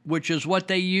modeling, which is what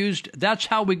they used. That's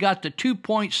how we got the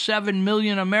 2.7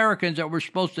 million Americans that were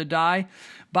supposed to die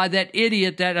by that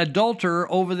idiot, that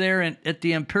adulterer over there at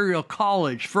the Imperial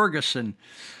College, Ferguson.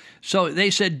 So they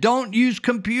said, don't use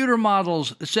computer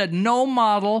models. It said no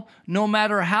model, no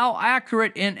matter how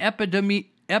accurate in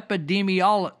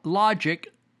epidemiologic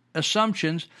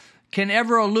assumptions, can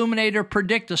ever illuminate or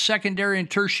predict the secondary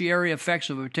and tertiary effects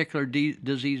of a particular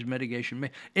disease mitigation.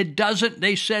 It doesn't.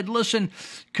 They said, listen,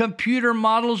 computer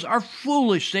models are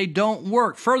foolish. They don't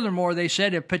work. Furthermore, they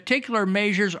said if particular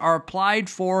measures are applied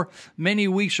for many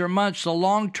weeks or months, the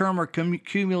long-term or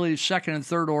cumulative second and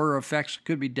third order effects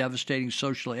could be devastating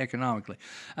socially, economically.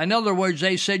 In other words,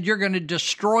 they said you're going to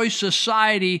destroy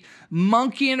society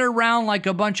monkeying around like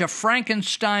a bunch of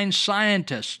Frankenstein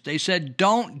scientists. They said,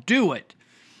 don't do it.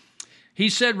 He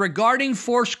said, regarding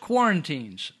forced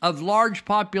quarantines of large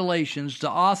populations, the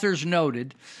authors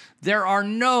noted, there are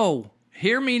no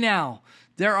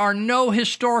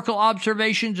historical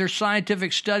observations or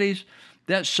scientific studies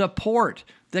that support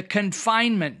the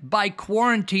confinement by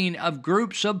quarantine of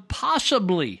groups of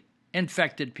possibly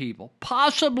infected people.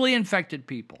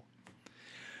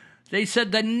 They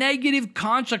said the negative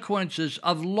consequences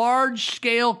of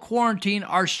large-scale quarantine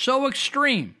are so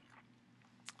extreme,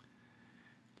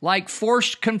 like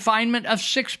forced confinement of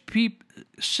six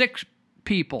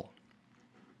people,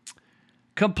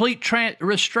 complete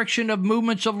restriction of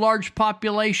movements of large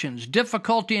populations,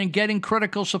 difficulty in getting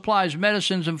critical supplies,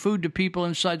 medicines, and food to people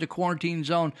inside the quarantine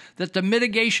zone, that the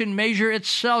mitigation measure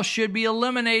itself should be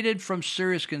eliminated from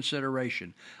serious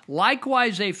consideration.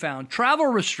 Likewise, they found travel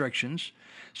restrictions,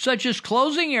 such as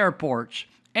closing airports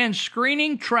and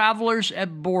screening travelers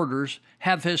at borders,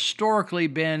 have historically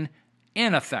been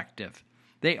ineffective.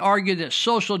 They argued that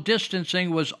social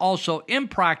distancing was also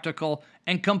impractical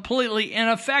and completely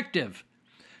ineffective.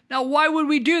 Now, why would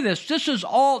we do this?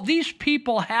 These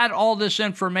people had all this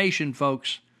information,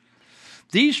 folks.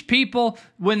 These people,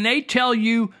 when they tell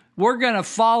you we're going to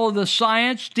follow the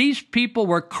science, these people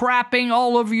were crapping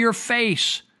all over your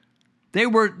face. They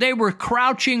were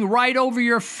crouching right over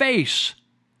your face.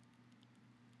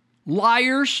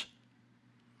 Liars.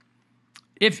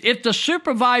 If the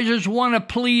supervisors want to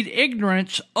plead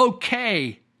ignorance,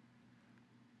 okay.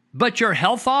 But your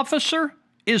health officer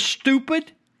is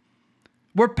stupid?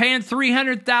 We're paying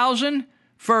 $300,000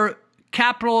 for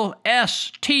capital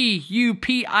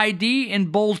STUPID in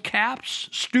bold caps?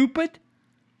 Stupid?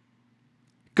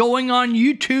 Going on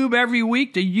YouTube every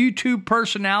week, the YouTube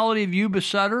personality of Yuba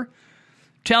Sutter,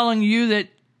 telling you that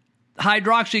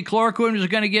hydroxychloroquine is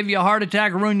going to give you a heart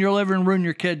attack, ruin your liver, and ruin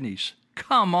your kidneys.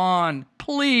 Come on,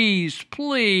 please,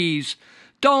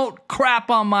 don't crap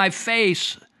on my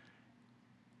face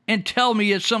and tell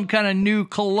me it's some kind of new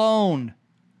cologne.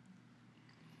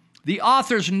 The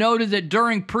authors noted that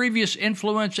during previous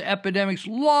influenza epidemics,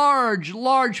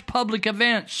 large public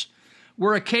events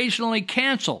were occasionally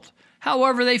canceled.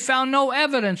 However, they found no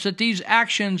evidence that these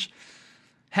actions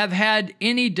have had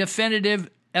any definitive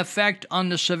effect on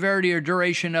the severity or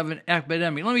duration of an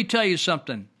epidemic. Let me tell you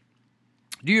something.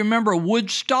 Do you remember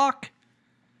Woodstock?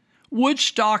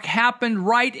 Woodstock happened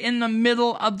right in the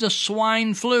middle of the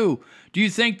swine flu. Do you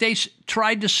think they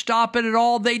tried to stop it at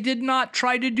all? They did not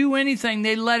try to do anything.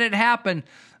 They let it happen.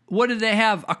 What did they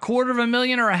have?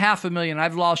 250,000 or 500,000?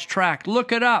 I've lost track.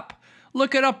 Look it up.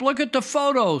 Look it up. Look at the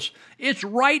photos. It's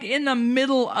right in the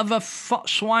middle of a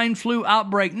swine flu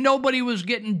outbreak. Nobody was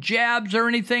getting jabs or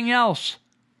anything else.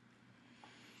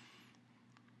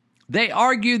 They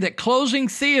argue that closing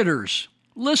theaters,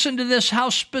 listen to this, how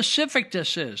specific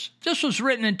this is. This was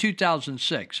written in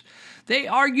 2006. They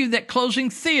argue that closing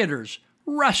theaters,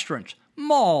 restaurants,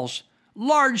 malls,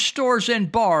 large stores,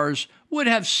 and bars would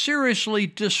have seriously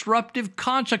disruptive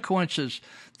consequences.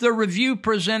 The review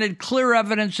presented clear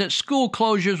evidence that school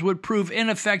closures would prove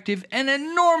ineffective and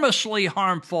enormously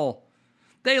harmful.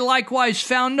 They likewise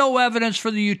found no evidence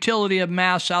for the utility of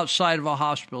masks outside of a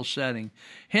hospital setting.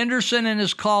 Henderson and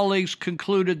his colleagues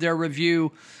concluded their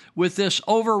review with this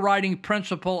overriding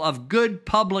principle of good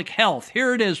public health.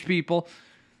 Here it is, people.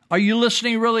 Are you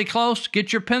listening really close?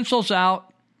 Get your pencils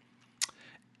out.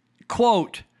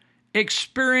 Quote,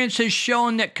 experience has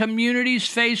shown that communities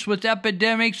faced with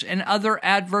epidemics and other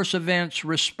adverse events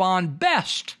respond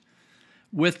best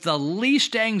with the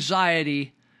least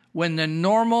anxiety when the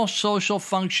normal social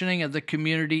functioning of the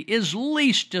community is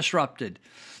least disrupted.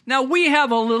 Now, we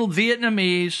have a little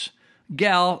Vietnamese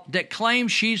gal that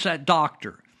claims she's a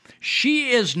doctor.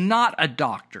 She is not a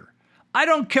doctor. I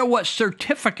don't care what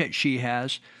certificate she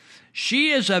has.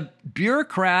 She is a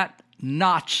bureaucrat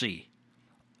Nazi.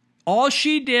 All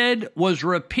she did was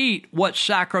repeat what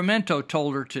Sacramento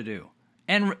told her to do,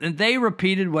 and they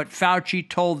repeated what Fauci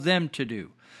told them to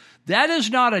do. That is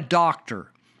not a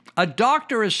doctor. A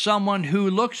doctor is someone who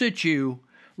looks at you,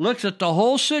 looks at the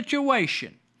whole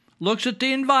situation, looks at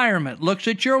the environment, looks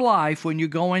at your life when you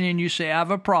go in and you say, I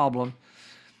have a problem,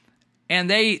 and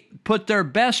they put their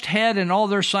best head and all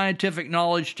their scientific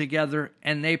knowledge together,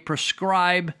 and they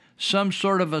prescribe some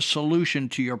sort of a solution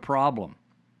to your problem.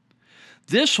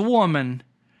 This woman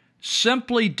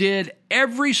simply did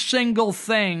every single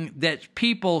thing that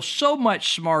people so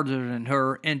much smarter than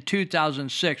her in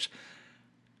 2006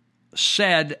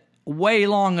 said way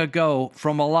long ago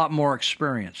from a lot more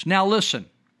experience. Now listen,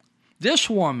 this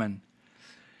woman,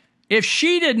 if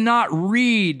she did not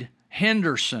read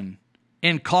Henderson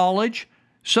in college,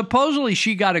 supposedly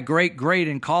she got a great grade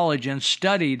in college and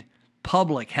studied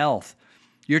public health.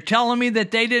 You're telling me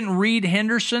that they didn't read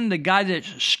Henderson, the guy that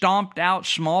stomped out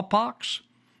smallpox?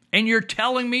 And you're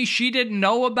telling me she didn't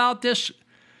know about this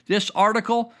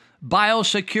article,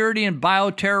 Biosecurity and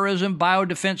Bioterrorism,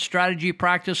 Biodefense Strategy,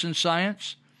 Practice, and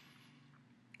Science?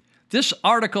 This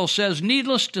article says,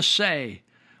 needless to say,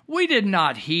 we did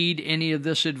not heed any of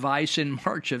this advice in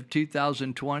March of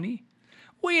 2020.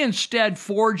 We instead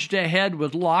forged ahead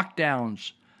with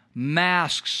lockdowns,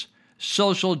 masks,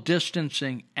 social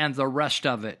distancing, and the rest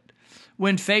of it.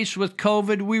 When faced with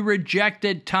COVID, we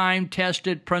rejected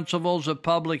time-tested principles of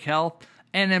public health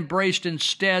and embraced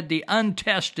instead the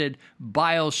untested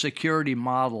biosecurity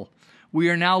model. We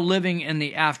are now living in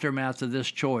the aftermath of this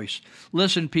choice.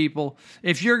 Listen, people,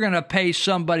 if you're going to pay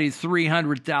somebody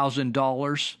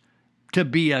 $300,000 to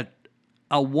be a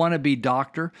wannabe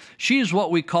doctor, she is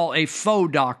what we call a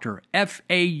faux doctor,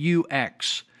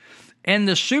 F-A-U-X. And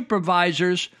the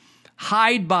supervisors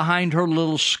hide behind her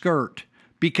little skirt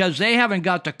because they haven't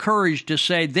got the courage to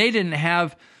say they didn't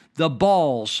have the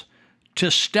balls to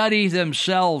study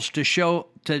themselves, to show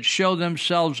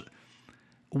themselves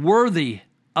worthy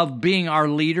of being our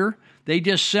leader. They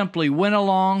just simply went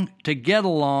along to get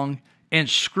along and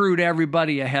screwed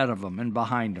everybody ahead of them and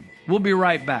behind them. We'll be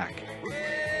right back.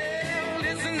 Well,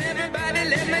 listen, everybody,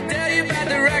 let me tell you about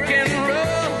the rock and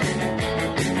roll.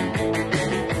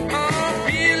 Oh,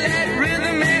 feel that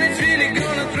rhythm and it's really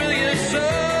gonna thrill your soul.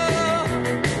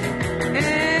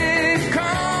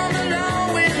 Come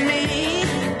along with me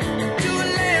to a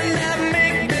land of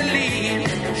make-believe.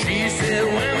 She said,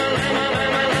 whamma,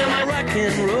 rock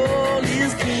and roll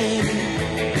is king.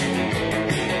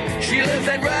 She loves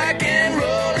that rock and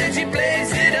roll and she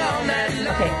plays it all night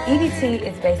long. Okay, EBT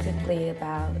is basically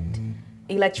about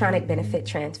electronic benefit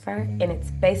transfer, and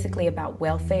it's basically about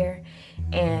welfare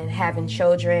and having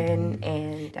children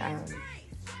and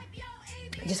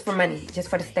just for money, just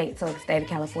for the state. So the state of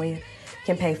California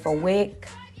can pay for WIC,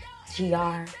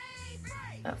 GR,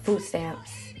 food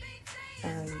stamps,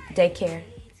 daycare.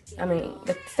 I mean,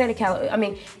 the state of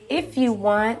California, if you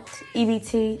want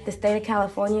EBT, the state of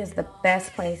California is the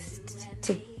best place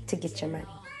to get your money.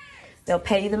 They'll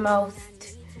pay you the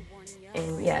most.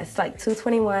 And yeah, it's like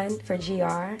 $221 for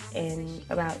GR and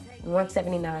about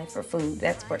 $179 for food.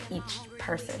 That's for each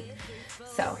person.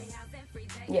 So,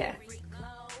 yeah.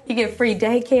 You get free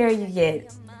daycare, you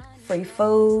get free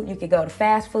food. You can go to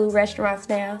fast food restaurants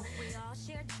now.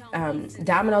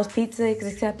 Domino's Pizza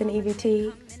is accepting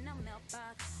EBT.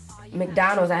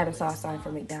 McDonald's, I haven't saw a sign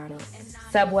for McDonald's.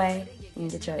 Subway, you can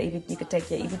get your you can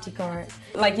take your EBT card.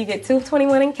 Like you get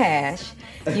 $221 in cash.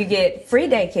 You get free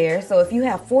daycare. So if you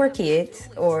have 4 kids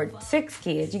or 6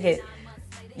 kids, you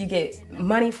get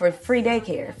money for free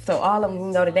daycare. So all of them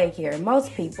can go to daycare. And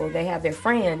most people, they have their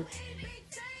friend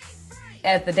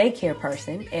as the daycare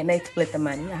person, and they split the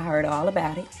money. I heard all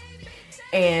about it.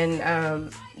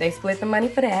 And they split the money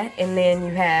for that. And then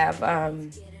you have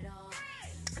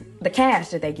the cash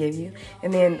that they give you,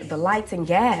 and then the lights and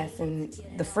gas and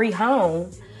the free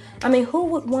home. I mean, who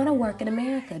would want to work in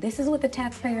America? This is what the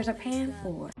taxpayers are paying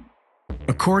for.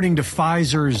 According to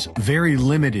Pfizer's very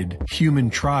limited human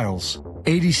trials,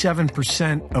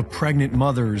 87% of pregnant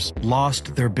mothers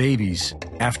lost their babies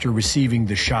after receiving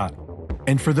the shot.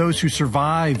 And for those who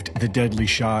survived the deadly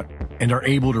shot and are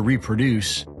able to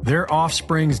reproduce, their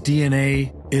offspring's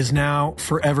DNA is now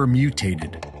forever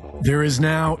mutated. There is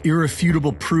now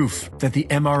irrefutable proof that the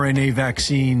mRNA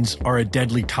vaccines are a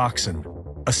deadly toxin.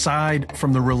 Aside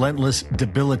from the relentless,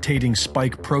 debilitating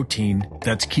spike protein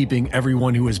that's keeping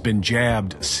everyone who has been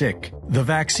jabbed sick, the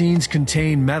vaccines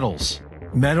contain metals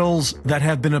that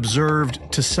have been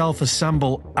observed to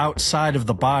self-assemble outside of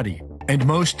the body, and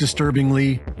most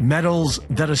disturbingly, metals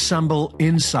that assemble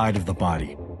inside of the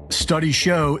body. Studies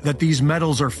show that these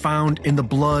metals are found in the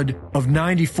blood of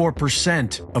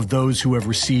 94% of those who have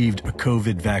received a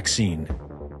COVID vaccine.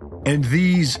 And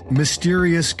these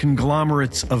mysterious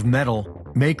conglomerates of metal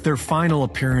make their final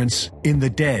appearance in the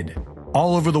dead.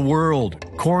 All over the world,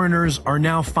 coroners are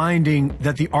now finding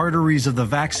that the arteries of the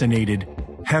vaccinated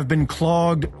have been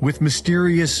clogged with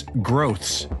mysterious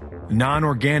growths,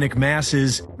 non-organic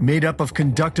masses made up of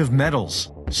conductive metals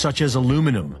such as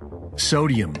aluminum,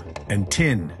 sodium, and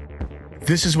tin.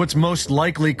 This is what's most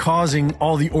likely causing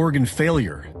all the organ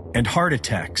failure and heart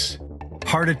attacks.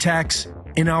 Heart attacks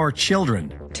in our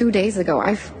children. 2 days ago,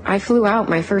 I flew out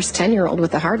my first 10-year-old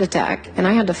with a heart attack, and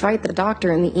I had to fight the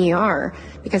doctor in the ER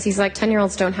because he's like,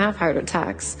 10-year-olds don't have heart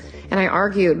attacks. And I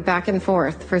argued back and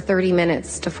forth for 30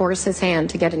 minutes to force his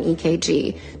hand to get an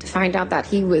EKG to find out that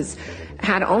he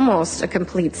had almost a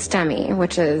complete STEMI,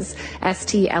 which is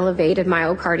ST elevated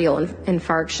myocardial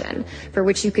infarction, for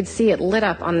which you could see it lit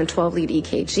up on the 12-lead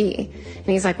EKG. And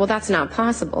he's like, well, that's not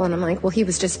possible. And I'm like, well, he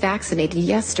was just vaccinated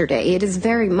yesterday. It is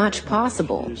very much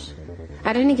possible.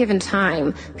 At any given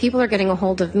time, people are getting a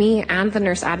hold of me and the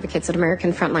nurse advocates at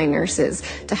American Frontline Nurses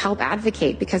to help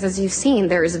advocate, because as you've seen,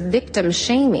 there is victim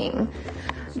shaming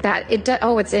that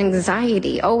it's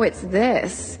anxiety, it's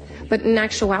this. But in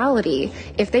actuality,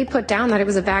 if they put down that it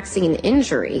was a vaccine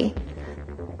injury,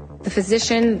 the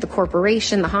physician, the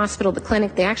corporation, the hospital, the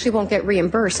clinic, they actually won't get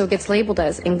reimbursed, so it gets labeled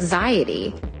as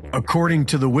anxiety. According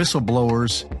to the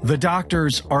whistleblowers, the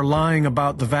doctors are lying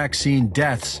about the vaccine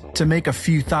deaths to make a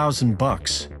few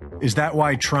 $1,000s. Is that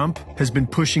why Trump has been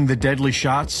pushing the deadly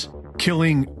shots,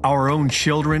 killing our own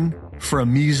children for a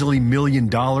measly $1 million?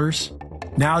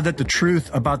 Now that the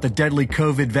truth about the deadly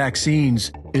COVID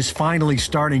vaccines is finally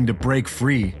starting to break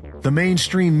free, the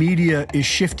mainstream media is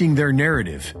shifting their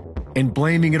narrative and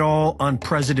blaming it all on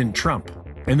President Trump.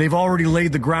 And they've already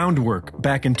laid the groundwork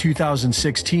back in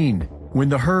 2016, when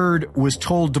the herd was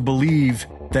told to believe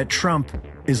that Trump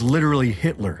is literally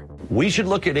Hitler. We should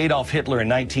look at Adolf Hitler in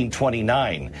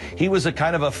 1929. He was a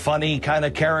kind of a funny kind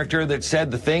of character that said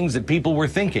the things that people were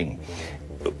thinking.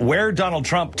 Where Donald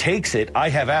Trump takes it, I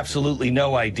have absolutely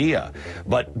no idea.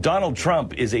 But Donald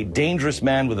Trump is a dangerous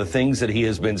man with the things that he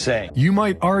has been saying. You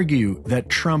might argue that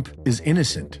Trump is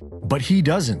innocent, but he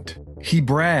doesn't. He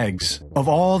brags of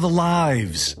all the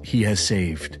lives he has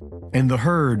saved, and the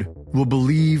herd will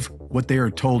believe what they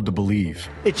are told to believe.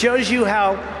 It shows you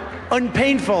how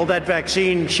unpainful that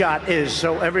vaccine shot is,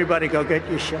 so everybody go get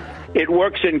your shot. It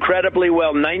works incredibly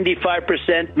well,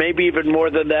 95%, maybe even more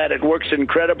than that. It works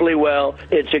incredibly well.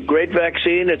 It's a great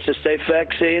vaccine, it's a safe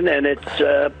vaccine, and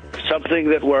it's something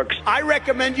that works. I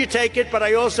recommend you take it, but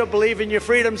I also believe in your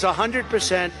freedoms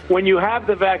 100%. When you have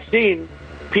the vaccine,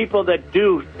 people that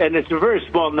do, and it's a very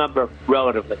small number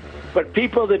relatively, but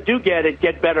people that do get it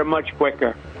get better much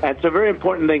quicker. And it's a very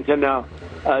important thing to know.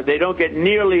 They don't get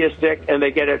nearly as sick, and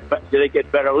they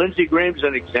get better. Lindsey Graham's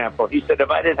an example. He said, if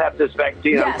I didn't have this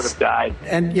vaccine, I would have died.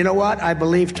 And you know what? I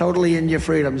believe totally in your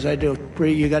freedoms. I do.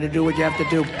 Bree, you got to do what you have to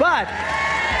do. But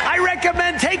I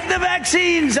recommend take the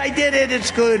vaccines. I did it.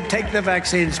 It's good. Take the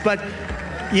vaccines. But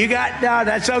no,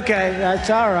 that's okay. That's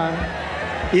all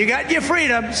right. You got your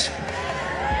freedoms.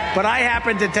 But I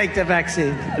happen to take the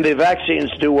vaccine. The vaccines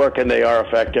do work, and they are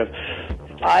effective.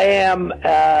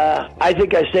 I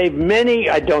think I saved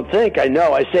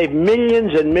I saved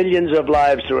millions and millions of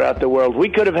lives throughout the world. We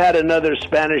could have had another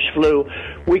Spanish flu.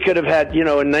 We could have had, in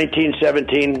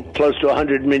 1917, close to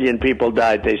 100 million people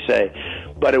died, they say.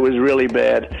 But it was really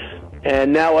bad.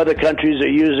 And now other countries are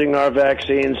using our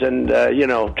vaccines, and,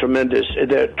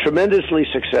 they're tremendously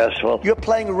successful. You're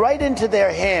playing right into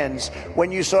their hands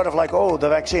when you sort of the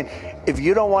vaccine. If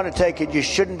you don't want to take it, you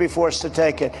shouldn't be forced to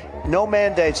take it. No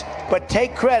mandates, but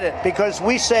take credit, because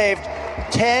we saved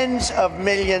tens of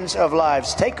millions of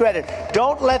lives. Take credit.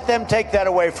 Don't let them take that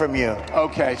away from you.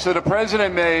 Okay, so the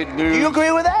president made news. Do you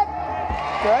agree with that?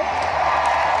 right?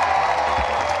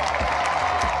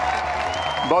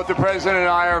 Both the president and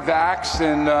I are vaxxed,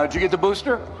 and did you get the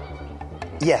booster?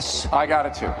 Yes. I got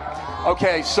it too.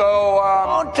 Okay, so...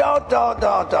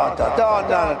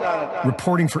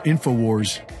 Reporting for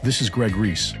InfoWars, this is Greg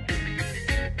Reese.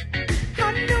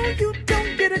 I know you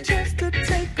don't get a chance to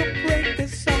take a break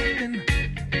this often.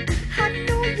 I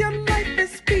know your life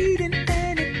is speeding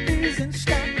and it isn't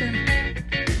stopping.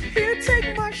 Here,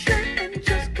 take my shirt and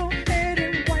just go ahead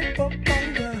and wipe up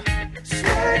on the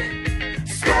sweat,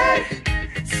 sweat,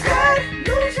 sweat.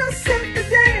 Lose yourself to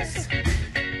dance.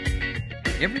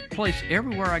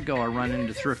 Everywhere I go, I run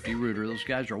into Thrifty Rooter. Those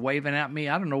guys are waving at me.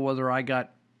 I don't know whether I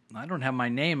don't have my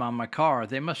name on my car.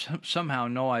 They must somehow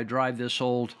know I drive this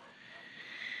old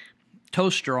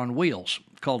toaster on wheels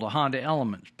called a Honda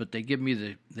Element, but they give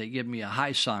me a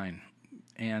high sign.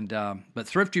 And but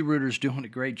Thrifty Rooter's doing a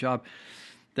great job.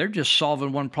 They're just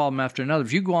solving one problem after another.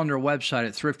 If you go on their website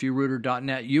at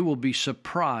thriftyrooter.net, you will be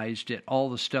surprised at all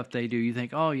the stuff they do. You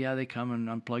think, oh, yeah, they come and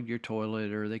unplug your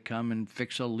toilet, or they come and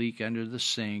fix a leak under the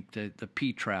sink, the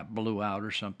P-trap blew out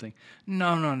or something.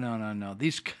 No.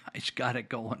 These guys got it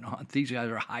going on. These guys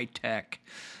are high-tech.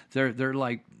 They're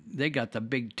like, they got the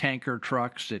big tanker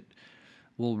trucks that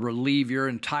will relieve your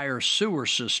entire sewer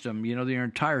system, your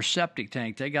entire septic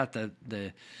tank. They got the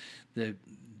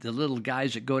little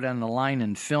guys that go down the line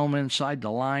and film inside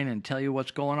the line and tell you what's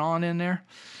going on in there.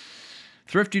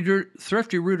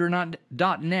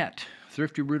 Thriftyrooter.net.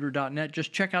 Thriftyrooter.net.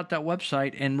 Just check out that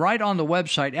website. And right on the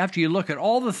website, after you look at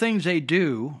all the things they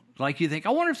do, like you think,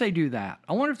 I wonder if they do that.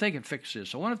 I wonder if they can fix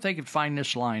this. I wonder if they can find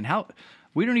this line.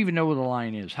 We don't even know where the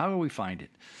line is. How do we find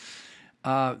it?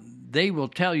 They will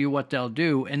tell you what they'll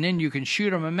do, and then you can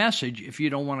shoot them a message if you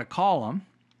don't want to call them.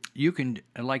 You can,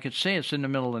 like it's in the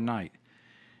middle of the night,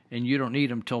 and you don't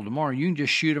need them till tomorrow. You can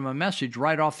just shoot them a message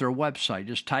right off their website.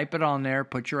 Just type it on there,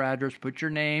 put your address, put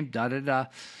your name,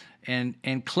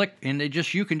 and click, and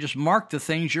you can just mark the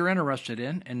things you're interested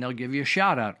in, and they'll give you a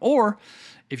shout out. Or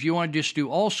if you want to just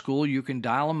do old school, you can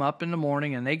dial them up in the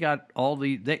morning, and they got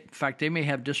in fact, they may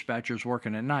have dispatchers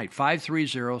working at night.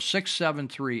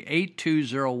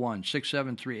 530-673-8201,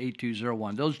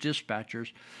 673-8201. Those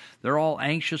dispatchers, they're all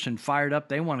anxious and fired up.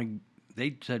 They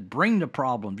said, bring the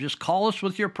problem. Just call us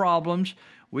with your problems.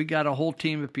 We got a whole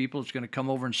team of people that's going to come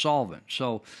over and solve it.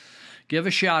 So give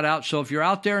a shout out. So if you're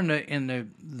out there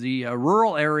in the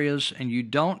rural areas and you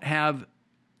don't have,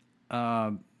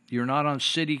 you're not on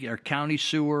city or county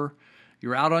sewer,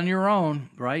 you're out on your own,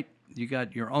 right? You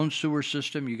got your own sewer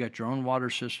system, you got your own water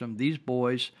system. These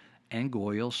boys and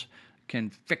goyles can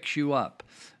fix you up.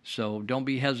 So don't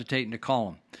be hesitating to call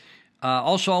them.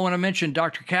 Also, I want to mention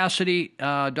Dr. Cassidy.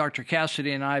 Dr.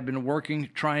 Cassidy and I have been working,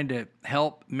 trying to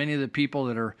help many of the people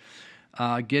that are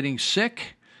getting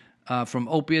sick from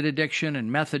opiate addiction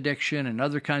and meth addiction and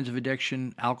other kinds of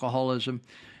addiction, alcoholism.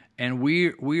 And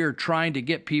we are trying to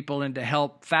get people into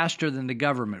help faster than the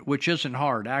government, which isn't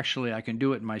hard. Actually, I can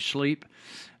do it in my sleep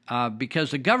because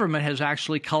the government has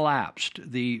actually collapsed.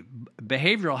 The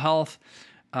behavioral health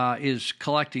is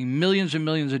collecting millions and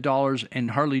millions of dollars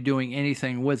and hardly doing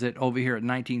anything with it over here at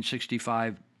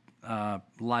 1965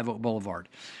 Live Oak Boulevard.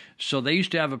 So they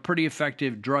used to have a pretty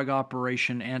effective drug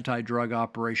operation, anti-drug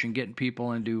operation, getting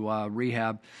people into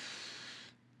rehab,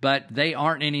 but they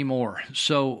aren't anymore.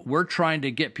 So we're trying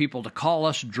to get people to call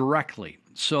us directly.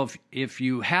 So if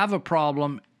you have a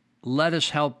problem, let us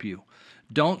help you.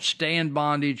 Don't stay in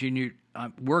bondage, and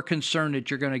we're concerned that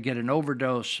you're going to get an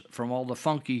overdose from all the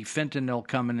funky fentanyl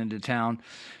coming into town.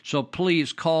 So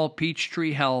please call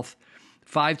Peachtree Health,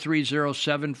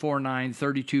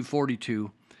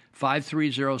 530-749-3242,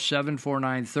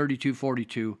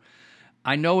 530-749-3242.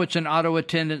 I know it's an auto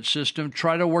attendant system.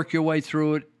 Try to work your way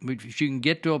through it. If you can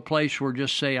get to a place where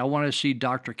just say, I want to see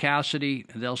Dr. Cassidy,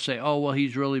 they'll say, oh, well,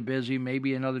 he's really busy.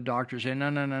 Maybe another doctor say,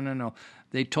 no.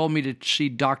 They told me to see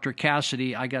Dr.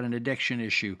 Cassidy. I got an addiction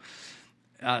issue.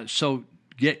 So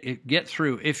get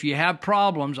through. If you have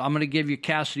problems, I'm going to give you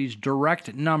Cassidy's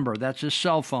direct number. That's his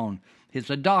cell phone. He's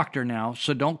a doctor now,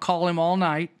 so don't call him all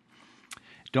night.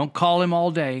 Don't call him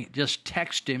all day. Just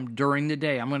text him during the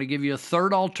day. I'm going to give you a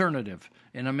third alternative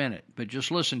in a minute, but just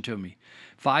listen to me.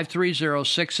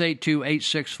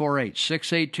 530-682-8648,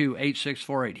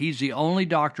 682-8648. He's the only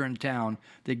doctor in town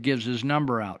that gives his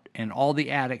number out, and all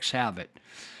the addicts have it.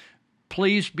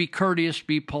 Please be courteous,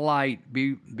 be polite,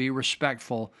 be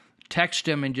respectful. Text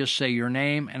him and just say your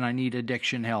name and I need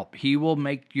addiction help. He will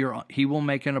make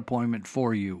an appointment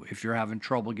for you if you're having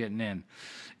trouble getting in.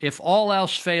 If all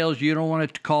else fails, you don't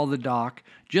want to call the doc,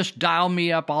 just dial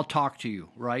me up. I'll talk to you,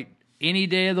 right? Any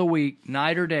day of the week,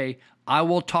 night or day, I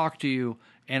will talk to you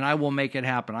and I will make it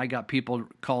happen. I got people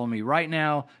calling me right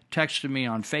now, texting me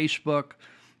on Facebook.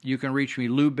 You can reach me,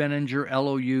 Lou Binninger,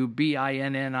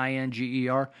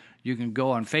 LOUBINNINGER. You can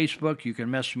go on Facebook. You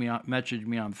can message me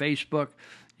on Facebook.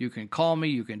 You can call me.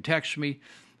 You can text me,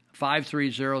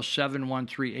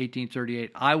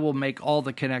 530-713-1838. I will make all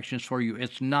the connections for you.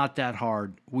 It's not that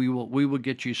hard. We will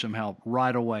get you some help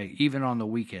right away, even on the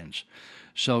weekends.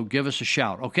 So give us a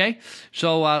shout, okay?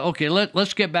 So,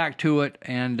 let's get back to it,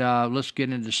 and let's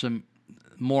get into some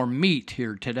more meat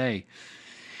here today.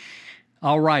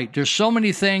 All right, there's so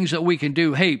many things that we can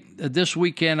do. Hey, this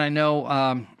weekend, I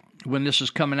know when this is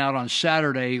coming out on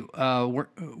Saturday,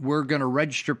 we're going to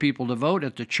register people to vote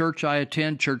at the church I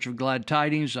attend, Church of Glad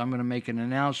Tidings. I'm going to make an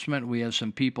announcement. We have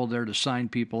some people there to sign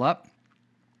people up.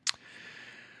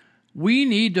 We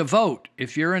need to vote.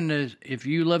 If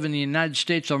you live in the United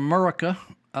States of America,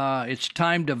 it's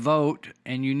time to vote,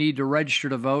 and you need to register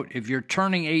to vote. If you're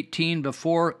turning 18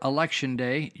 before Election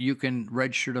Day, you can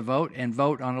register to vote and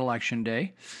vote on Election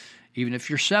Day, even if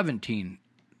you're 17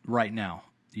 right now.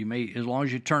 You may, as long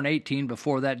as you turn 18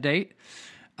 before that date.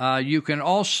 You can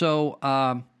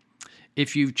also,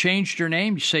 if you've changed your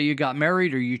name, you say you got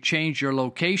married or you changed your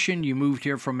location, you moved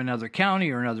here from another county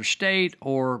or another state,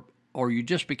 or you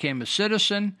just became a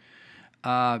citizen,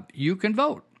 you can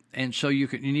vote. And so you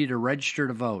need to register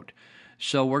to vote.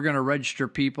 So we're going to register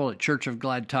people at Church of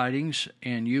Glad Tidings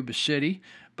in Yuba City.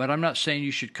 But I'm not saying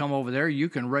you should come over there. You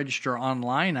can register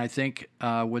online, I think,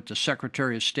 with the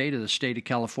Secretary of State of the state of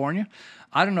California.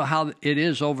 I don't know how it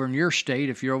is over in your state,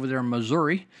 if you're over there in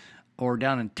Missouri or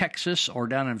down in Texas or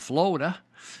down in Florida,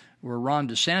 where Ron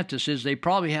DeSantis is. They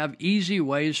probably have easy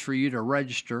ways for you to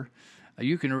register.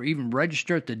 You can even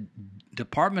register at the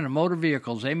Department of Motor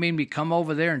Vehicles. They made me come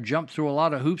over there and jump through a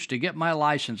lot of hoops to get my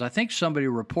license. I think somebody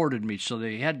reported me, so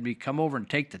they had me come over and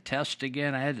take the test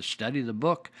again. I had to study the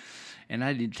book, and I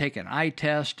had to take an eye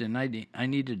test, and I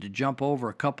needed to jump over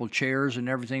a couple chairs and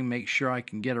everything, make sure I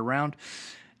can get around,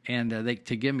 and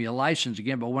to give me a license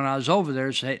again. But when I was over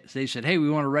there, they said, hey, we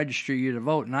want to register you to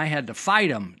vote, and I had to fight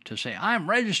them to say, I'm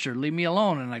registered, leave me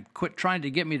alone, and I quit trying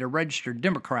to get me to register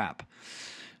Democrat.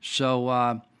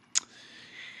 So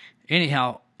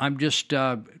anyhow, I'm just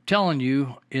telling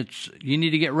you, you need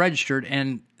to get registered,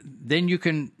 and then you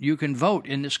can vote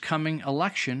in this coming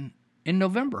election in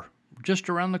November, just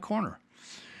around the corner.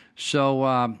 So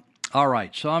all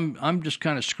right, so I'm just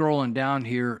kind of scrolling down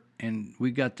here, and we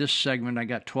got this segment. I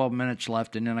got 12 minutes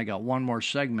left, and then I got one more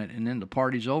segment, and then the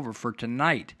party's over for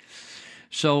tonight.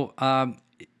 So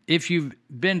if you've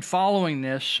been following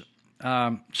this,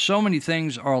 so many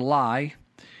things are a lie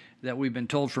that we've been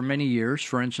told for many years.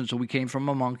 For instance, we came from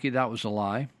a monkey, that was a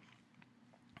lie.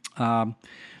 The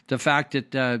fact that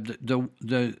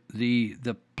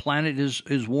the planet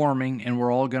is warming and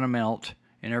we're all going to melt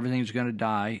and everything's going to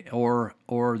die, or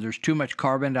there's too much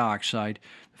carbon dioxide.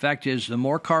 The fact is, the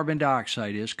more carbon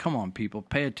dioxide is, come on people,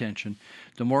 pay attention,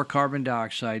 the more carbon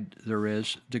dioxide there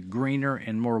is, the greener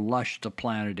and more lush the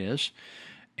planet is.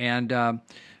 And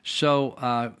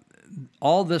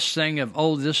all this thing of,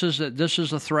 this is a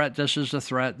threat, this is a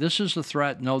threat, this is a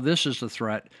threat, no, this is the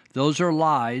threat. Those are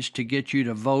lies to get you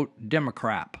to vote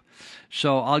Democrat.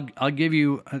 So I'll give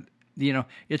you,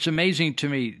 it's amazing to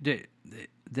me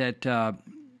that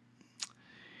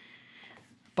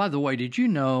by the way, did you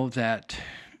know that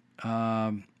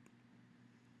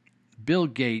Bill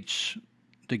Gates,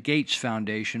 the Gates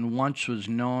Foundation, once was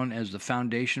known as the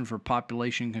Foundation for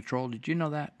Population Control? Did you know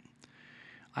that?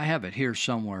 I have it here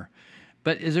somewhere.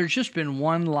 But there's just been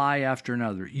one lie after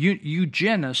another.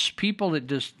 Eugenists, people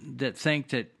that think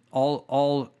that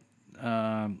all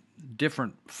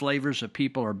different flavors of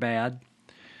people are bad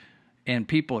and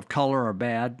people of color are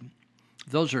bad,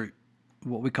 those are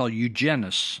what we call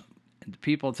eugenists.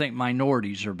 People that think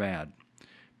minorities are bad.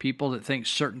 People that think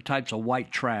certain types of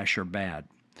white trash are bad.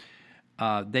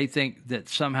 They think that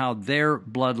somehow their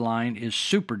bloodline is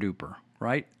super duper,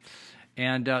 right?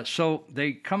 And so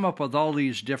they come up with all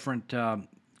these different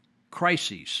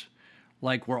crises,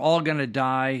 like we're all going to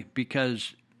die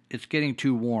because it's getting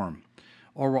too warm,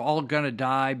 or we're all going to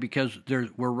die because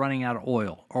we're running out of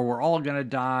oil, or we're all going to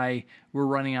die, we're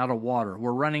running out of water.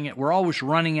 We're always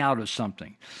running out of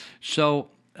something. So,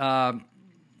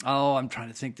 I'm trying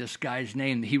to think this guy's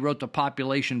name. He wrote The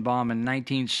Population Bomb in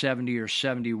 1970 or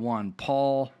 71.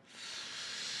 Paul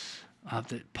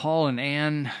and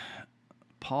Ann,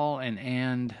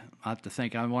 I have to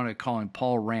think. I want to call him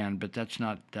Paul Rand, but that's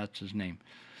his name.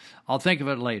 I'll think of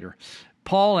it later.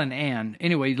 Paul and Ann.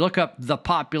 Anyway, look up The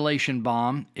Population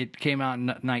Bomb. It came out in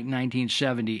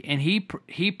 1970, and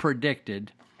he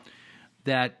predicted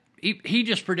that he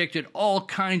just predicted all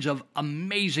kinds of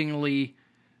amazingly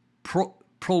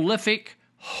prolific,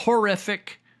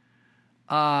 horrific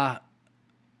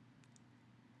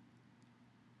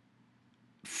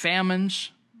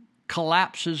famines,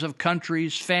 collapses of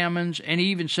countries, famines, and he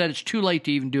even said it's too late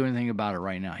to even do anything about it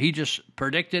right now. He just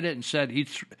predicted it and said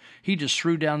he just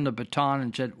threw down the baton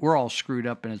and said, we're all screwed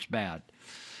up and it's bad.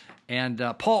 And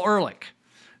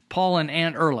Paul and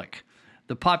Ann Ehrlich,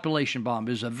 The Population Bomb,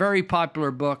 is a very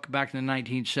popular book back in the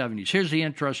 1970s. Here's the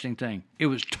interesting thing. It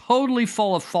was totally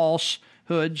full of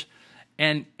falsehoods,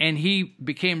 and he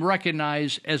became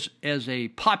recognized as a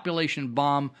population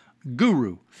bomb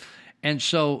guru. And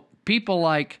so people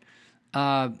like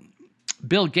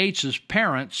Bill Gates'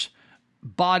 parents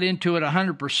bought into it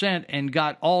 100% and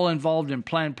got all involved in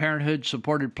Planned Parenthood,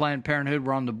 supported Planned Parenthood,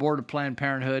 were on the board of Planned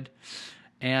Parenthood.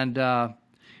 And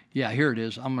yeah, here it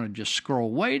is. I'm going to just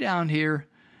scroll way down here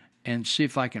and see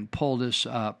if I can pull this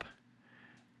up.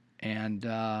 And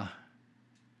okay,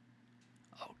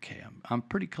 I'm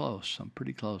pretty close. I'm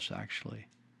pretty close, actually.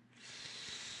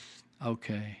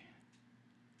 Okay.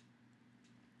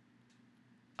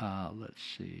 Let's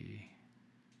see.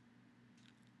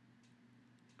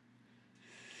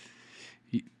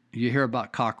 You hear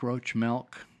about cockroach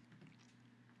milk?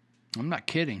 I'm not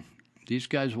kidding. These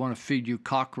guys want to feed you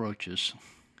cockroaches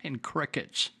and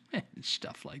crickets and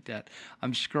stuff like that.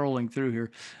 I'm scrolling through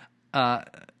here.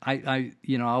 I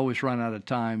always run out of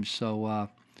time, so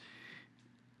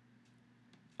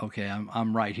okay,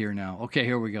 I'm right here now. Okay,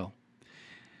 here we go.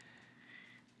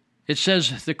 It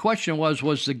says the question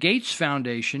was the Gates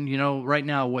Foundation, right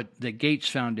now what the Gates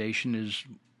Foundation is,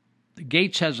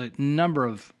 Gates has a number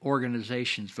of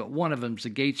organizations, but one of them is the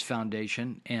Gates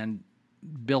Foundation and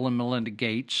Bill and Melinda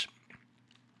Gates.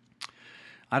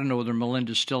 I don't know whether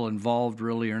Melinda's still involved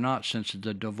really or not since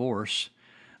the divorce,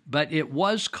 but it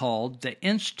was called the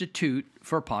Institute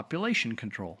for Population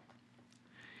Control.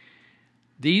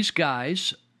 These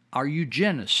guys are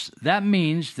eugenists. That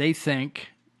means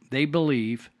they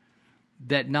believe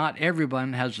that not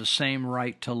everyone has the same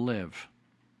right to live.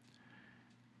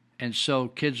 And so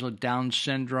kids with Down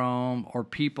syndrome or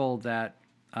people that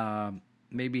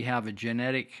maybe have a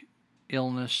genetic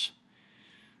illness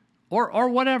or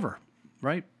whatever,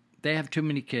 right? They have too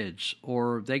many kids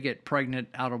or they get pregnant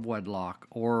out of wedlock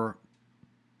or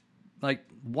like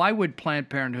why would Planned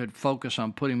Parenthood focus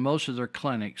on putting most of their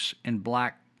clinics in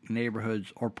black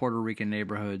neighborhoods or Puerto Rican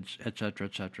neighborhoods, et cetera,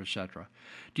 et cetera, et cetera?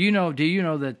 Do you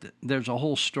know that there's a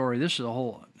whole story?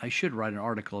 I should write an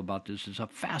article about this. It's a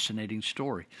fascinating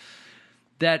story.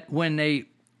 That when the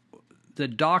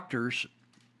doctors,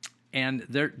 and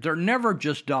they're never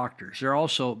just doctors, they're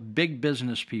also big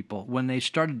business people. When they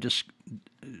started just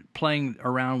playing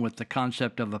around with the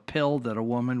concept of a pill that a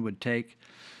woman would take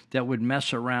that would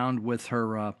mess around with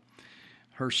her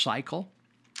cycle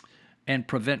and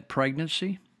prevent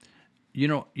pregnancy,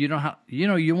 you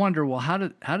wonder, well, how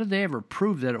did they ever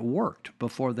prove that it worked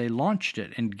before they launched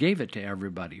it and gave it to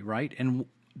everybody, right? And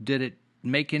did it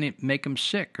make them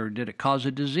sick, or did it cause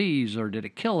a disease, or did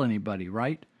it kill anybody,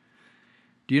 right?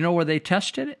 Do you know where they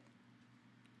tested it?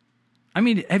 I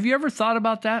mean, have you ever thought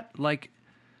about that? Like,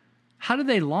 how do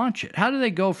they launch it? How do they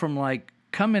go from like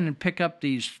come in and pick up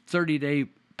these 30-day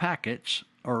packets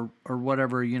or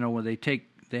whatever, where they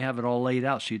have it all laid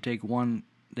out, so you take one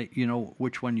that you know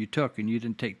which one you took, and you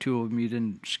didn't take two of them, you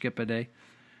didn't skip a day.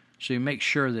 So you make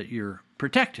sure that you're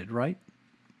protected, right?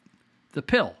 The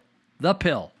pill,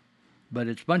 but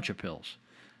it's a bunch of pills.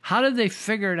 How did they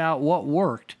figure it out what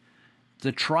worked?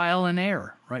 The trial and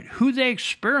error, right? Who they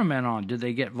experiment on? Did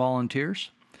they get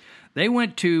volunteers? They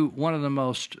went to one of the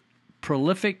most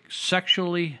prolific,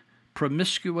 sexually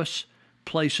promiscuous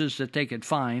places that they could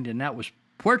find, and that was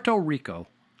Puerto Rico.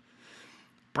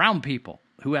 Brown people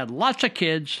who had lots of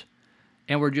kids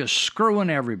and were just screwing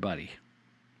everybody.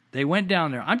 They went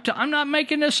down there. I'm not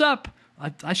making this up.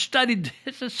 I studied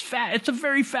this. It's a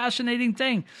very fascinating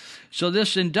thing. So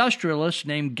this industrialist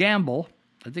named Gamble,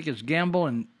 I think it's Gamble,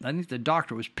 and I think the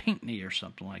doctor was Pinckney or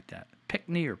something like that.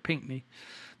 Pinckney.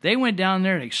 They went down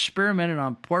there and experimented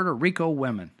on Puerto Rico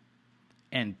women.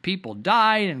 And people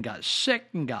died and got sick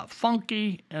and got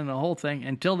funky and the whole thing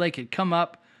until they could come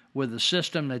up with a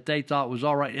system that they thought was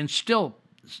all right. And still,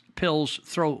 pills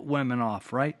throw women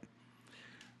off, right?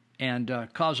 And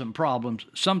cause them problems.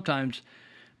 Sometimes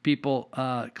people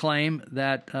claim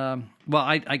that,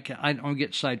 I don't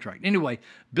get sidetracked. Anyway,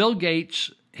 Bill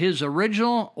Gates, his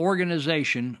original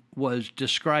organization was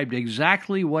described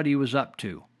exactly what he was up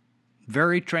to.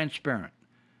 Very transparent.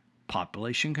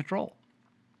 Population control.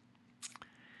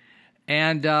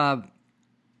 And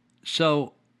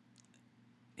so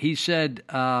he said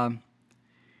that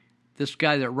this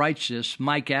guy that writes this,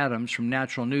 Mike Adams from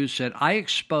Natural News, said, I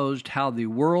exposed how the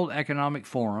World Economic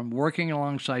Forum, working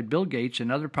alongside Bill Gates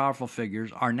and other powerful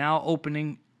figures, are now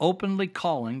openly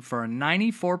calling for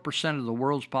 94% of the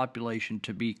world's population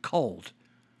to be culled.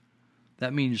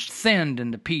 That means thinned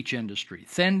in the peach industry,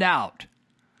 thinned out.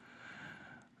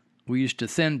 We used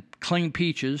to clean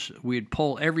peaches. We'd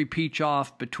pull every peach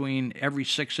off between every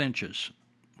 6 inches.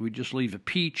 We'd just leave a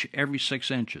peach every 6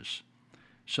 inches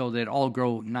so they'd all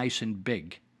grow nice and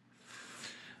big.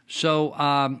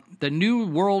 So the New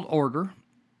World Order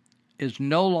is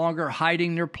no longer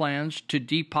hiding their plans to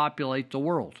depopulate the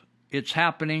world. It's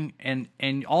happening, and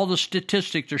all the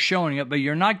statistics are showing it, but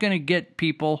you're not going to get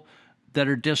people that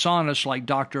are dishonest like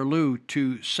Dr. Lou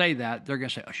to say that. They're going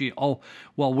to say, oh,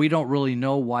 well, we don't really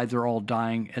know why they're all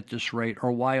dying at this rate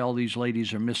or why all these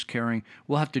ladies are miscarrying.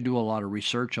 We'll have to do a lot of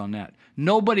research on that.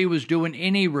 Nobody was doing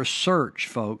any research,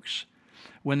 folks,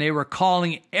 when they were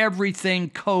calling everything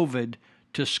COVID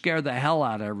to scare the hell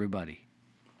out of everybody.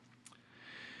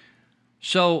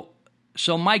 So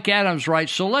Mike Adams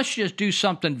writes, so let's just do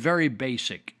something very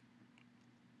basic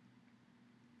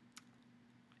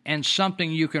and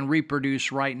something you can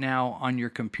reproduce right now on your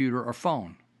computer or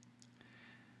phone.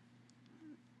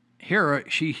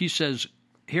 He says,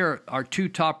 here are 2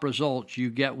 top results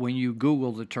you get when you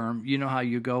Google the term. You know how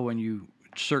you go when you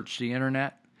search the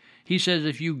internet? He says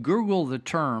if you Google the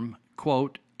term,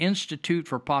 quote, Institute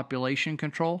for Population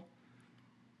Control,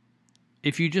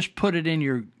 if you just put it in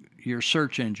your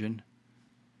search engine,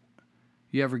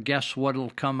 you ever guess what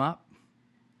will come up?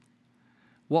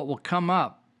 What will come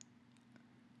up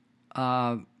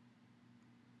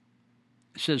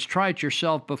says try it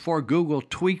yourself before Google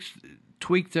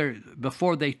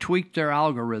before they tweak their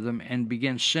algorithm and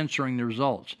begin censoring the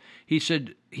results. He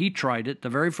said he tried it the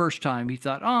very first time. He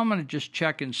thought, I'm going to just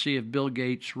check and see if Bill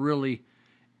Gates really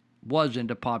was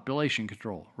into population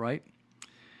control, right?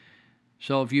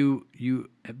 So if you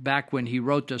back when he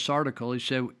wrote this article, he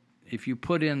said if you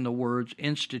put in the words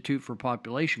Institute for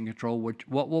Population Control,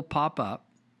 what will pop up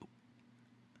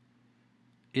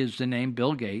is the name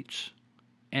Bill Gates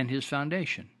and his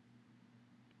foundation.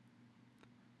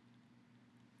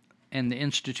 And the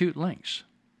Institute links.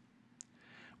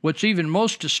 What's even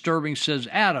most disturbing, says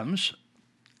Adams,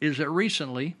 is that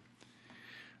recently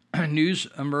news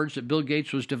emerged that Bill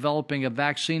Gates was developing a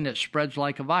vaccine that spreads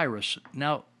like a virus.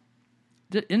 Now,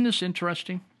 isn't this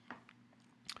interesting?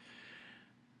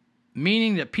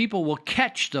 Meaning that people will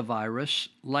catch the virus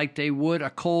like they would a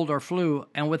cold or flu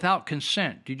and without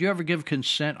consent. Did you ever give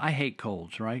consent? I hate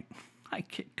colds, right? I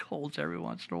get colds every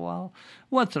once in a while.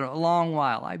 Once in a long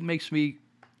while. It makes me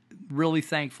really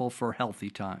thankful for healthy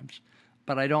times.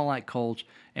 But I don't like colds.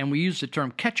 And we use the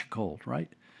term catch a cold, right?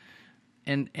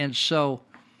 And so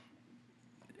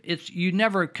you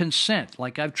never consent.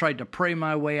 Like I've tried to pray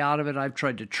my way out of it. I've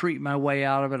tried to treat my way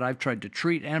out of it. I've tried to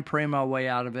treat and pray my way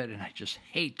out of it. And I just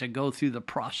hate to go through the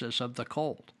process of the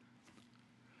cold.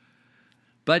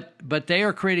 But they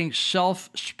are creating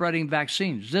self-spreading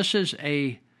vaccines. This is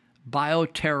a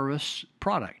bioterrorist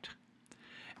product.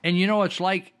 And you know, it's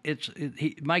like,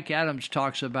 Mike Adams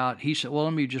talks about, he said, well,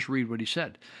 let me just read what he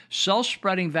said.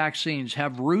 Self-spreading vaccines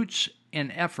have roots in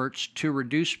efforts to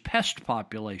reduce pest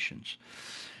populations.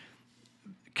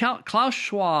 Klaus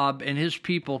Schwab and his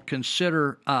people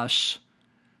consider us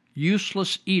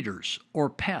useless eaters or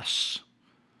pests.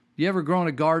 You ever grown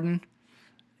a garden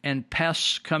and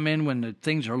pests come in when the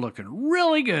things are looking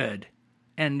really good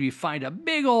and you find a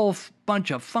big old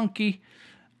bunch of funky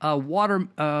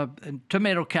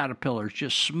tomato caterpillars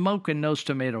just smoking those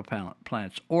tomato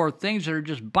plants, or things that are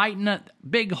just biting at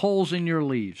big holes in your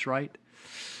leaves, right?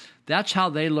 That's how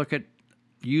they look at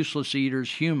useless eaters,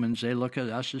 humans. They look at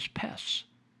us as pests.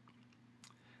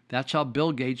 That's how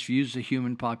Bill Gates views the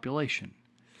human population.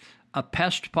 A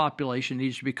pest population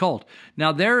needs to be culled.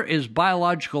 Now, there is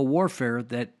biological warfare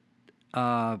that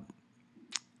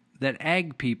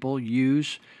ag people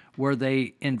use where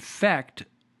they infect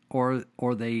or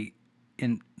they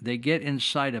get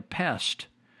inside a pest.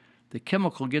 The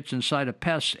chemical gets inside a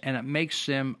pest and it makes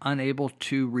them unable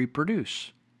to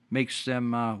reproduce. Makes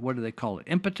them, what do they call it,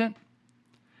 impotent?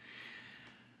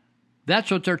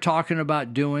 That's what they're talking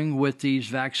about doing with these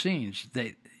vaccines.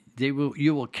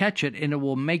 You will catch it and it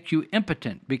will make you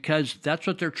impotent, because that's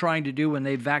what they're trying to do when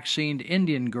they vaccinated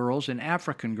Indian girls and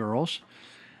African girls.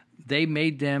 They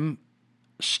made them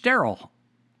sterile.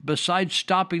 Besides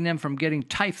stopping them from getting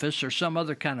typhus or some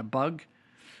other kind of bug,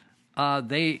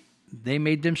 they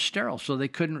made them sterile. So they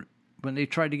couldn't, when they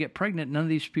tried to get pregnant, none of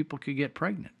these people could get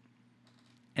pregnant.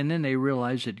 And then they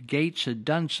realized that Gates had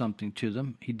done something to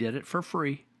them. He did it for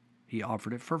free. He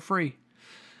offered it for free.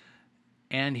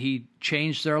 and he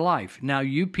changed their life. Now,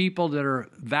 you people that are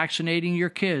vaccinating your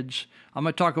kids, I'm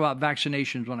going to talk about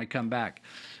vaccinations when I come back,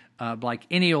 like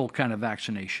any old kind of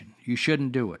vaccination. You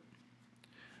shouldn't do it.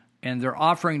 And they're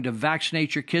offering to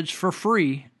vaccinate your kids for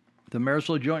free, the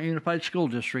Marysville Joint Unified School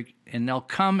District, and they'll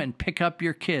come and pick up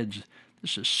your kids.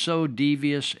 This is so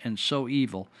devious and so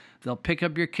evil. They'll pick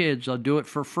up your kids, they'll do it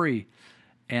for free,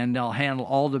 and they'll handle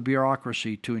all the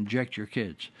bureaucracy to inject your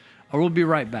kids. We'll be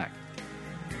right back.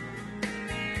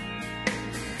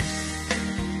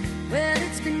 Well,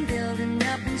 it's been building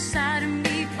up inside of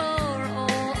me for,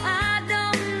 oh, I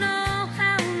don't know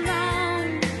how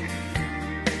long.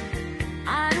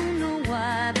 I don't know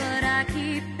why, but I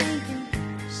keep thinking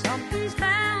something's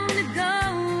bound to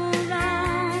go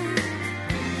wrong.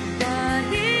 But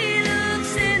he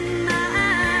looks in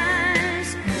my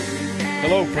eyes.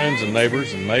 Hello, friends and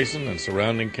neighbors in Mason and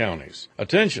surrounding counties.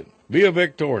 Attention! Be a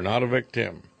victor, not a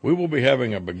victim. We will be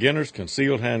having a beginner's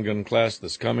concealed handgun class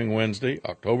this coming Wednesday,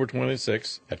 October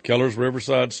 26th, at Keller's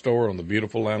Riverside Store on the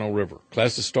beautiful Llano River.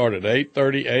 Classes start at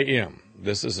 8:30 a.m.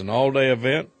 This is an all-day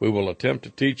event. We will attempt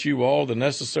to teach you all the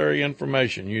necessary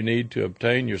information you need to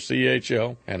obtain your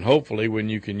CHL, and hopefully when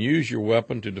you can use your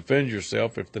weapon to defend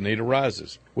yourself if the need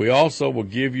arises. We also will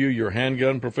give you your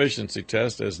handgun proficiency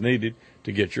test as needed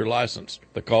to get your license.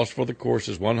 The cost for the course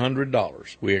is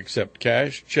 $100. We accept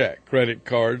cash, check, credit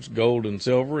cards, gold and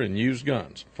silver, and used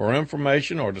guns. For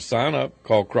information or to sign up,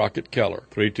 call Crockett Keller,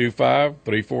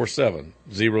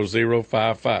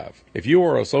 325-347-0055. If you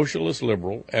are a socialist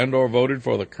liberal and or voted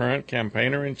for the current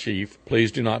campaigner-in-chief,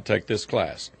 please do not take this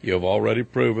class. You have already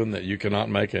proven that you cannot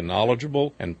make a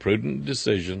knowledgeable and prudent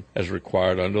decision as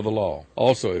required under the law.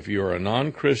 Also, if you are a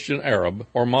non-Christian Arab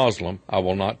or Muslim, I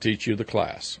will not teach you the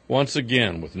class. Once again,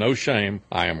 with no shame,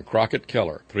 I am Crockett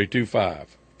Keller,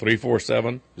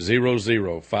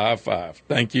 325-347-0055.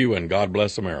 Thank you, and God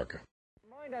bless America.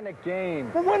 On a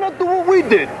game. Well, why not do what we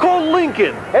did? Call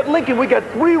Lincoln. At Lincoln, we got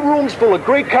 3 rooms full of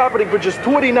great carpeting for just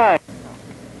 $29.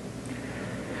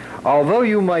 Although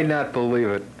you might not believe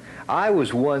it, I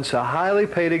was once a highly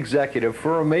paid executive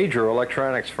for a major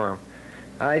electronics firm.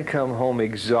 I'd come home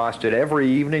exhausted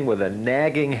every evening with a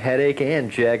nagging headache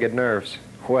and jagged nerves.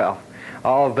 Well,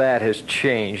 all of that has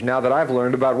changed now that I've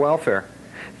learned about welfare.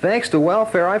 Thanks to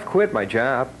welfare, I've quit my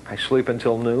job. I sleep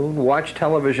until noon, watch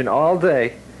television all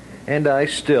day, and I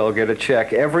still get a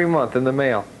check every month in the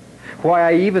mail. Why,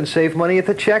 I even save money at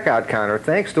the checkout counter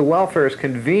thanks to welfare's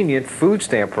convenient food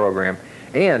stamp program.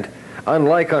 And,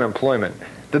 unlike unemployment,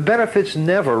 the benefits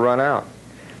never run out.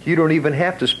 You don't even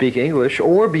have to speak English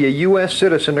or be a U.S.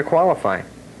 citizen to qualify.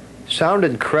 Sound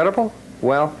incredible?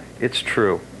 Well, it's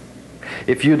true.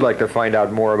 If you'd like to find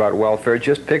out more about welfare,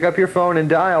 just pick up your phone and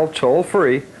dial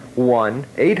toll-free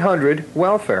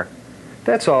 1-800-WELFARE.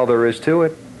 That's all there is to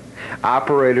it.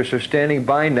 Operators are standing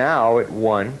by now at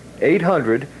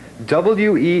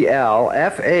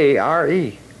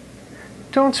 1-800-WELFARE.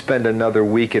 Don't spend another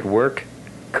week at work.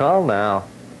 Call now.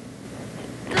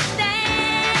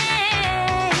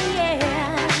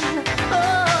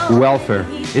 Welfare.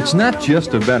 It's not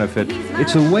just a benefit,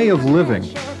 it's a way of living.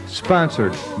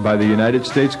 Sponsored by the United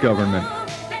States government.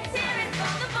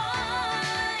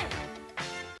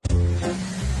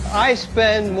 I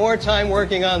spend more time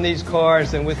working on these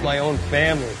cars than with my own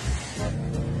family.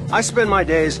 I spend my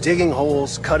days digging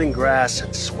holes, cutting grass,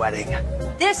 and sweating.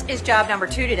 This is job number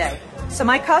 2 today. So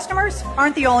my customers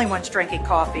aren't the only ones drinking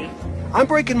coffee. I'm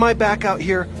breaking my back out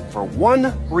here for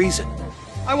one reason.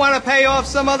 I want to pay off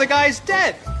some other guy's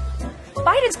debt.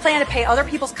 Biden's plan to pay other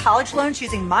people's college loans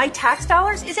using my tax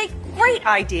dollars is a great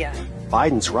idea.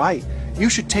 Biden's right. You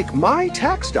should take my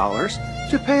tax dollars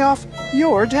to pay off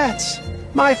your debts.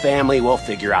 My family will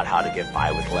figure out how to get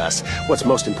by with less. What's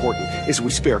most important is we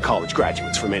spare college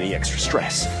graduates from any extra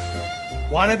stress.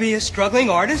 Want to be a struggling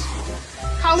artist?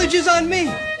 College is on me.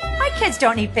 My kids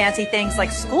don't need fancy things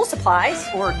like school supplies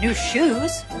or new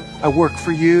shoes. I work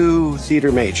for you,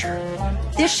 theater major.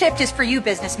 This shift is for you,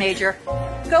 business major.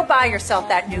 Go buy yourself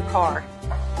that new car.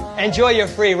 Enjoy your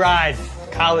free ride.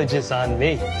 College is on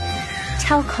me.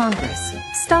 Tell Congress,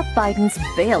 stop Biden's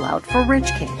bailout for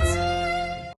rich kids.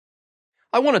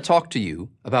 I want to talk to you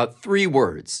about 3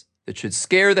 words that should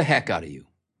scare the heck out of you,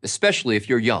 especially if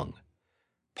you're young.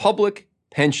 Public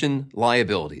pension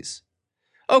liabilities.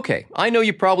 Okay, I know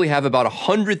you probably have about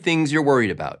 100 things you're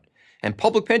worried about, and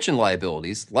public pension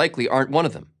liabilities likely aren't one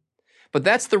of them. But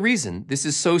that's the reason this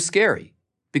is so scary,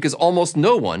 because almost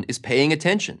no one is paying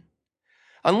attention.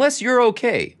 Unless you're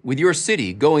okay with your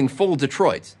city going full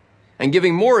Detroit and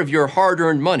giving more of your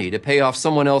hard-earned money to pay off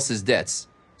someone else's debts,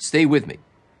 stay with me.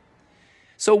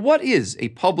 So what is a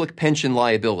public pension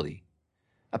liability?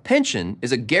 A pension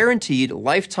is a guaranteed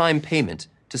lifetime payment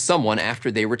to someone after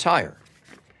they retire.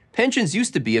 Pensions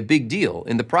used to be a big deal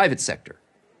in the private sector.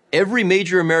 Every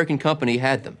major American company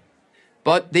had them.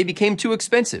 But they became too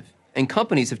expensive, and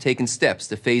companies have taken steps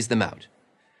to phase them out.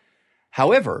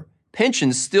 However,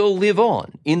 pensions still live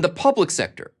on in the public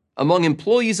sector among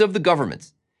employees of the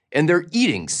government, and they're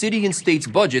eating city and states'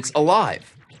 budgets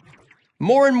alive.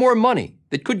 More and more money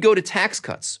that could go to tax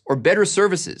cuts or better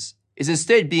services is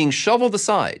instead being shoveled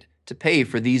aside to pay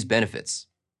for these benefits.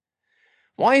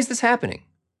 Why is this happening?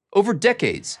 Over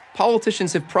decades,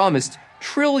 politicians have promised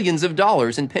trillions of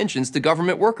dollars in pensions to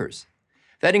government workers.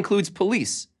 That includes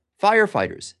police,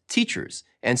 firefighters, teachers,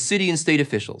 and city and state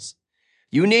officials.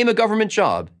 You name a government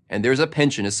job, and there's a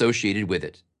pension associated with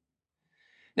it.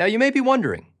 Now, you may be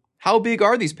wondering, how big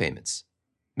are these payments?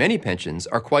 Many pensions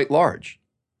are quite large.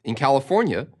 In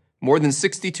California, more than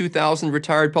 62,000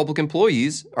 retired public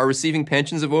employees are receiving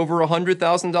pensions of over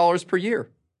 $100,000 per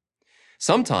year.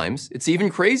 Sometimes it's even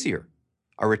crazier.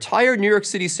 A retired New York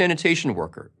City sanitation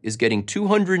worker is getting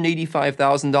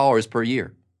 $285,000 per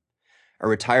year. A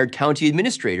retired county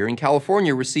administrator in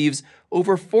California receives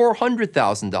over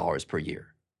 $400,000 per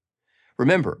year.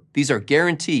 Remember, these are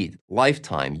guaranteed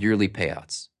lifetime yearly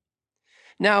payouts.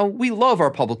 Now, we love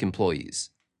our public employees.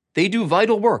 They do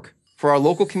vital work for our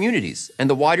local communities and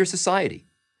the wider society.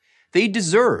 They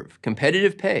deserve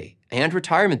competitive pay and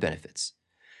retirement benefits.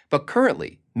 But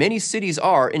currently, many cities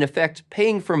are, in effect,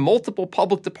 paying for multiple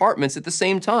public departments at the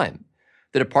same time.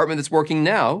 The department that's working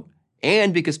now,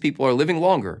 and because people are living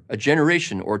longer, a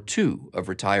generation or two of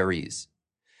retirees.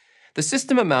 The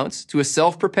system amounts to a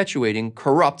self-perpetuating,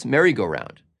 corrupt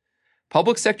merry-go-round.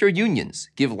 Public sector unions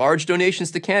give large donations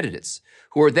to candidates,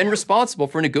 who are then responsible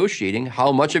for negotiating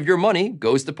how much of your money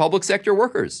goes to public sector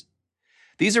workers.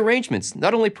 These arrangements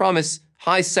not only promise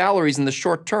high salaries in the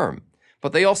short term,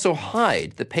 but they also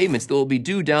hide the payments that will be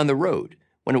due down the road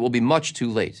when it will be much too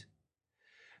late.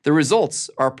 The results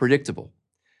are predictable.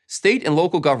 State and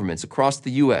local governments across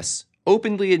the U.S.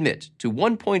 openly admit to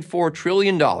 $1.4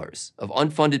 trillion of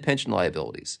unfunded pension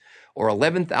liabilities, or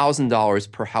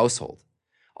 $11,000 per household.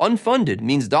 Unfunded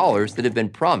means dollars that have been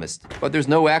promised, but there's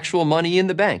no actual money in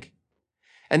the bank.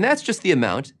 And that's just the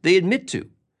amount they admit to.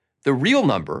 The real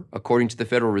number, according to the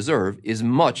Federal Reserve, is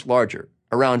much larger,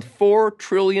 around $4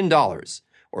 trillion,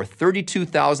 or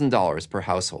 $32,000 per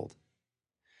household.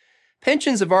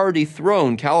 Pensions have already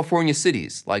thrown California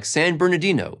cities like San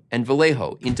Bernardino and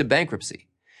Vallejo into bankruptcy,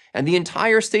 and the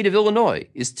entire state of Illinois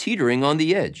is teetering on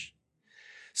the edge.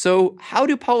 So how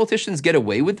do politicians get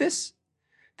away with this?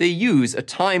 They use a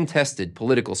time-tested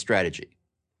political strategy.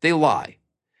 They lie.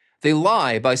 They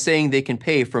lie by saying they can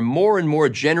pay for more and more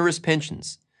generous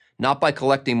pensions, not by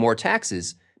collecting more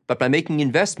taxes, but by making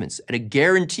investments at a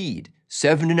guaranteed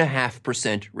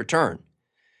 7.5% return.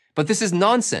 But this is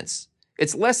nonsense.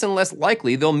 It's less and less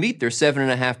likely they'll meet their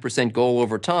 7.5% goal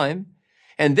over time,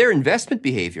 and their investment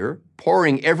behavior,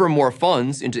 pouring ever more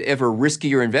funds into ever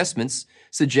riskier investments,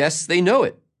 suggests they know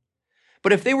it.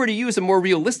 But if they were to use a more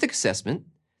realistic assessment,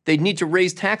 they'd need to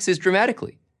raise taxes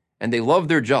dramatically, and they love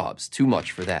their jobs too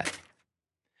much for that.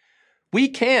 We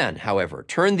can, however,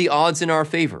 turn the odds in our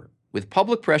favor with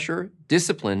public pressure,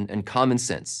 discipline, and common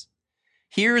sense.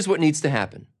 Here's what needs to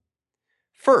happen.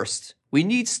 First, we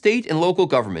need state and local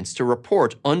governments to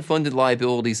report unfunded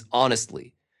liabilities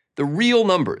honestly, the real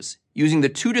numbers, using the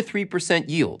 2 to 3%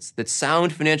 yields that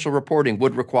sound financial reporting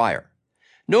would require.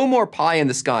 No more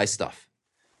pie-in-the-sky stuff.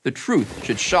 The truth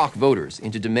should shock voters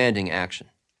into demanding action.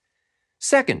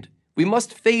 Second, we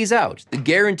must phase out the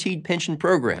guaranteed pension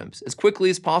programs as quickly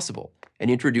as possible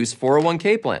and introduce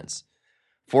 401k plans.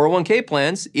 401k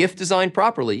plans, if designed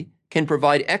properly, can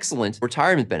provide excellent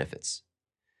retirement benefits.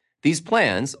 These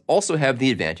plans also have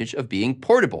the advantage of being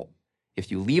portable.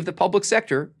 If you leave the public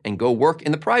sector and go work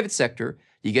in the private sector,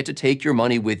 you get to take your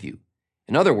money with you.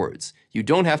 In other words, you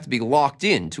don't have to be locked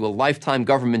into a lifetime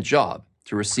government job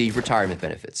to receive retirement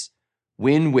benefits.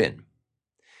 Win-win.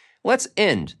 Let's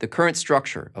end the current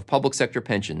structure of public sector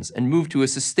pensions and move to a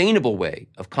sustainable way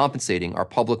of compensating our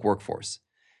public workforce.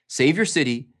 Save your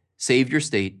city, save your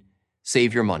state,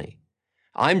 save your money.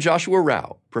 I'm Joshua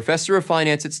Rao, Professor of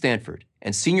Finance at Stanford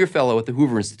and Senior Fellow at the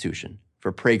Hoover Institution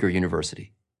for Prager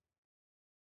University.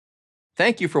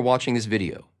 Thank you for watching this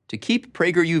video. To keep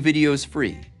PragerU videos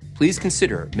free, please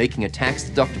consider making a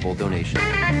tax-deductible donation.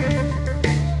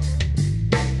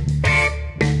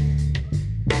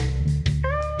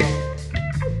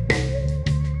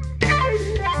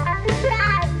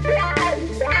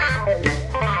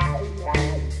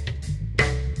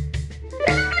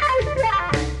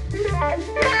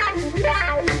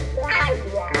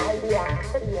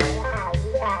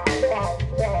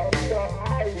 Yeah.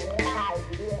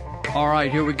 All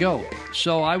right, here we go.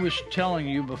 So I was telling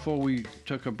you before we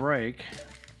took a break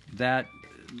that,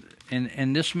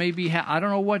 and this may be, I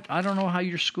don't know how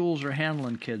your schools are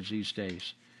handling kids these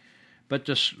days, but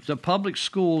the public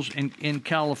schools in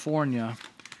California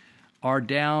are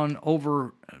down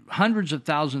over hundreds of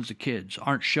thousands of kids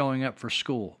aren't showing up for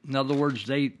school. In other words,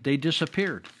 they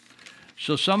disappeared.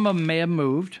 So some of them may have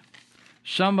moved.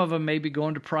 Some of them may be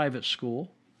going to private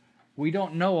school. We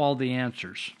don't know all the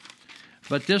answers.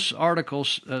 But this article,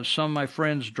 some of my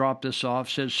friends dropped this off,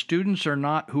 says students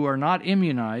who are not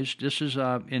immunized, this is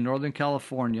in Northern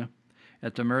California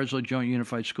at the Marysville Joint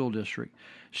Unified School District,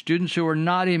 students who are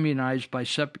not immunized by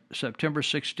September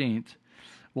 16th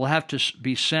will have to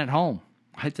be sent home.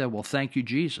 I said, well, thank you,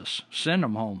 Jesus. Send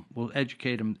them home. We'll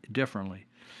educate them differently.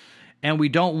 And we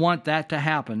don't want that to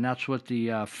happen. That's what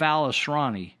the Fal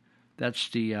Asrani, that's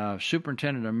the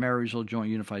superintendent of Marysville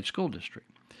Joint Unified School District.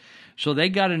 So they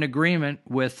got an agreement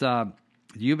with the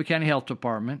Yuba County Health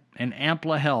Department and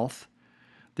Ampla Health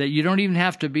that you don't even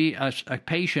have to be a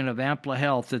patient of Ampla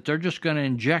Health, that they're just going to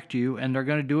inject you and they're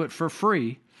going to do it for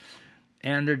free,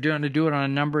 and they're going to do it on a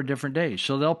number of different days.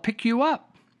 So they'll pick you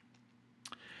up.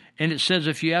 And it says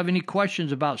if you have any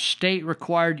questions about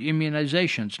state-required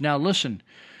immunizations. Now listen,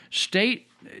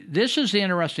 this is the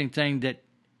interesting thing, that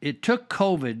it took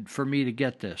COVID for me to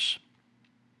get this.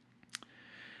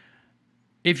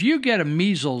 If you get a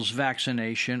measles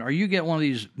vaccination or you get one of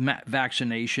these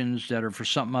vaccinations that are for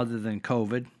something other than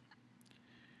COVID,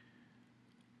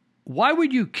 why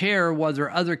would you care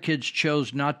whether other kids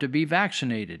chose not to be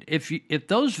vaccinated? If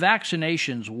those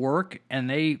vaccinations work and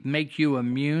they make you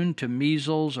immune to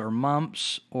measles or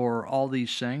mumps or all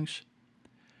these things,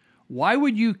 why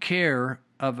would you care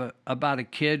about a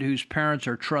kid whose parents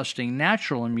are trusting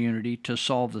natural immunity to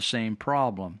solve the same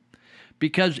problem?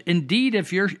 Because indeed,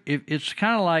 if it's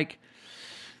kind of like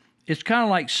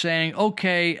saying,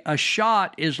 okay, a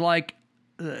shot is like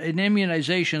an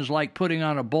immunization is like putting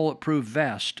on a bulletproof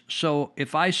vest. So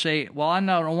if I say, well, I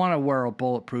don't want to wear a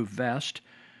bulletproof vest,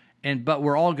 but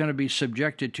we're all going to be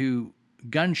subjected to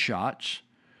gunshots,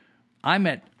 I'm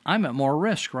at more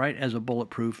risk, right, as no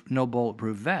bulletproof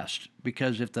vest.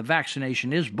 Because if the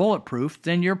vaccination is bulletproof,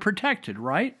 then you're protected,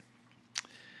 right?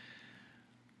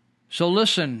 So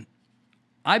listen,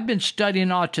 I've been studying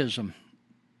autism,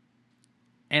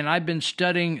 and I've been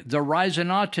studying the rise in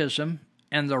autism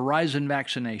and the rise in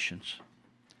vaccinations.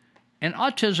 And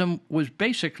autism was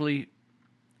basically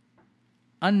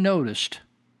unnoticed,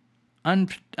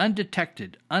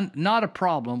 undetected, not a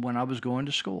problem when I was going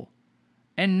to school.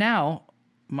 And now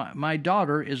my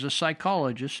daughter is a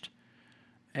psychologist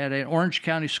at Orange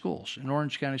County Schools,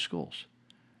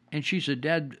 And she said,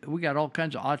 Dad, we got all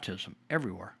kinds of autism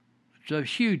everywhere. It's a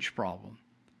huge problem.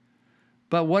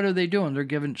 But what are they doing? They're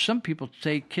giving, some people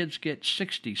say kids get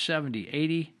 60, 70,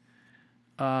 80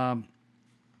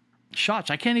 shots.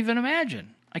 I can't even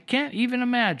imagine.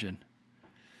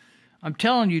 I'm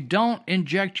telling you, don't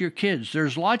inject your kids.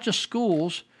 There's lots of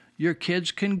schools your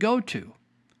kids can go to.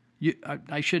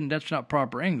 That's not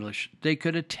proper English. They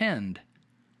could attend.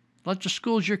 Lots of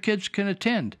schools your kids can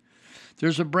attend.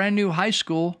 There's a brand new high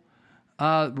school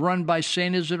run by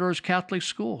St. Isidore's Catholic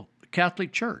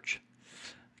Church,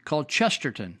 called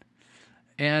Chesterton,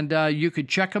 and you could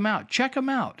check them out.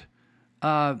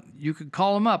 You could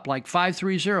call them up, like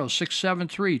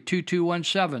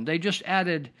 530-673-2217. They just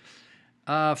added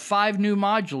 5 new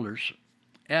modulars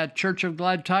at Church of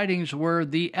Glad Tidings, where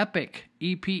the EPEC,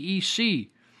 EPEC,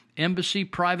 Embassy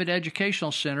Private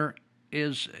Educational Center,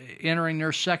 is entering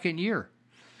their second year.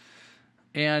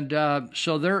 And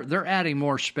so they're adding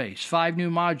more space, 5 new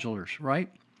modulars, right?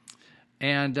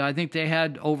 And I think they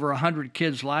had over 100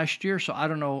 kids last year. So I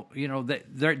don't know,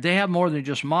 they have more than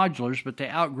just modulars, but they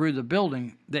outgrew the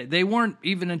building. They weren't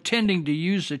even intending to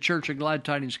use the Church of Glad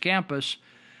Tidings campus,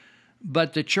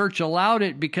 but the church allowed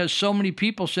it because so many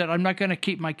people said, I'm not going to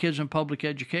keep my kids in public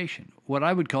education, what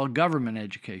I would call government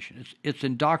education. It's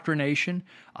indoctrination.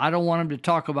 I don't want them to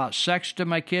talk about sex to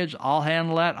my kids. I'll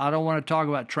handle that. I don't want to talk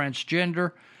about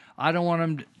transgender. I don't want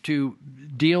them to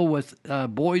deal with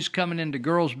boys coming into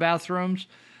girls' bathrooms.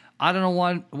 I don't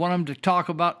want them to talk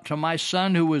about to my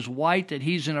son, who is white, that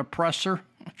he's an oppressor.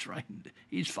 That's right.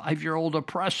 He's 5-year-old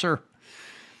oppressor.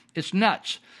 It's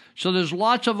nuts. So there's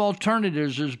lots of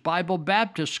alternatives. There's Bible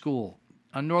Baptist School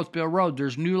on Northville Road.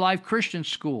 There's New Life Christian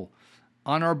School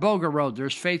on Arboga Road.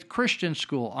 There's Faith Christian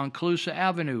School on Colusa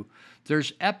Avenue.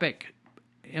 There's EPIC,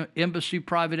 Embassy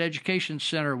Private Education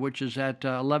Center, which is at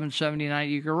 1179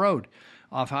 Eager Road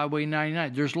off Highway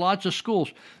 99. There's lots of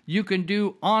schools. You can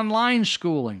do online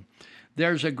schooling.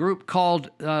 There's a group called,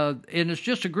 and it's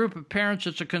just a group of parents.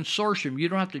 It's a consortium. You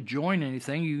don't have to join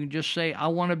anything. You can just say, I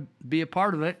want to be a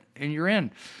part of it, and you're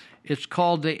in. It's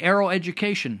called the Arrow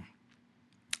Education,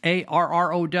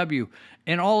 ARROW.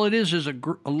 And all it is a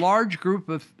large group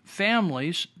of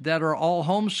families that are all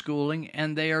homeschooling,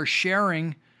 and they are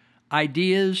sharing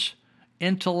ideas,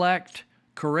 intellect,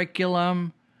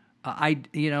 curriculum,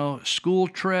 school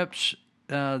trips.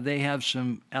 They have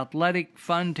some athletic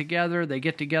fun together. They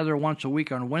get together once a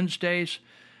week on Wednesdays,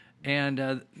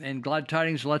 and Glad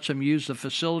Tidings lets them use the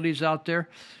facilities out there.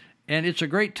 And it's a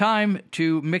great time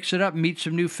to mix it up, meet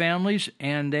some new families,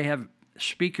 and they have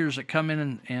speakers that come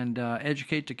in and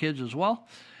educate the kids as well.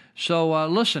 So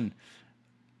listen,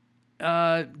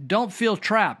 don't feel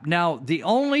trapped. Now, the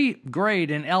only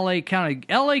grade in L.A.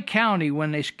 County,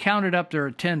 when they counted up their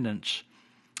attendance,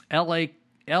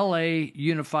 L.A.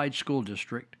 Unified School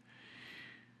District,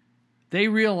 they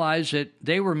realized that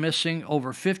they were missing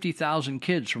over 50,000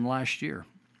 kids from last year.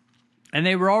 And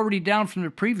they were already down from the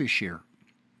previous year.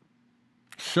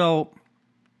 So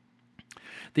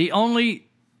the only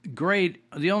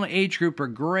age group or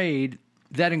grade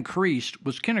that increased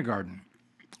was kindergarten,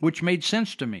 which made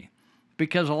sense to me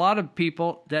because a lot of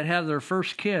people that have their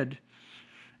first kid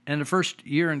and the first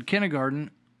year in kindergarten,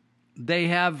 they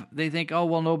think, oh,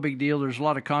 well, no big deal. There's a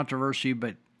lot of controversy,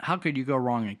 but how could you go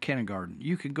wrong in kindergarten?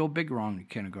 You can go big wrong in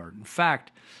kindergarten. In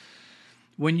fact,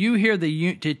 when you hear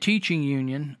the teaching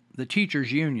union, the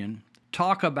teachers union,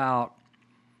 talk about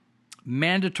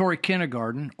mandatory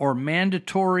kindergarten or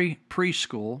mandatory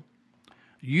preschool,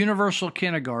 universal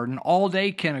kindergarten,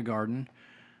 all-day kindergarten,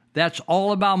 that's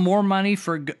all about more money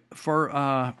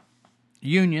for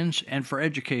unions and for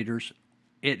educators.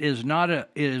 It is not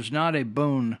a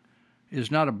boon. It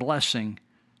is not a blessing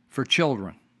for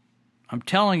children. I'm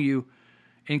telling you,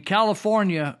 in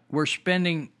California, we're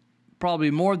spending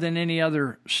probably more than any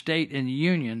other state in the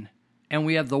union, and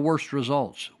we have the worst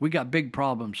results. We got big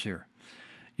problems here.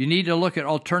 You need to look at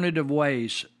alternative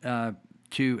ways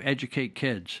to educate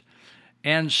kids.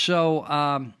 And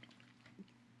so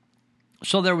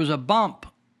there was a bump,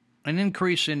 an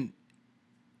increase in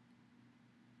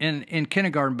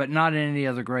kindergarten, but not in any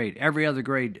other grade. Every other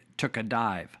grade took a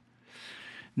dive.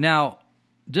 Now,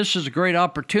 this is a great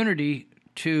opportunity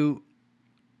to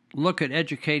look at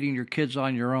educating your kids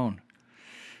on your own.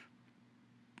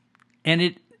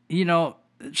 And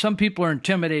some people are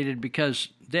intimidated because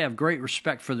they have great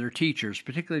respect for their teachers,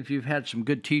 particularly if you've had some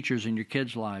good teachers in your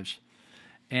kids' lives.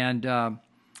 And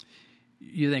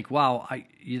you think, wow,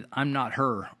 I'm not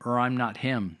her or I'm not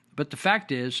him. But the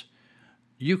fact is,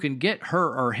 you can get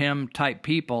her or him type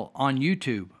people on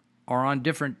YouTube or on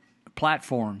different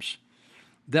platforms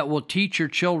that will teach your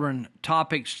children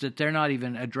topics that they're not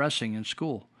even addressing in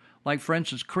school. Like, for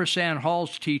instance, Chris Ann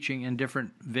Hall's teaching in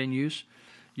different venues.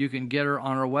 You can get her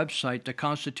on our website, The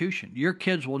Constitution. Your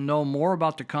kids will know more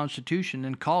about the Constitution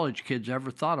than college kids ever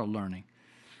thought of learning.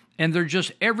 And they're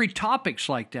just every topic's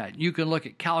like that. You can look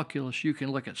at calculus. You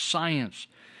can look at science.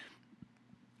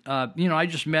 I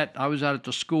was out at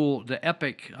the school, the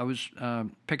Epic. I was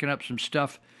picking up some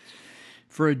stuff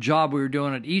for a job we were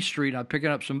doing at East Street. I'm picking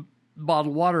up some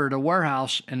bottled water at a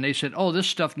warehouse, and they said, oh, this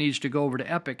stuff needs to go over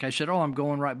to Epic. I said, oh, I'm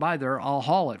going right by there. I'll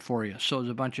haul it for you. So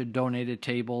there's a bunch of donated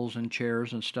tables and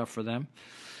chairs and stuff for them.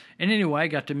 And anyway, I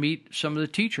got to meet some of the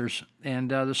teachers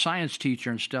and the science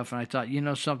teacher and stuff, and I thought,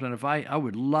 something, if I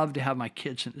would love to have my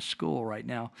kids in the school right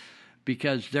now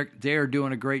because they're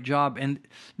doing a great job. And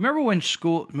remember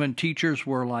when teachers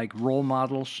were like role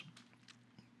models?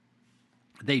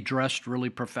 They dressed really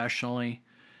professionally,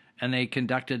 and they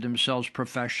conducted themselves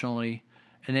professionally,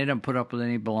 and they didn't put up with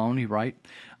any baloney, right?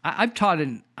 I've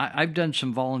done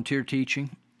some volunteer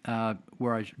teaching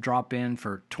where I drop in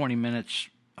for 20 minutes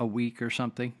a week or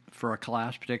something for a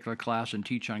particular class, and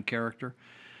teach on character.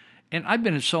 And I've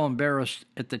been so embarrassed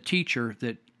at the teacher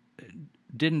that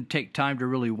didn't take time to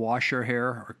really wash her hair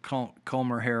or comb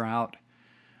her hair out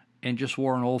and just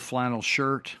wore an old flannel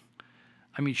shirt.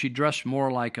 I mean, she dressed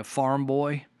more like a farm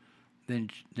boy than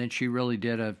she really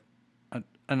did a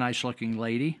nice-looking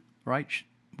lady, right?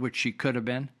 Which she could have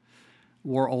been.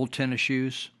 Wore old tennis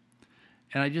shoes.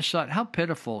 And I just thought, how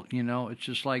pitiful, It's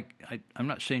just like, I'm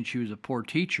not saying she was a poor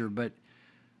teacher, but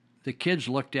the kids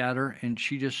looked at her, and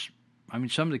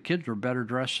some of the kids were better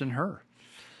dressed than her.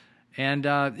 And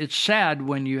it's sad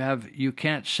when you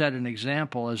can't set an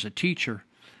example as a teacher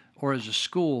or as a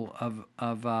school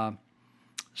of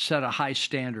set a high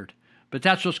standard. But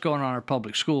that's what's going on in our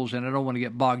public schools, and I don't want to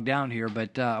get bogged down here,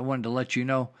 but I wanted to let you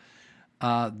know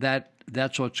that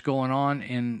that's what's going on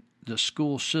in the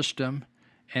school system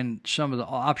and some of the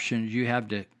options you have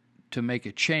to make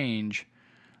a change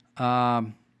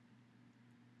Let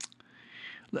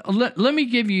me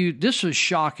give you, this is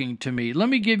shocking to me. Let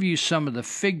me give you some of the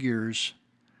figures.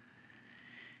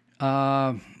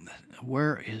 Where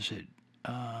is it?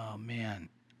 Oh, man.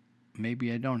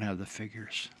 Maybe I don't have the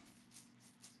figures.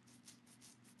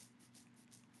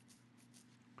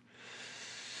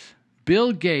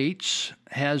 Bill Gates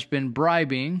has been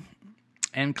bribing,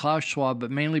 and Klaus Schwab,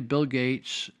 but mainly Bill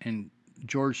Gates and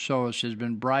George Soros has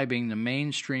been bribing the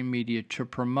mainstream media to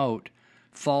promote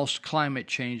false climate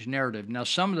change narrative. Now,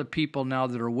 some of the people now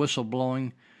that are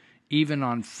whistleblowing, even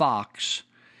on Fox,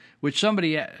 which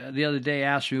somebody the other day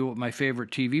asked me what my favorite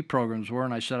TV programs were,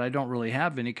 and I said I don't really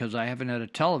have any because I haven't had a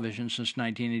television since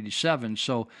 1987.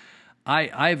 So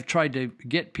I've tried to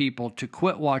get people to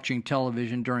quit watching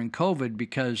television during COVID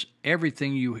because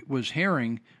everything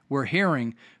we're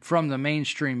hearing from the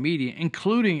mainstream media,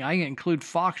 including, I include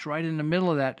Fox right in the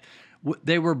middle of that,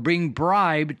 they were being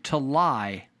bribed to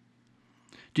lie.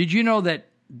 Did you know that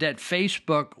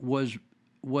Facebook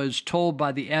was told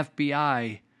by the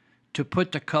FBI to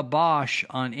put the kibosh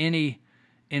on any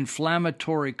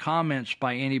inflammatory comments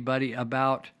by anybody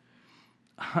about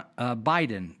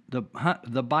Biden, the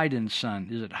Biden son?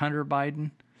 Is it Hunter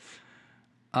Biden?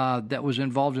 That was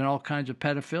involved in all kinds of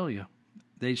pedophilia.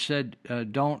 They said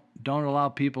don't allow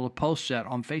people to post that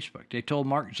on Facebook. They told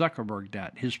Mark Zuckerberg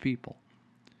that, his people.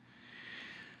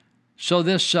 So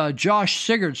this Josh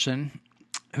Sigurdson,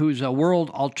 who's a World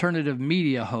Alternative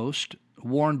Media host,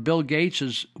 warned Bill Gates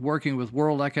is working with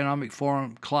World Economic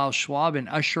Forum Klaus Schwab in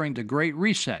ushering the Great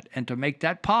Reset. And to make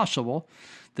that possible,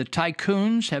 the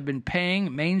tycoons have been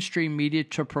paying mainstream media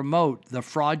to promote the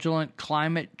fraudulent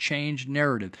climate change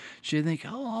narrative. So you think,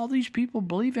 oh, all these people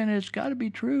believe in it. It's got to be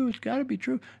true. It's got to be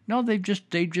true. No, they just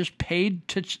paid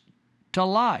to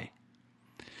lie.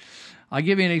 I'll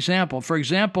give you an example. For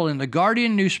example, in the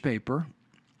Guardian newspaper,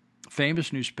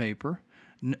 famous newspaper,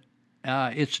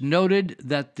 it's noted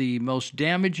that the most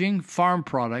damaging farm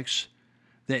products,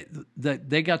 that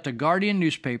they got the Guardian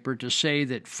newspaper to say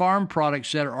that farm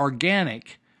products that are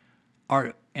organic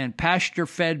and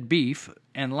pasture-fed beef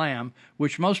and lamb,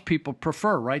 which most people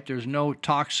prefer, right? There's no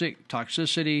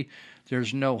toxicity,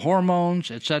 there's no hormones,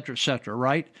 et cetera,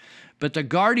 right? But the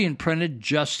Guardian printed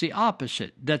just the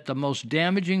opposite, that the most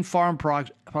damaging farm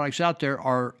products out there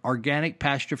are organic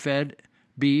pasture-fed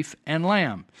beef and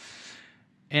lamb.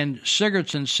 And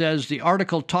Sigurdson says the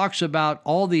article talks about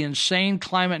all the insane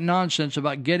climate nonsense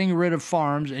about getting rid of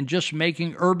farms and just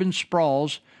making urban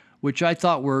sprawls, which I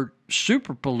thought were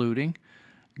super polluting,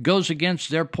 goes against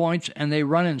their points, and they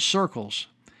run in circles.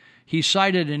 He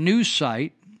cited a news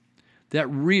site that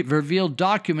revealed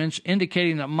documents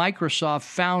indicating that Microsoft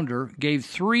founder gave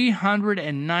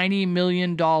 $390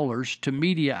 million to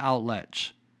media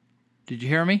outlets. Did you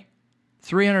hear me?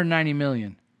 $390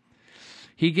 million.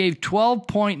 He gave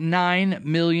 $12.9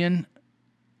 million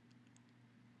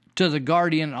to the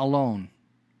Guardian alone.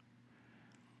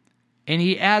 And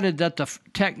he added that the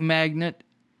tech magnate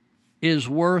is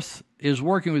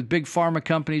working with big pharma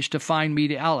companies to find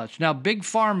media outlets. Now, big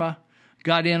pharma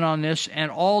got in on this, and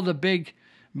all the big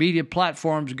media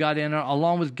platforms got in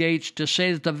along with Gates to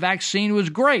say that the vaccine was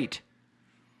great,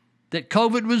 that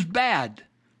COVID was bad,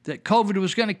 that COVID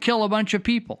was going to kill a bunch of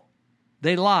people.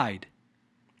 They lied.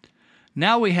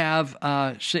 Now we have,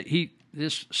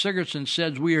 this Sigurdson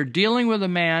says, we are dealing with a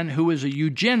man who is a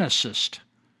eugenicist.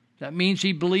 That means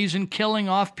he believes in killing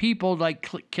off people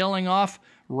like killing off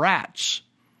rats.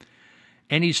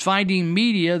 And he's finding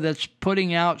media that's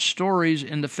putting out stories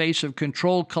in the face of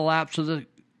controlled collapse of the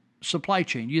supply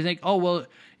chain. You think, oh, well,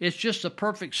 it's just a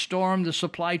perfect storm. The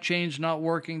supply chain's not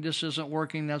working. This isn't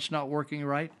working. That's not working,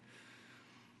 right?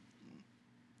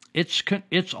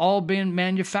 It's all being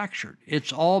manufactured.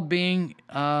 It's all being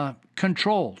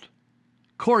controlled,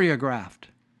 choreographed.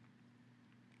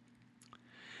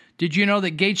 Did you know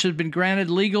that Gates has been granted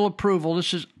legal approval?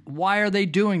 Why are they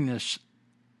doing this?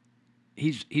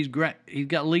 He's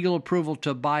got legal approval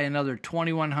to buy another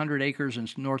 2,100 acres in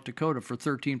North Dakota for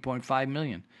 $13.5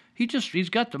 million. He's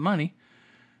got the money.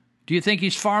 Do you think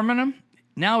he's farming them?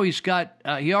 Now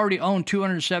he already owned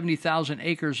 270,000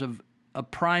 acres of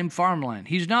prime farmland.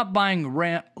 He's not buying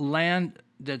land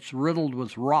that's riddled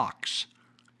with rocks.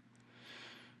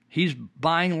 He's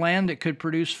buying land that could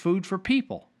produce food for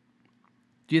people.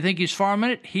 Do you think he's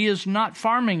farming it? He is not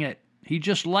farming it. He's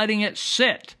just letting it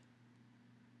sit.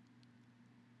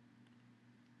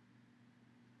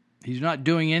 He's not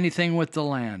doing anything with the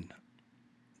land.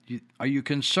 Are you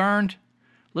concerned?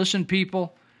 Listen,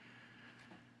 people,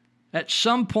 at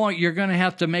some point you're going to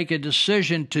have to make a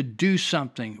decision to do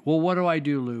something. Well, what do I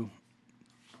do, Lou?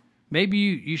 Maybe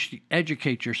you should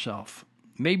educate yourself.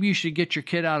 maybe you should get your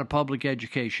kid out of public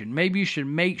education. Maybe you should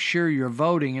make sure you're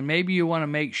voting, and maybe you want to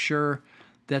make sure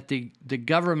that the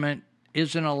government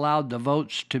isn't allowed the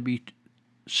votes to be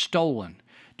stolen.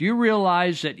 Do you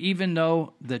realize that even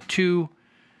though the two,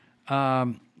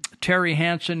 Terry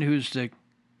Hansen, who's the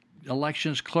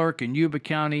elections clerk in Yuba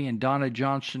County, and Donna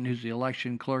Johnson, who's the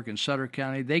election clerk in Sutter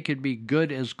County, they could be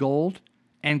good as gold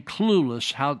and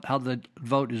clueless how the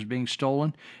vote is being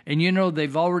stolen? And you know,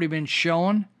 they've already been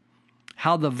shown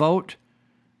how the vote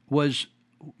was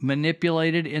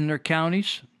manipulated in their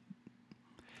counties.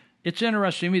 It's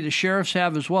interesting to me. The sheriffs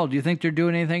have as well. Do you think they're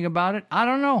doing anything about it? I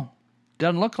don't know.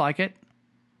 Doesn't look like it.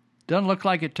 Doesn't look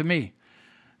like it to me.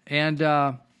 And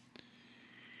this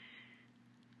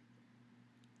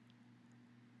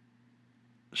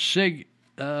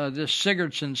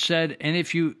Sigurdson said, and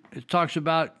it talks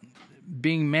about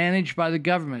being managed by the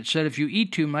government. It said if you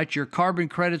eat too much, your carbon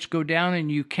credits go down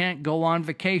and you can't go on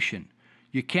vacation.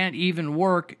 You can't even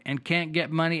work and can't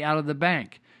get money out of the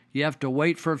bank. You have to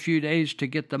wait for a few days to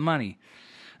get the money.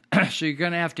 So you're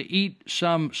going to have to eat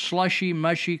some slushy,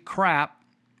 mushy crap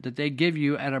that they give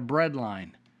you at a bread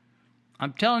line.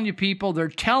 I'm telling you, people, they're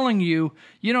telling you.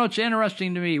 You know, it's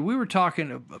interesting to me. We were talking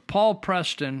to Paul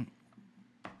Preston,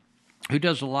 who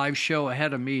does a live show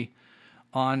ahead of me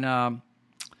on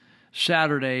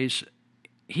Saturdays.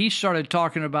 He started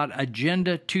talking about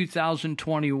Agenda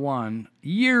 2021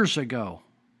 years ago.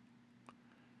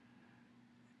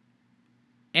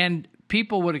 And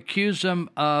people would accuse him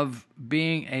of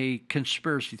being a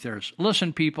conspiracy theorist.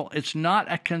 Listen, people, it's not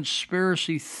a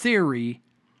conspiracy theory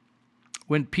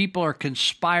when people are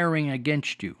conspiring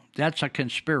against you. That's a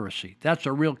conspiracy. That's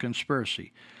a real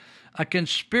conspiracy. A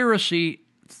conspiracy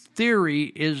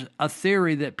theory is a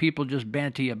theory that people just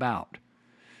banty about.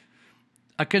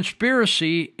 A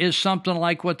conspiracy is something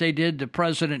like what they did to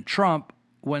President Trump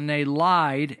when they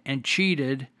lied and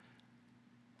cheated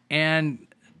and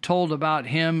told about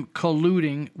him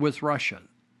colluding with Russia,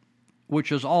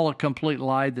 which is all a complete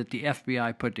lie that the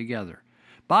FBI put together.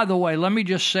 By the way, let me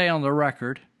just say on the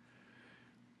record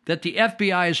that the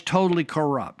FBI is totally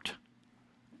corrupt.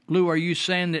 Lou, are you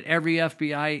saying that every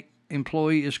FBI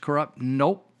employee is corrupt?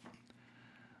 Nope.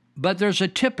 But there's a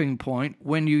tipping point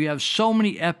when you have so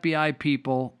many FBI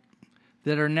people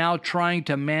that are now trying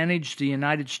to manage the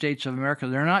United States of America.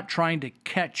 They're not trying to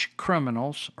catch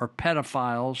criminals or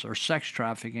pedophiles or sex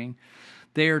trafficking.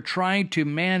 They are trying to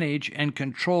manage and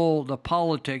control the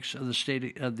politics of the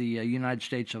state of the United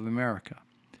States of America.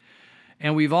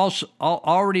 And we've also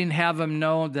already have them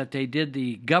know that they did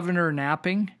the governor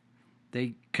napping.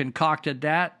 They concocted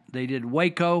that. They did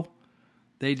Waco.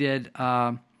 They did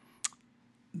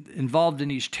involved in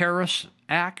these terrorist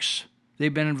acts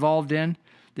they've been involved in.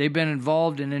 They've been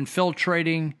involved in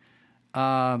infiltrating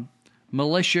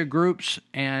militia groups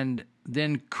and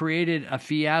then created a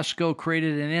fiasco,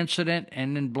 created an incident,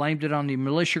 and then blamed it on the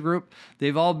militia group.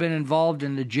 They've all been involved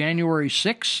in the January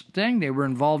 6th thing. They were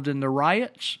involved in the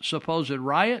riots, supposed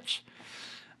riots.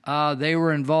 They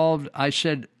were involved,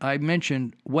 I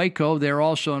mentioned Waco. They're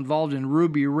also involved in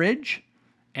Ruby Ridge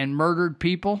and murdered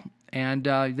people. And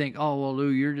you think, oh, well, Lou,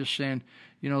 you're just saying,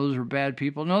 you know, those were bad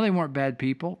people. No, they weren't bad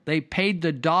people. They paid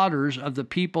the daughters of the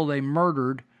people they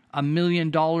murdered $1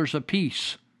 million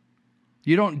apiece.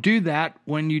 You don't do that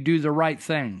when you do the right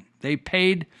thing. They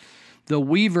paid the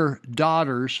Weaver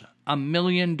daughters $1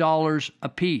 million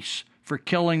apiece for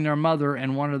killing their mother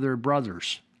and one of their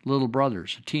brothers, little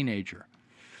brothers, a teenager.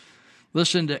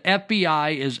 Listen, the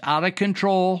FBI is out of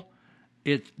control.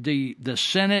 The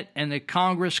Senate and the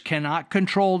Congress cannot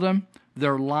control them.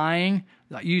 They're lying.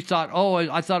 You thought, oh,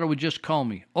 I thought it was just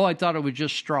Comey. Oh, I thought it was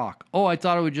just Strzok. Oh, I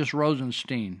thought it was just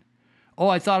Rosenstein. Oh,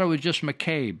 I thought it was just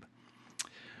McCabe.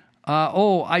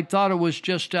 Oh, I thought it was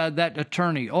just that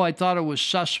attorney. Oh, I thought it was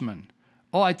Sussman.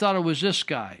 Oh, I thought it was this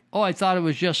guy. Oh, I thought it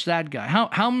was just that guy.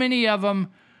 How many of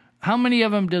them? How many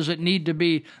of them does it need to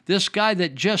be? This guy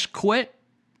that just quit,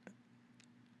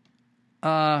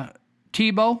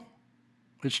 Thibault.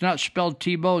 It's not spelled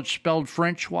Thibault. It's spelled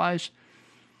French-wise.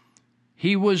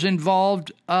 He was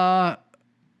involved in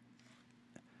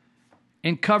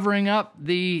covering up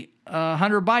the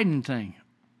Hunter Biden thing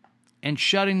and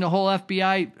shutting the whole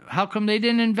FBI. How come they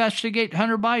didn't investigate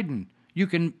Hunter Biden? You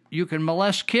can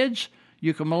molest kids,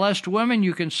 you can molest women,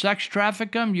 you can sex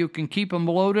traffic them, you can keep them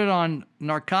loaded on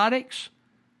narcotics.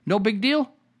 No big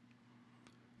deal.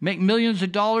 Make millions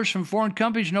of dollars from foreign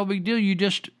companies, no big deal.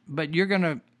 But you're going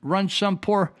to run some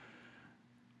poor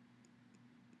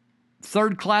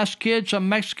third-class kid, some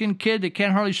Mexican kid that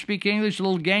can't hardly speak English, a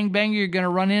little gangbanger, you're going to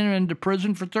run him into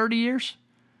prison for 30 years?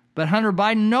 But Hunter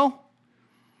Biden, no.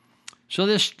 So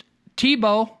this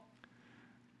Thibault,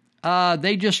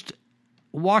 they just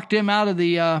walked him out of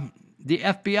the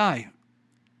FBI.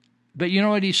 But you know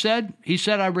what he said? He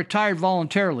said, I retired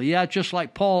voluntarily. Yeah, just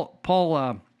like Carl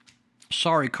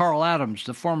Adams,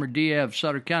 the former DA of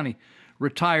Sutter County,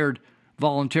 retired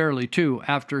voluntarily too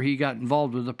after he got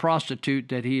involved with a prostitute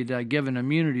that he had given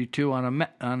immunity to on a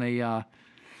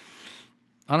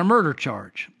murder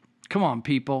charge. Come on,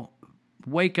 people,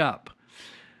 wake up.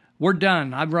 We're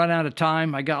done. I've run out of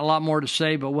time. I got a lot more to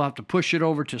say, but we'll have to push it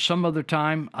over to some other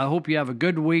time. I hope you have a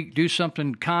good week. Do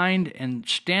something kind and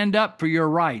stand up for your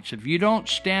rights. If you don't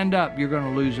stand up, you're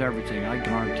going to lose everything. I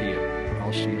guarantee it.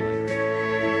 I'll see you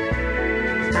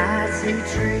later. I see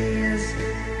trees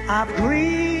of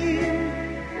green,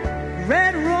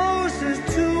 red roses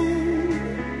too.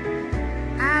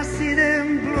 I see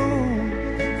them bloom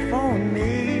for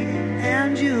me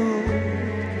and you.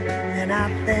 And I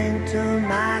think to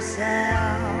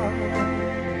myself,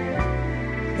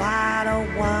 what a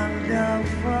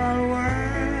wonderful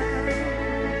world.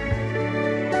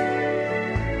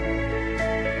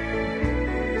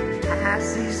 I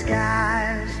see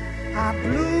skies are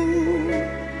blue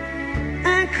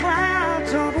and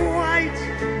clouds of white,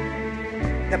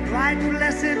 the bright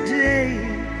blessed day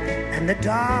and the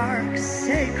dark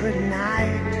sacred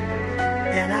night.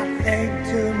 And I think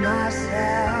to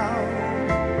myself,